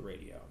goes off the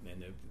radio,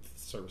 and the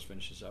service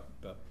finishes up.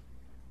 But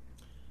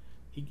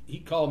he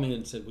called me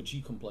and said, "Would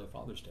you come play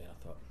Father's Day?" And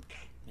I thought,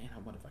 man, I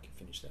wonder if I can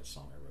finish that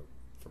song I wrote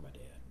for my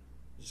dad.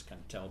 Just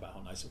kind of tell about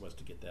how nice it was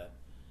to get that.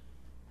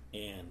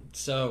 And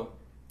so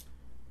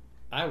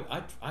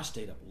I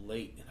stayed up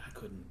late, and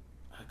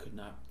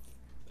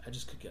I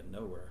just could get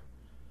nowhere.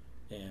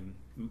 And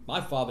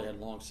my father had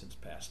long since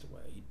passed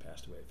away. He'd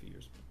passed away a few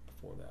years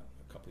before that,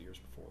 a couple of years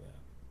before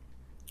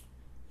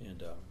that.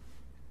 And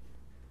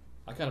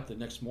I got up the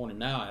next morning.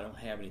 Now I don't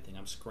have anything.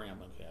 I'm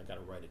scrambling. Okay, I got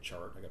to write a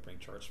chart. I got to bring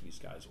charts for these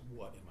guys.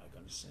 What am I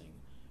going to sing?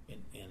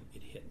 And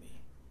it hit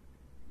me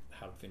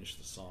how to finish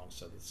the song.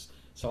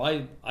 So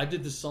I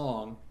did the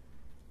song,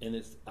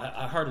 and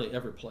I hardly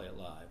ever play it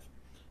live.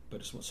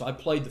 But so I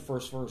played the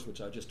first verse,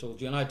 which I just told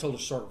you, and I told a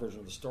short version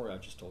of the story I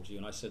just told you.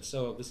 And I said,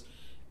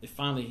 it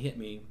finally hit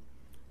me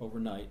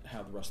overnight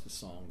how the rest of the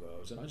song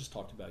goes. And I just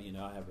talked about,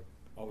 I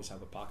always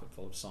have a pocket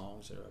full of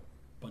songs. There are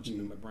a bunch of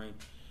them in my brain,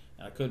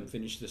 and I couldn't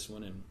finish this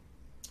one,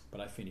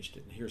 but I finished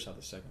it. And here's how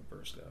the second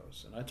verse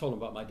goes. And I told him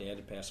about my dad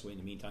had passed away in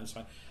the meantime,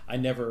 so I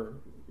never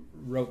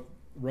wrote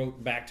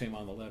back to him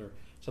on the letter.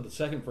 So the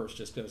second verse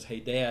just goes, "Hey,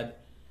 Dad,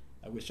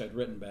 I wish I'd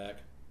written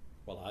back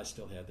while I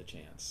still had the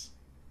chance."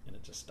 And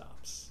it just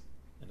stops.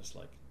 And it's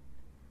like,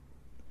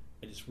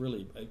 it is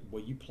really,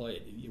 when you play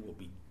it, it will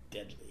be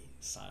deadly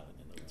silent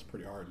in the room. It's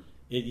pretty hard.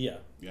 Yeah.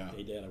 Yeah.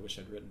 Hey, Dad, I wish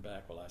I'd written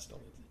back while I still.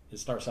 It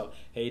starts out,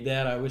 "Hey,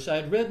 Dad, I wish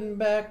I'd written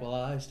back while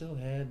I still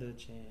had the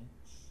chance."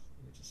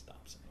 And it just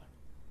stops. And like,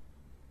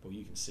 well,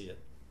 you can see it.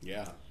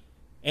 Yeah.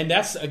 And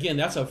that's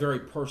a very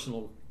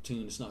personal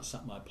tune. It's not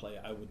something I play.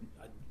 I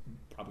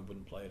probably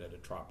wouldn't play it at a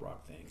trop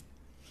rock thing.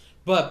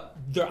 But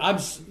I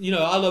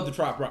love the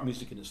trop rock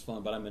music and it's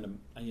fun. But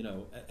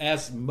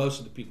as most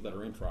of the people that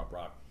are in trop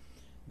rock,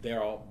 they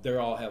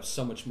all have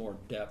so much more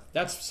depth.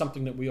 That's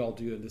something that we all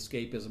do in the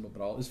escapism of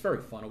it all. It's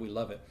very fun and we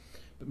love it.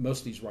 But most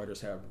of these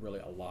writers have really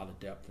a lot of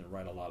depth and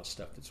write a lot of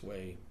stuff that's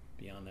way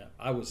beyond that.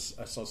 I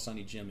saw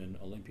Sonny Jim in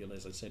Olympia,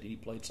 as I said. He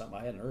played something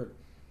I hadn't heard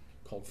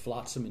called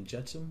Flotsam and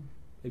Jetsam.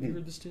 Have you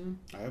heard this tune?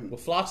 I haven't. Well,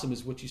 flotsam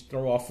is what you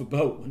throw off the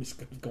boat when it's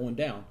going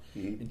down,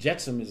 Mm-hmm. and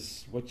jetsam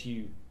is what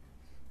you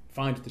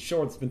find at the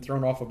shore that's been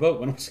thrown off a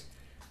boat when it's.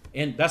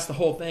 And that's the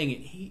whole thing.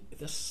 And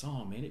this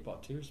song, man, it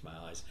brought tears to my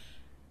eyes.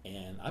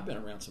 And I've been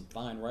around some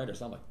fine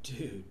writers. I'm like,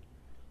 dude,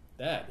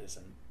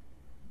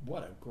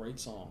 what a great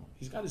song.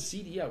 He's got his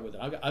CD out with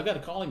it. I've got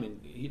to call him, and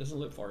he doesn't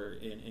live far,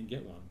 and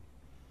get one.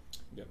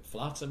 You got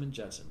Flotsam and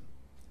Jetsam.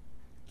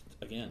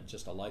 Again,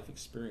 just a life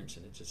experience,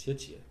 and it just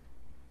hits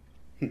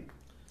you.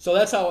 So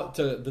that's how,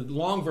 the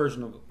long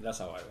version of, that's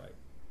how I write.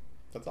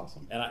 That's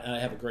awesome. And I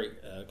have a great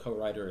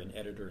co-writer and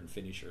editor and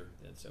finisher.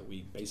 And so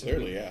we basically,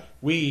 Clearly,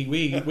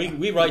 yeah.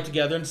 we write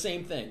together, and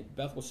same thing.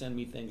 Beth will send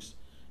me things,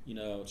 she's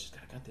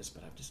got, "I got this,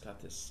 but I've just got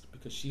this,"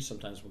 because she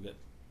sometimes will get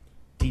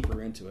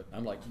deeper into it.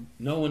 I'm like,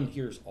 no one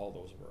hears all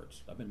those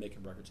words. I've been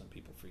making records on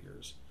people for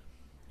years.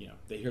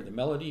 They hear the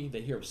melody,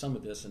 they hear some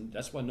of this, and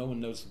that's why no one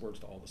knows the words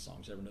to all the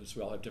songs. Everyone knows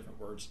we all have different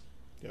words.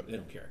 Yep. They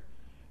don't care.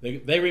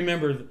 They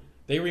remember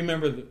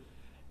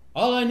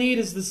all I need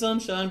is the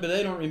sunshine, but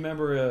they don't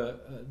remember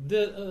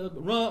the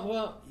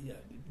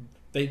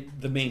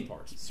main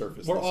parts.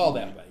 Surface. We're all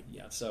that way,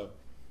 yeah. So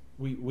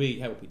we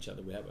help each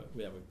other. We have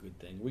a good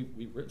thing.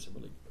 We've written some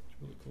really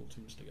cool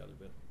tunes together.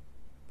 But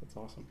That's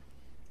awesome.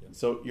 Yeah.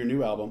 So your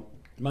new album,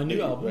 my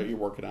new album that you're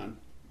working on,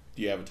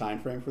 do you have a time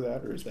frame for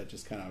that, or is that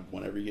just kind of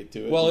whenever you get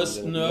to it? Well, it's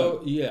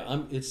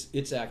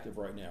active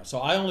right now. So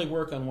I only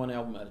work on one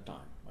album at a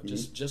time. I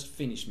just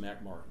finished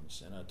Mac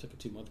Martin's, and I took a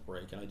 2-month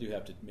break, and I do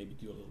have to maybe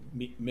do a little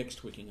mix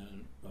tweaking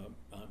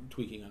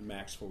on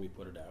Macs before we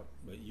put it out.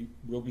 But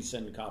we'll be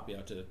sending a copy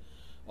out to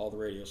all the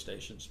radio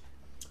stations.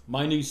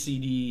 My new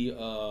CD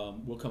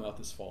will come out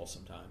this fall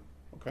sometime.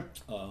 Okay.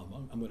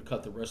 I'm going to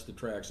cut the rest of the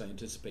tracks. I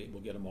anticipate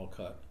we'll get them all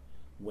cut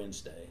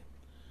Wednesday,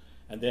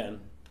 and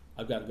then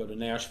I've got to go to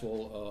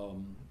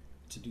Nashville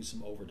to do some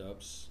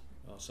overdubs.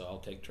 So I'll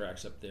take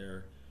tracks up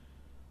there.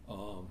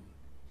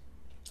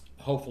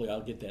 Hopefully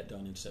I'll get that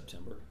done in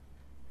September.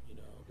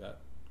 I've got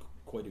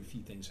quite a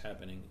few things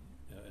happening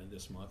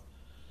this month.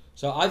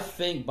 So I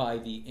think by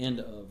the end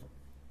of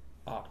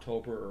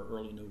October or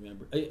early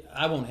November,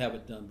 I won't have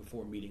it done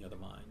before Meeting of the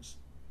Minds.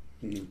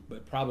 Mm-hmm.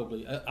 But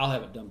probably I'll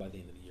have it done by the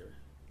end of the year.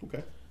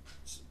 Okay.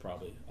 It's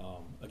probably.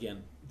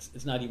 Again,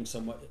 it's not even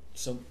so much.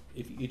 So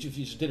if you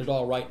just did it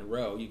all right in a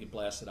row, you could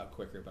blast it out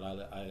quicker. But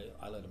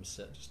I let them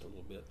sit just a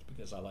little bit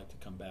because I like to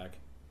come back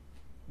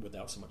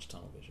without so much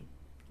tunnel vision.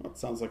 Well, it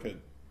sounds like a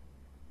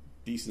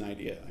decent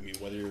idea. I mean,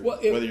 whether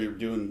you're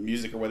doing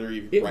music or whether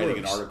you're writing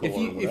an article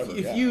or whatever.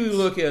 If you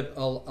look at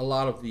a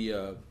lot of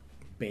the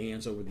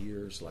bands over the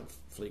years, like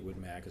Fleetwood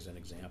Mac as an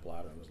example, I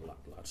don't know, there's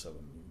lots of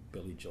them.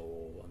 Billy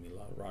Joel. I mean, a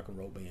lot of rock and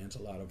roll bands.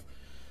 A lot of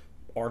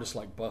artists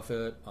like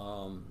Buffett.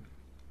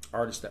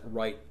 Artists that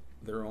write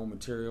their own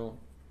material.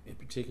 In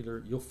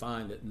particular, you'll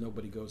find that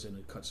nobody goes in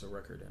and cuts a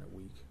record in a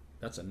week.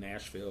 That's a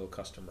Nashville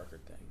custom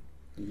record thing.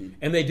 Mm-hmm.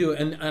 And they do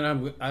it,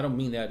 and I don't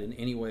mean that in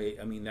any way.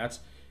 I mean, that's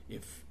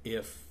if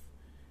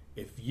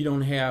you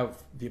don't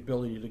have the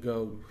ability to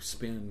go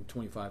spend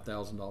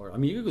 $25,000. I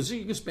mean, you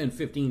can spend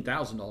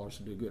 $15,000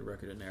 to do a good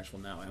record in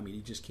Nashville now. I mean,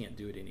 you just can't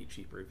do it any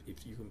cheaper.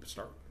 If you can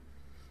start,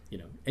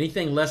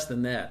 anything less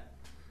than that,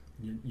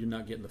 you're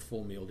not getting the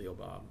full meal deal,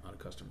 Bob, on a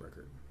custom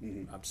record.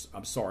 Mm-hmm.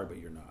 I'm sorry, but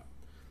you're not.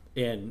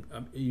 And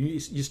you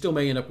still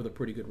may end up with a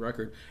pretty good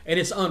record. And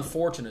it's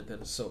unfortunate that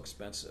it's so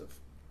expensive,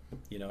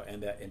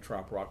 and that in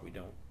trop rock we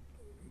don't.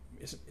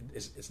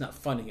 It's not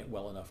funding it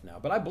well enough now.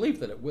 But I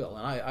believe that it will,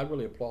 and I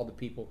really applaud the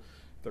people.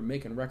 If they're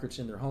making records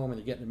in their home and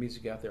they're getting the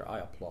music out there, I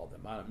applaud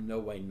them. I'm in no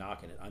way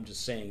knocking it. I'm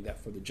just saying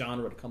that for the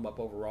genre to come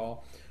up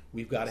overall,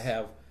 we've got to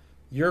have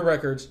your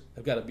records.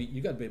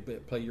 You got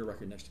to play your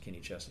record next to Kenny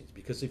Chesney's,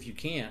 because if you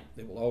can't,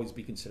 they will always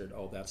be considered,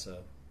 that's a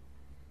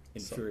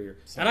inferior.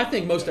 And I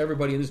think most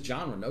everybody in this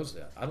genre knows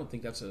that. I don't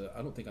think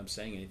I'm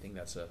saying anything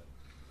that's a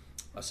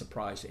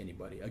surprise to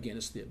anybody. Again,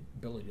 it's the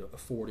ability to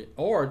afford it,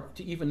 or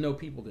to even know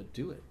people that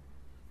do it.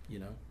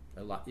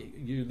 A lot.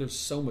 There's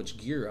so much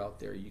gear out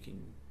there. You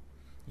can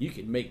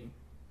make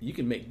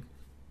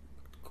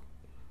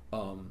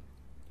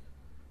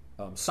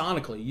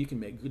sonically, you can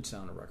make good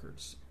sounding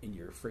records in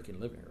your freaking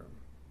living room.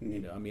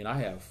 Mm-hmm. I mean,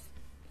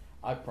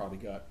 I've probably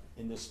got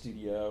in this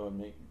studio,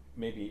 and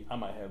maybe I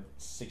might have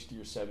 $60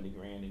 or $70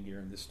 grand in gear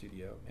in this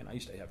studio, and I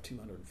used to have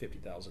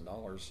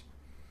 $250,000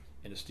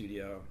 in a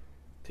studio,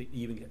 to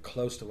even get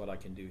close to what I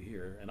can do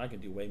here, and I can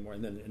do way more.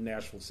 And then in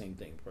Nashville, same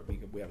thing.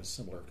 We have a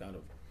similar kind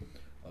of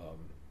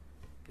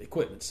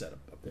equipment set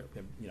up there. We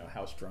have, you know,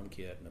 house drum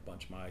kit and a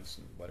bunch of mics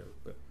and whatever.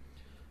 But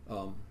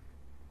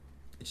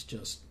it's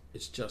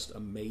just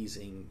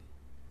amazing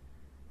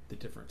the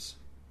difference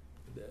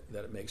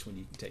that it makes when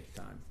you can take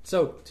time.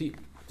 So the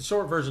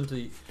short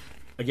version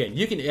again,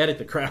 you can edit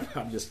the crap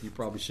out of this. You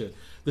probably should.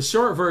 The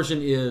short version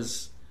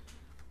is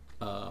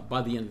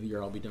by the end of the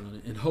year I'll be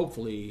done, and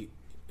hopefully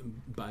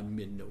by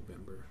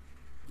mid-November.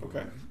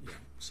 Okay. Yeah.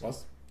 So. Well,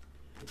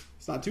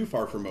 it's not too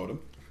far from Modem,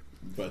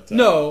 but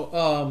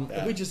no.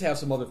 We just have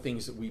some other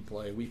things that we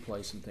play. We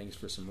play some things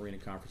for some arena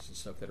conferences and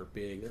stuff that are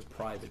big. They're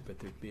private, but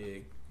they're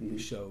big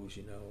shows,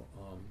 you know.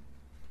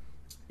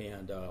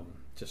 And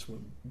just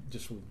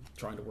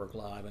trying to work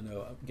live. I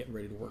know I'm getting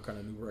ready to work on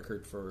a new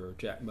record for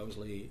Jack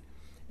Mosley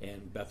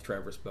and Beth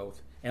Travers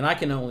both, and I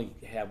can only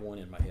have one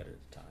in my head at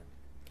a time.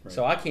 Right.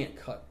 So I can't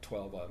cut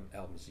 12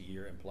 albums a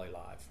year and play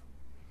live.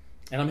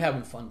 And I'm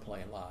having fun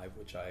playing live,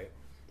 which I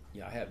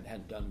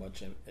hadn't done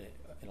much in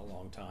a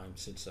long time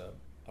since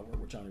I worked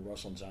with Johnny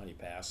Russell and Johnny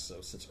passed.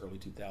 So since early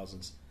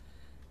 2000s,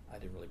 I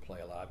didn't really play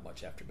live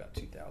much after about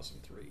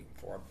 2003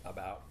 for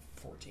about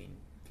 14,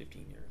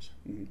 15 years.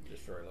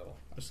 Just very little.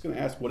 I was just going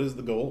to ask, what is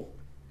the goal,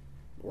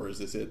 or is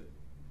this it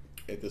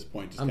at this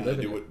point? Just kind of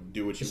do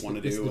what you want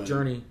to do. It's the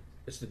journey.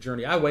 It's the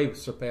journey. I way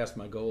surpassed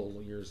my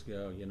goal years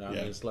ago. You know, I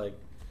mean, it's like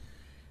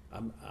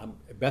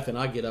Beth and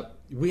I get up.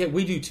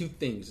 We do two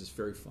things. It's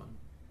very fun.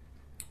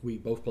 We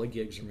both play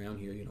gigs around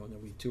here, you know, and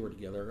then we tour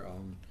together.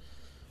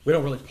 We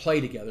don't really play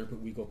together,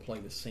 but we go play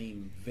the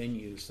same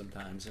venues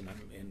sometimes. And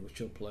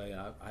she'll play.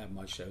 I have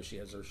my show. She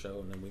has her show,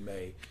 and then we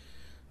may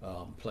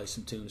play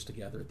some tunes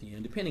together at the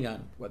end, depending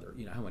on whether,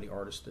 you know, how many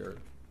artists that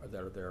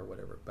are there or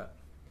whatever. But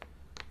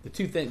the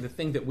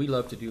thing that we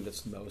love to do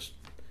that's the most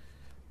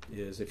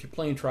is if you're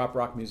playing trop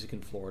rock music in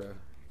Florida,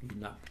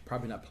 you're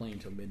probably not playing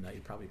till midnight.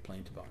 You're probably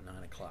playing till about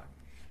 9 o'clock.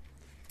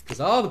 Because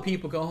all the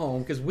people go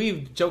home, because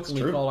we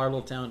jokingly call our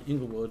little town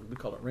Inglewood, we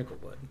call it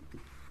Wrinklewood,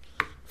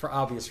 for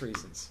obvious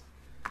reasons.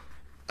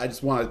 I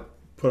just want to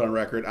put on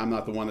record, I'm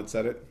not the one that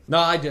said it. No,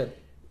 I did.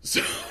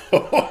 So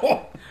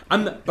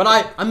I'm not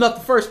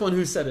the first one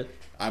who said it.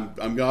 I'm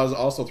going to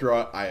also throw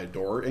out, I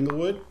adore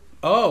Inglewood.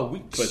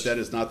 But that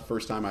is not the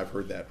first time I've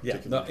heard that. Yeah,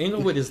 no,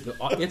 Inglewood it's an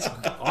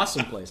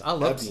awesome place. I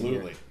love being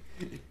here.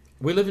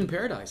 We live in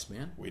paradise,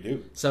 man. We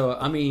do. So,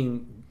 I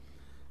mean,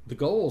 the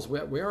goals, we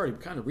already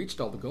kind of reached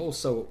all the goals.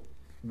 So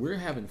we're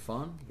having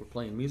fun. We're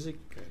playing music.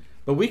 Okay.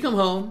 But we come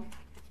home,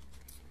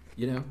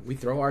 you know, we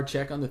throw our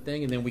check on the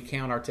thing, and then we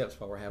count our tips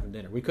while we're having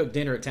dinner. We cook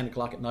dinner at 10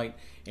 o'clock at night,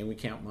 and we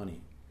count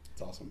money.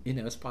 It's awesome. You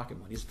know, it's pocket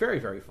money. It's very,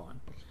 very fun.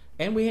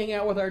 And we hang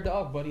out with our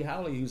dog, Buddy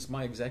Howley, who's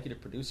my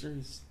executive producer.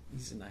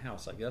 He's in the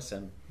house, I guess.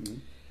 And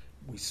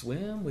we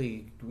swim.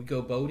 We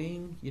go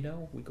boating. You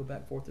know, we go back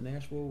and forth to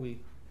Nashville. We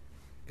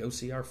go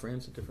see our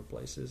friends at different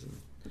places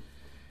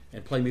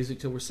and play music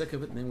till we're sick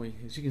of it. And then we,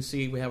 as you can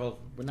see,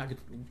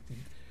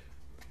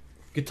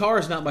 guitar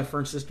is not my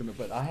first instrument,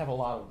 but I have a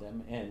lot of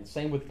them. And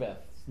same with Beth.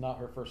 It's not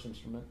her first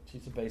instrument.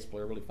 She's a bass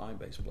player, really fine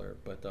bass player.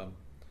 But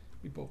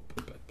we both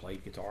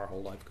played guitar our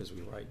whole life because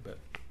we write. But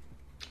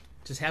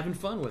just having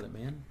fun with it,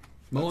 man.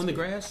 Mowing the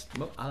grass.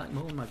 I like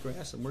mowing my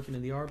grass and working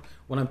in the yard.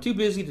 When I'm too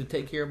busy to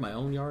take care of my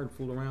own yard and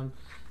fool around,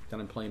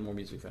 then I'm playing more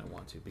music if I don't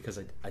want to, because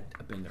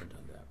I've been there and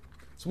done that.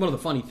 It's one of the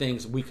funny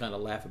things we kind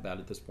of laugh about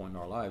at this point in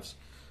our lives.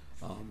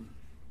 You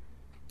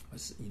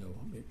know,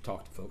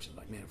 talk to folks and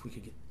like, man, if we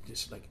could get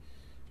just like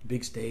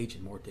big stage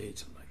and more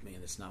dates, I'm like, man,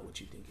 that's not what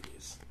you think it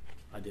is.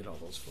 I did all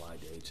those fly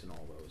dates and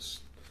all those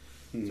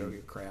throw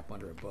your crap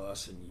under a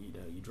bus, and you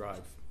know, you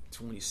drive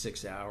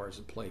 26 hours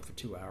and play for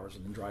 2 hours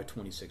and then drive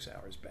 26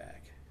 hours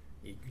back.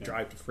 You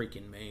drive to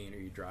freaking Maine, or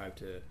you drive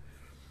to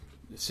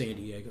San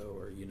Diego,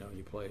 or, you know,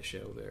 you play a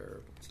show there.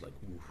 It's like,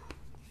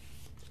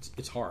 oof.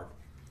 It's hard.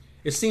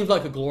 It seems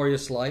like a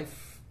glorious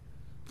life,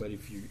 but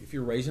if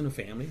you're raising a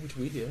family, which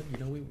we did, you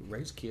know, we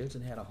raised kids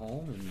and had a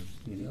home and,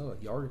 you know,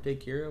 a yard to take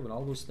care of and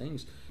all those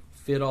things,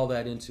 fit all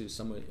that into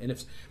someone. And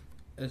if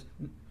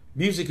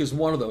music is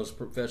one of those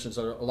professions,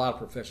 there are a lot of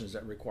professions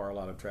that require a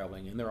lot of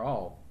traveling, and they're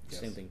all the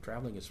same thing.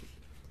 Traveling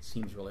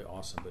seems really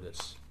awesome, but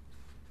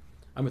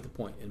I'm at the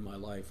point in my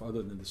life,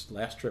 other than this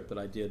last trip that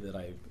I did, that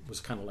I was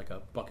kind of like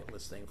a bucket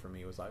list thing for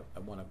me. It was I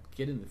want to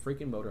get in the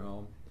freaking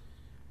motorhome,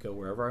 go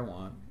wherever I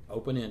want,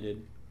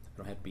 open-ended. I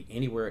don't have to be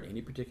anywhere at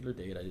any particular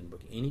date. I didn't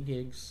book any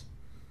gigs.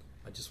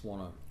 I just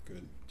want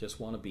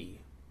to be.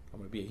 I'm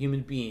going to be a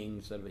human being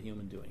instead of a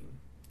human doing.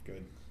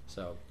 Good.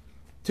 So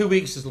 2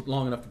 weeks is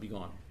long enough to be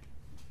gone.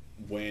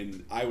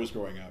 When I was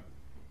growing up,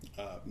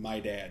 my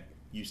dad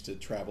used to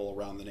travel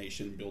around the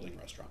nation building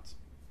restaurants.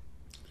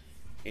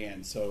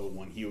 And so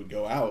when he would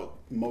go out,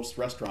 most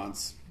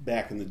restaurants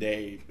back in the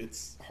day,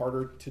 it's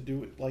harder to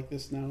do it like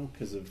this now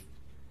because of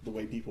the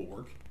way people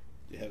work.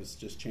 It has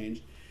just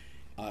changed.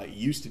 It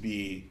used to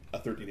be a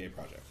 30-day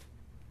project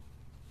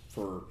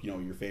for, you know,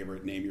 your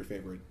favorite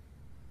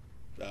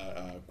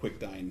quick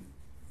dine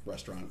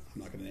restaurant.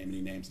 I'm not going to name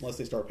any names unless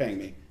they start paying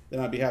me.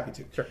 Then I'd be happy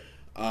to. Sure.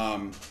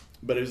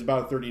 But it was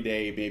about a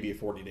 30-day, maybe a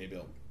 40-day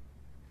build.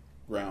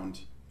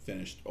 Ground,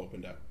 finished,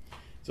 opened up.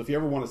 So if you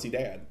ever want to see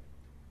Dad,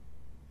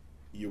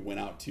 you went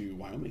out to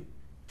Wyoming.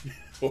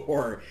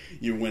 Or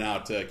you went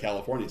out to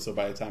California. So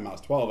by the time I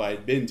was 12, I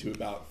had been to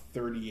about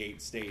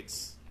 38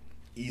 states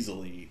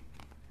easily.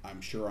 I'm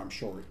sure I'm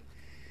short.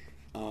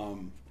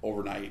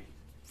 Overnight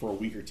for a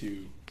week or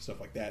two, stuff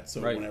like that.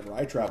 So whenever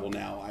I travel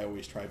now, I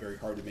always try very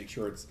hard to make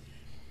sure it's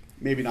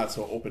maybe not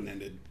so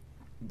open-ended.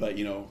 But,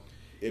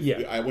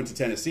 if I went to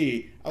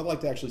Tennessee, I would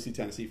like to actually see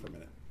Tennessee for a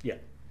minute. Yeah.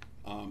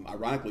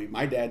 Ironically,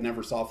 my dad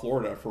never saw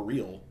Florida for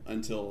real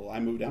until I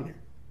moved down here.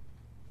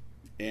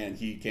 And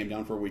he came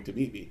down for a week to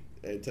meet me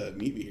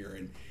here.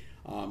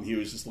 And he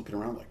was just looking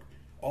around like,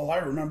 all I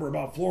remember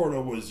about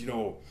Florida was,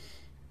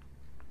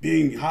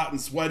 being hot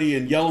and sweaty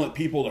and yelling at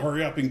people to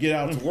hurry up and get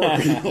out to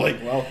work.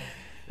 Like, well,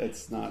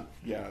 it's not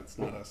us.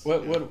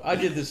 I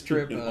did this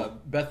trip.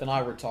 Beth and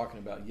I were talking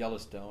about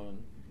Yellowstone,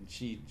 and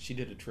she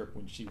did a trip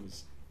when she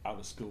was out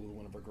of school with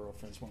one of her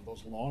girlfriends, one of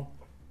those long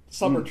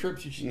summer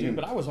trips you should do.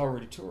 But I was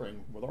already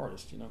touring with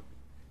artists,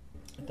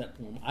 At that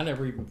point,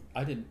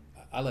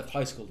 I left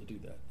high school to do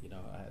that.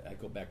 I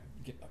go back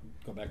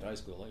to high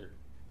school later.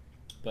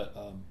 But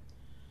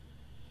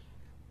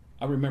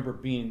I remember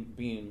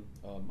being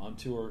on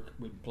tour.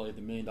 We'd play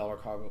the $1 Million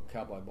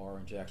Cowboy Bar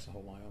in Jackson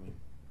Hole, Wyoming,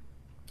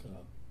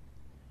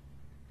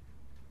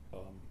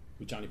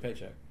 with Johnny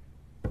Paycheck,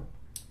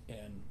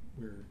 and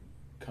we're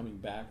coming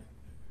back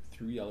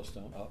through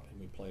Yellowstone up, and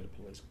we played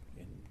a place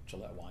in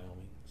Gillette,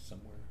 Wyoming,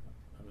 somewhere.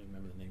 I don't even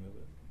remember the name of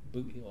it.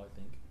 Boot Hill, I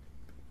think.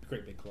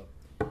 Great big club.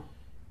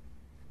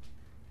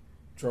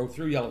 Drove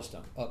through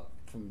Yellowstone, up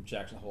from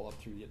Jackson Hole,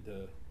 up through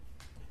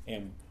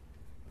and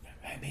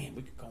hey man,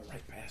 we could go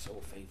right past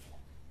Old Faithful.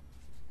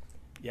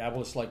 Yeah,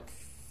 well, it's like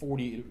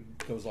 40.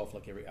 It goes off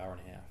like every hour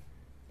and a half.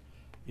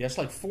 Yeah, it's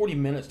like 40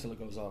 minutes till it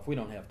goes off. We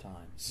don't have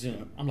time.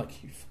 Zoom. I'm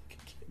like, you fucking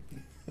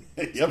kidding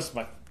me? Yep.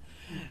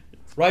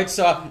 Right,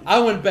 so I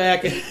went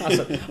back and I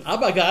said, oh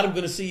my God, I'm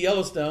going to see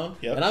Yellowstone,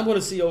 and I'm going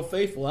to see Old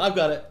Faithful, and I've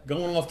got it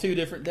going off 2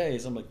 different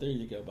days. I'm like, there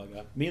you go, by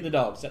God. Me and the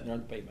dog sitting there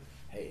on the pavement.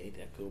 Hey, ain't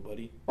that cool,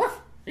 buddy?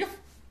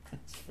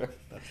 That's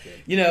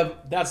good.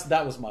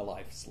 That was my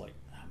life. It's like,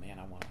 oh man,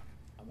 I want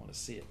to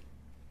see it.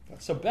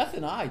 So Beth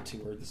and I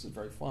toured. This is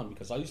very fun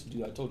because I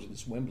told you,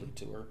 this Wembley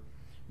tour.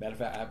 Matter of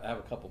fact, I have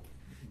a couple,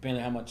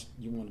 depending on how much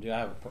you want to do, I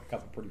have a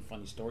couple pretty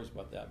funny stories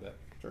about that. But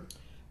sure.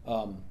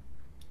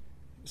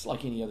 It's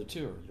like any other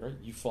tour, right?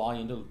 You fly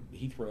into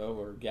Heathrow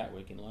or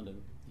Gatwick in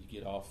London. You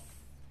get off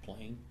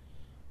plane.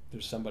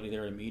 There's somebody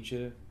there to meet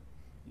you.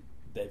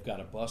 They've got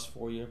a bus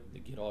for you. They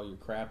get all your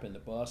crap in the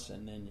bus,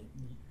 and then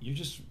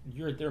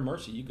you're at their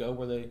mercy. You go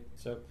where they.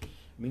 So, I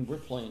mean, we're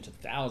playing to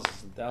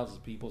thousands and thousands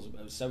of people.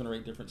 7 or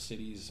 8 different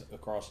cities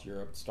across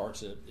Europe.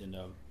 Starts in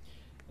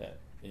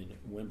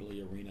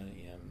Wembley Arena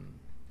in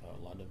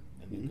London,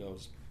 and then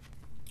goes.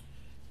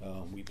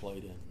 We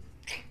played in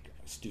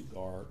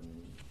Stuttgart,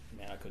 and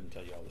man, I couldn't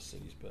tell you all the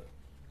cities. But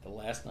the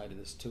last night of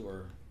this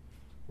tour,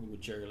 we were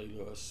with Jerry Lee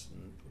Lewis,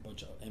 and a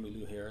bunch of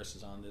Emmylou Harris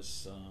is on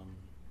this.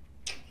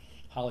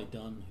 Holly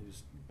Dunn,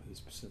 who's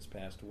since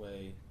passed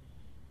away,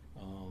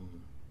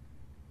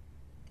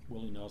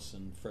 Willie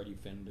Nelson, Freddie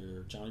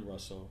Fender, Johnny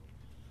Russell,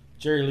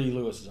 Jerry Lee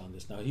Lewis is on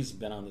this. Now he's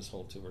been on this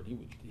whole tour.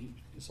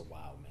 He's a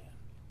wild man.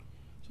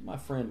 So my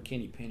friend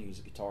Kenny Penny, who's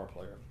a guitar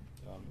player,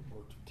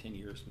 worked 10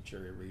 years with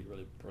Jerry Reed,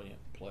 really brilliant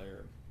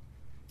player.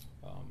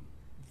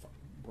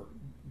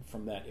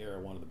 From that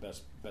era, one of the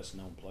best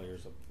known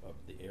players of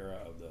the era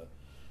of the.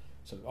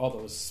 So all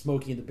those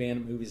Smokey and the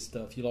Bandit movies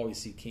stuff, you'll always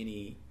see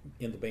Kenny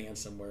in the band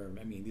somewhere.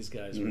 I mean, these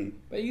guys were...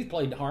 But he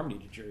played harmony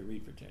to Jerry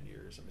Reed for 10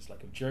 years. I mean, it's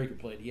like if Jerry could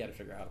play it, he had to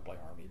figure out how to play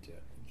harmony to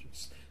it.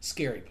 Just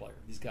scary player.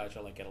 These guys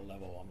are like at a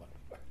level, I'm like,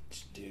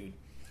 dude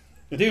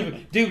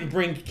would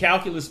bring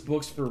calculus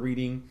books for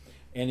reading,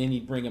 and then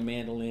he'd bring a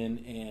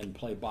mandolin and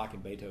play Bach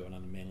and Beethoven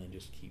on the mandolin,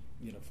 just keep,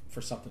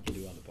 for something to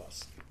do on the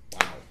bus.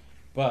 Wow.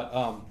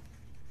 But,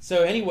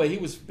 so anyway, he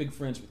was big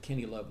friends with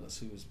Kenny Loveless,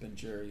 who has been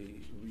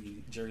Jerry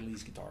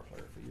Lee's guitar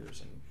player for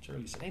years. And Jerry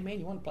Lee said, "Hey man,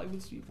 you want to play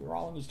with us? We're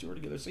all on this tour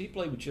together." So he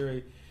played with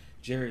Jerry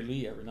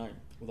Lee every night.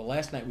 Well, the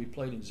last night we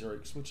played in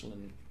Zurich,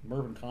 Switzerland,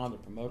 Mervyn Kahn, the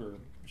promoter,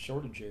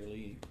 shorted Jerry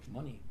Lee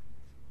money.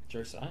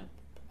 Jerry said,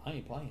 "I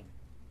ain't playing."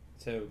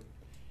 So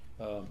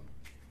the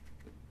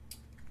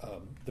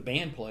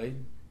band played.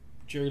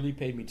 Jerry Lee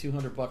paid me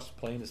 $200 to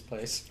play in this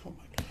place. Oh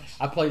my gosh!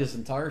 I played his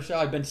entire show.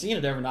 I've been seeing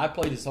it every night. I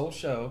played his whole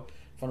show in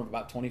front of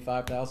about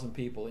 25,000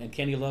 people, and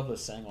Kenny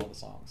Loveless sang all the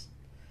songs.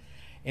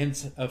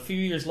 And a few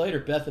years later,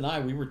 Beth and I,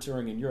 we were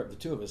touring in Europe, the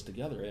two of us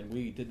together, and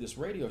we did this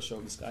radio show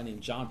with this guy named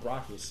John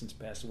Brock, who has since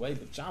passed away.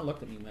 But John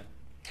looked at me and went,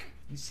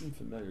 "You seem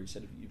familiar." He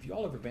said, "Have you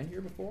all ever been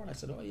here before?" And I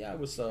said, "Oh yeah, I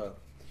was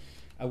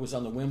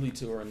on the Wembley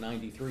tour in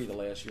 '93, the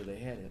last year they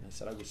had it." And I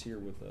said, "I was here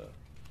with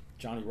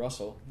Johnny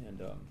Russell,"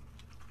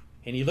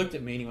 and he looked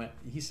at me and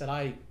he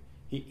said,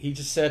 he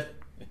just said,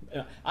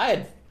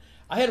 I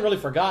had really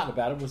forgotten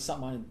about it. It was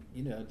something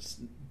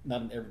just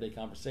not an everyday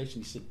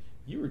conversation. He said,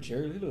 "You were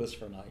Jerry Lee Lewis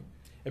for a night."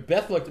 And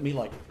Beth looked at me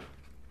like,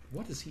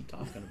 what is he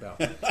talking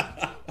about?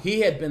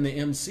 He had been the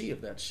MC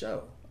of that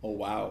show. Oh,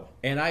 wow.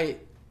 And I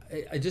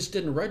just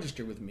didn't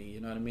register with me,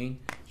 you know what I mean?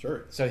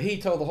 Sure. So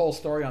he told the whole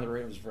story on the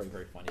radio. It was very,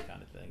 very funny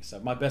kind of thing. So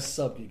my best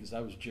sub gig is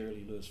I was Jerry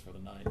Lee Lewis for the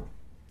night.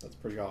 That's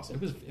pretty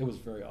awesome. It was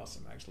very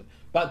awesome, actually.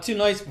 About 2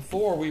 nights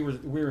before, we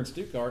were in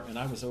Stuttgart, and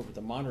I was over at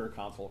the monitor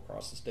console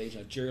across the stage.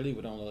 Now, Jerry Lee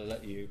would only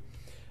let you,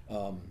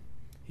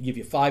 he'd give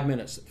you 5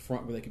 minutes at the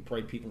front where they could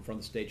parade people in front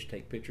of the stage to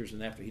take pictures,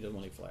 and after he doesn't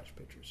want any flash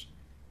pictures.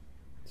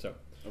 So,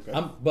 Okay.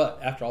 But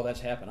after all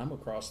that's happened, I'm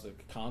across the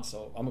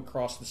console. I'm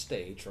across the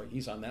stage, right?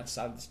 He's on that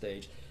side of the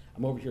stage.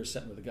 I'm over here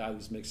sitting with a guy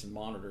who's mixing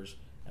monitors,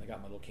 and I got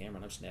my little camera,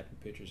 and I'm snapping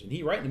pictures. And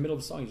he, right in the middle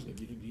of the song, he's like,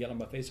 "You get on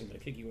my face, I'm going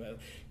to kick you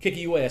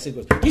ass." He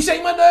goes, "You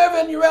shake my nerve,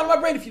 and you're out of my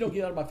brain. If you don't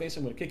get out of my face,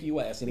 I'm going to kick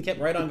you ass." And he kept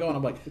right on going.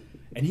 I'm like,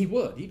 and he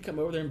would. He'd come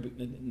over there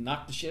and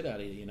knock the shit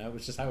out of you. You know, it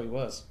was just how he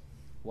was.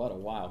 What a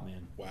wild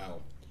man.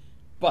 Wow.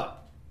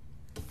 But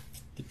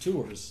the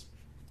tours.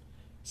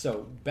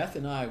 So Beth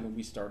and I, when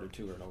we started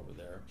touring over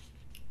there,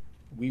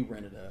 we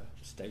rented a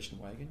station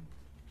wagon,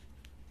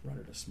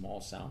 rented a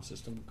small sound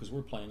system because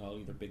we're playing all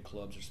either big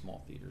clubs or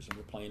small theaters, and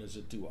we're playing as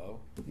a duo.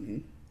 Mm-hmm.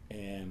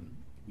 And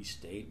we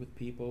stayed with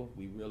people.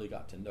 We really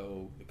got to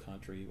know the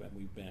country, and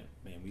we've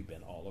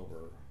been all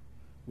over.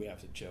 We have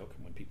to joke,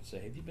 and when people say,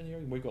 "Have you been here?"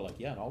 And we go like,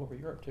 "Yeah, and all over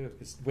Europe too."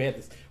 Because we had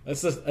this.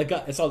 It's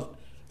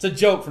a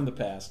joke from the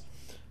past,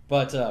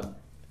 but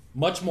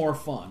much more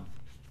fun.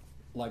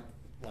 Like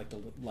we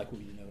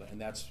and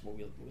that's what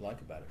we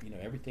like about it. You know,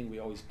 everything we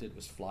always did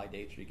was fly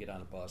dates where you get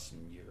on a bus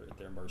and you're at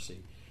their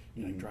mercy.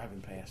 You know, driving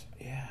past.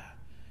 Yeah.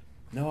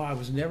 No, I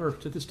was never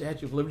to the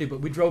Statue of Liberty,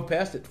 but we drove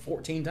past it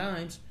 14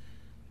 times.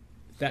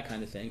 That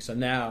kind of thing. So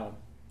now,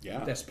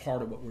 that's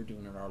part of what we're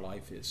doing in our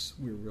life is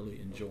we're really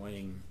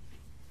enjoying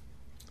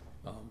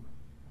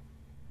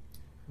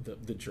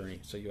the journey.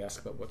 So you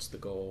ask about what's the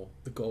goal.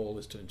 The goal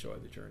is to enjoy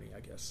the journey, I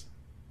guess.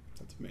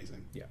 That's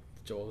amazing. Yeah.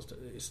 The goal is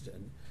to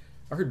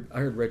I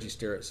heard Reggie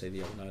Sterrett say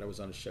the other night, I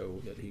was on a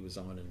show that he was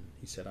on, and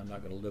he said, "I'm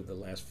not going to live the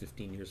last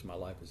 15 years of my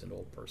life as an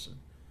old person.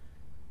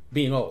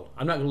 Being old.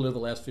 I'm not going to live the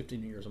last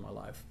 15 years of my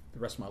life, the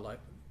rest of my life,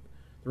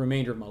 the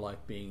remainder of my life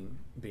being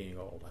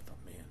old." I thought,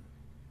 man,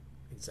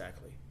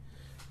 exactly.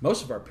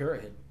 Most of our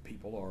Parrothead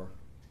people are,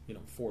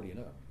 40 and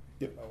up,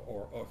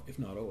 or if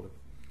not older.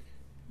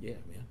 Yeah,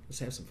 man, let's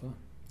have some fun.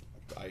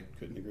 I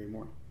couldn't agree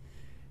more.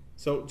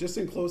 So just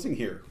in closing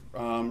here,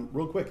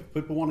 real quick, if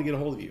people want to get a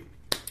hold of you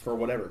for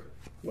whatever,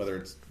 whether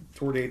it's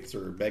tour dates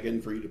or begging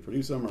for you to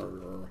produce them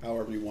or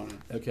however you want to.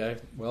 Okay.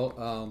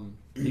 Well,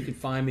 you can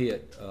find me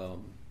at,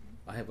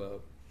 I have a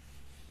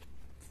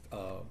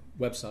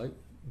website,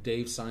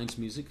 Dave Signs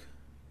Music.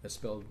 That's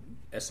spelled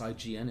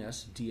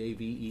SIGNS,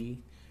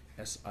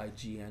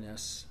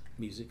 DAVESIGNS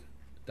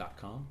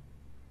music.com.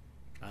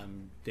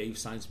 I'm Dave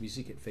Signs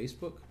Music at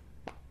Facebook.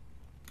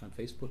 On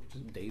Facebook,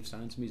 Dave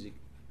Signs Music.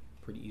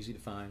 Pretty easy to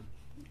find.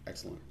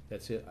 Excellent.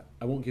 That's it.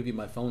 I won't give you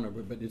my phone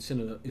number, but it's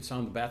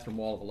on the bathroom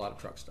wall of a lot of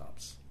truck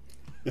stops.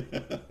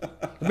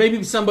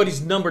 Maybe somebody's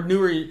number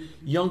newer,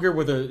 younger,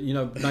 with a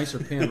nicer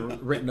pen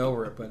written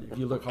over it. But if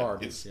you look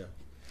hard, it's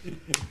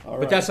All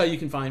right. But that's how you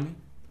can find me.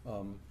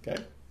 Okay.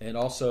 And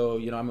also,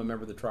 I'm a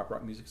member of the Trop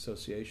Rock Music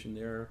Association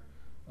there.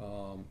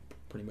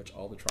 Pretty much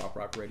all the Trop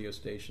Rock radio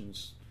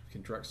stations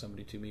can direct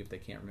somebody to me if they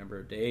can't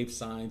remember.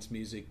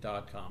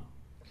 DaveSignsMusic.com.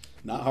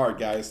 Not hard,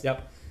 guys.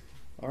 Yep.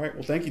 All right.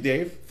 Well, thank you,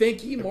 Dave.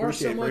 Thank you, Mark,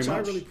 so Appreciate it much. very I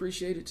much. really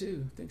appreciate it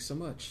too. Thanks so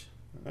much.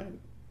 All right.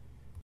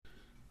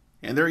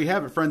 And there you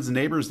have it, friends and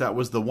neighbors. That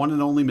was the one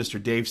and only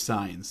Mr. Dave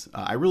Signs.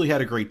 I really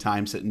had a great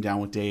time sitting down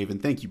with Dave.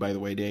 And thank you, by the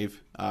way,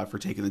 Dave, for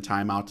taking the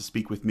time out to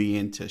speak with me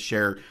and to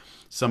share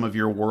some of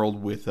your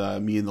world with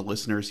me and the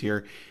listeners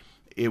here.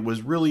 It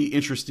was really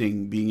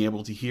interesting being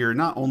able to hear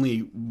not only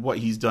what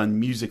he's done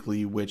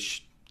musically,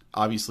 which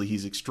obviously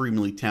he's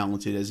extremely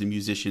talented as a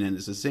musician and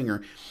as a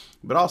singer,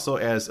 but also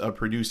as a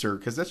producer,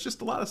 because that's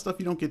just a lot of stuff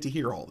you don't get to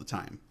hear all the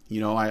time.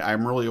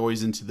 I'm really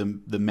always into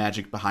the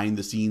magic behind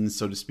the scenes,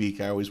 so to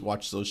speak. I always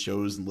watch those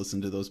shows and listen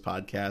to those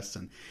podcasts,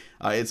 and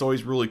it's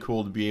always really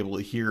cool to be able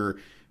to hear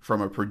from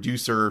a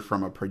producer,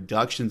 from a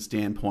production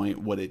standpoint,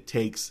 what it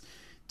takes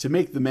to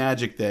make the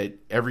magic that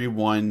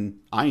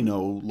everyone I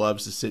know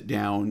loves to sit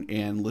down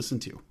and listen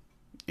to.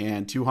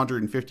 And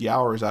 250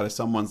 hours out of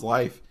someone's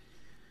life,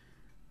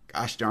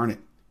 gosh darn it.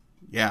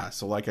 Yeah,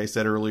 so like I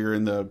said earlier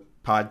in the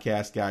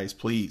podcast, guys,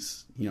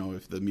 please,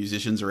 if the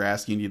musicians are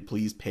asking you to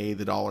please pay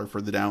the $1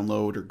 for the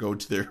download or go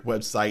to their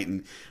website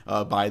and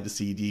buy the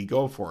CD,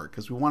 go for it,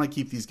 because we want to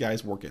keep these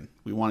guys working.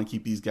 We want to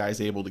keep these guys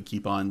able to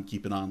keep on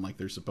keeping on like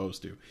they're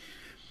supposed to.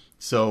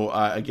 So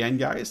again,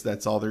 guys,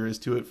 that's all there is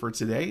to it for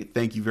today.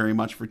 Thank you very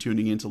much for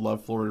tuning in to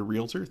Love Florida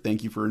Realtor.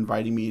 Thank you for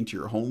inviting me into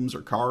your homes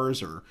or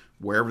cars or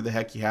wherever the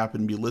heck you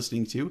happen to be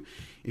listening to.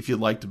 If you'd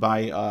like to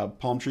buy a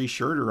palm tree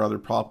shirt or other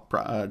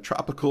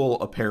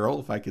tropical apparel,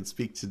 if I could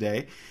speak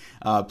today,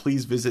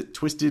 please visit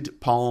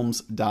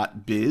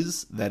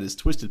twistedpalms.biz. That is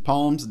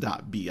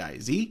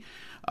twistedpalms.biz.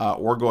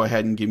 Or go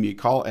ahead and give me a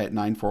call at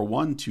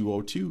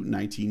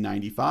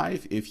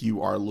 941-202-1995 if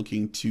you are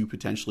looking to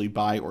potentially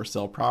buy or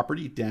sell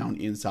property down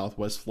in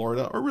Southwest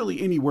Florida, or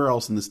really anywhere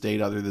else in the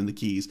state other than the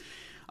Keys.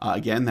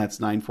 Again, that's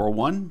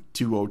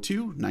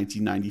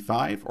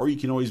 941-202-1995, or you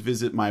can always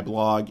visit my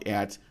blog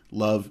at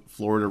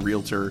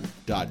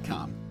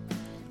lovefloridarealtor.com.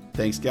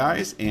 Thanks,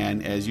 guys,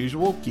 and as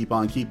usual, keep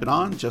on keeping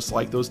on, just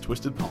like those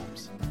twisted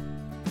palms.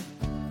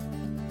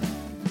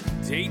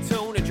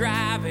 Daytona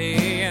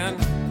driving.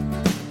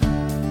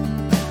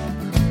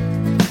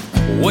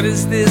 What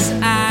is this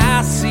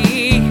I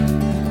see?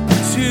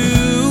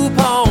 Two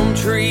palm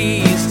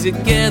trees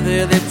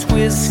together, they're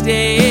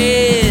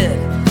twisted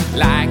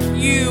like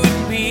you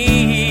and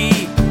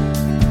me.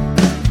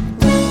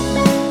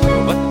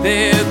 But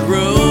they're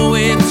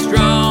growing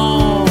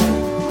strong,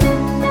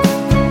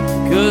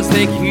 'cause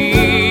they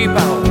keep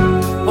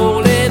on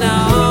holding on.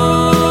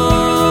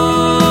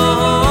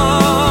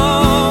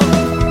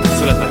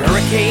 So let the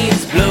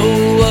hurricanes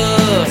blow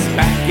us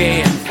back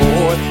and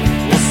forth.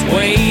 We'll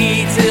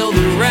sway till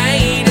the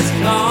rain is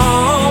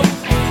calm.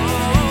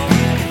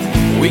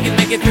 We can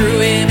make it through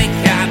any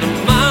kind of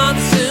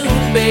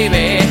monsoon,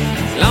 baby,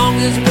 as long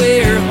as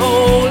we're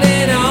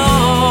holding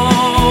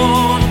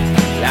on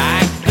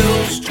like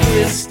those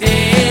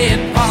twisted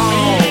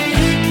palms.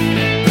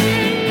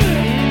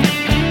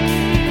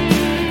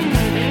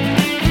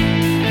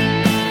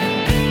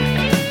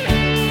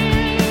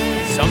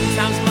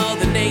 Sometimes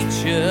Mother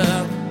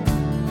Nature,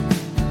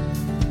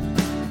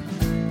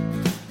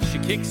 she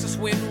kicks us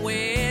when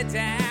we're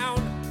down.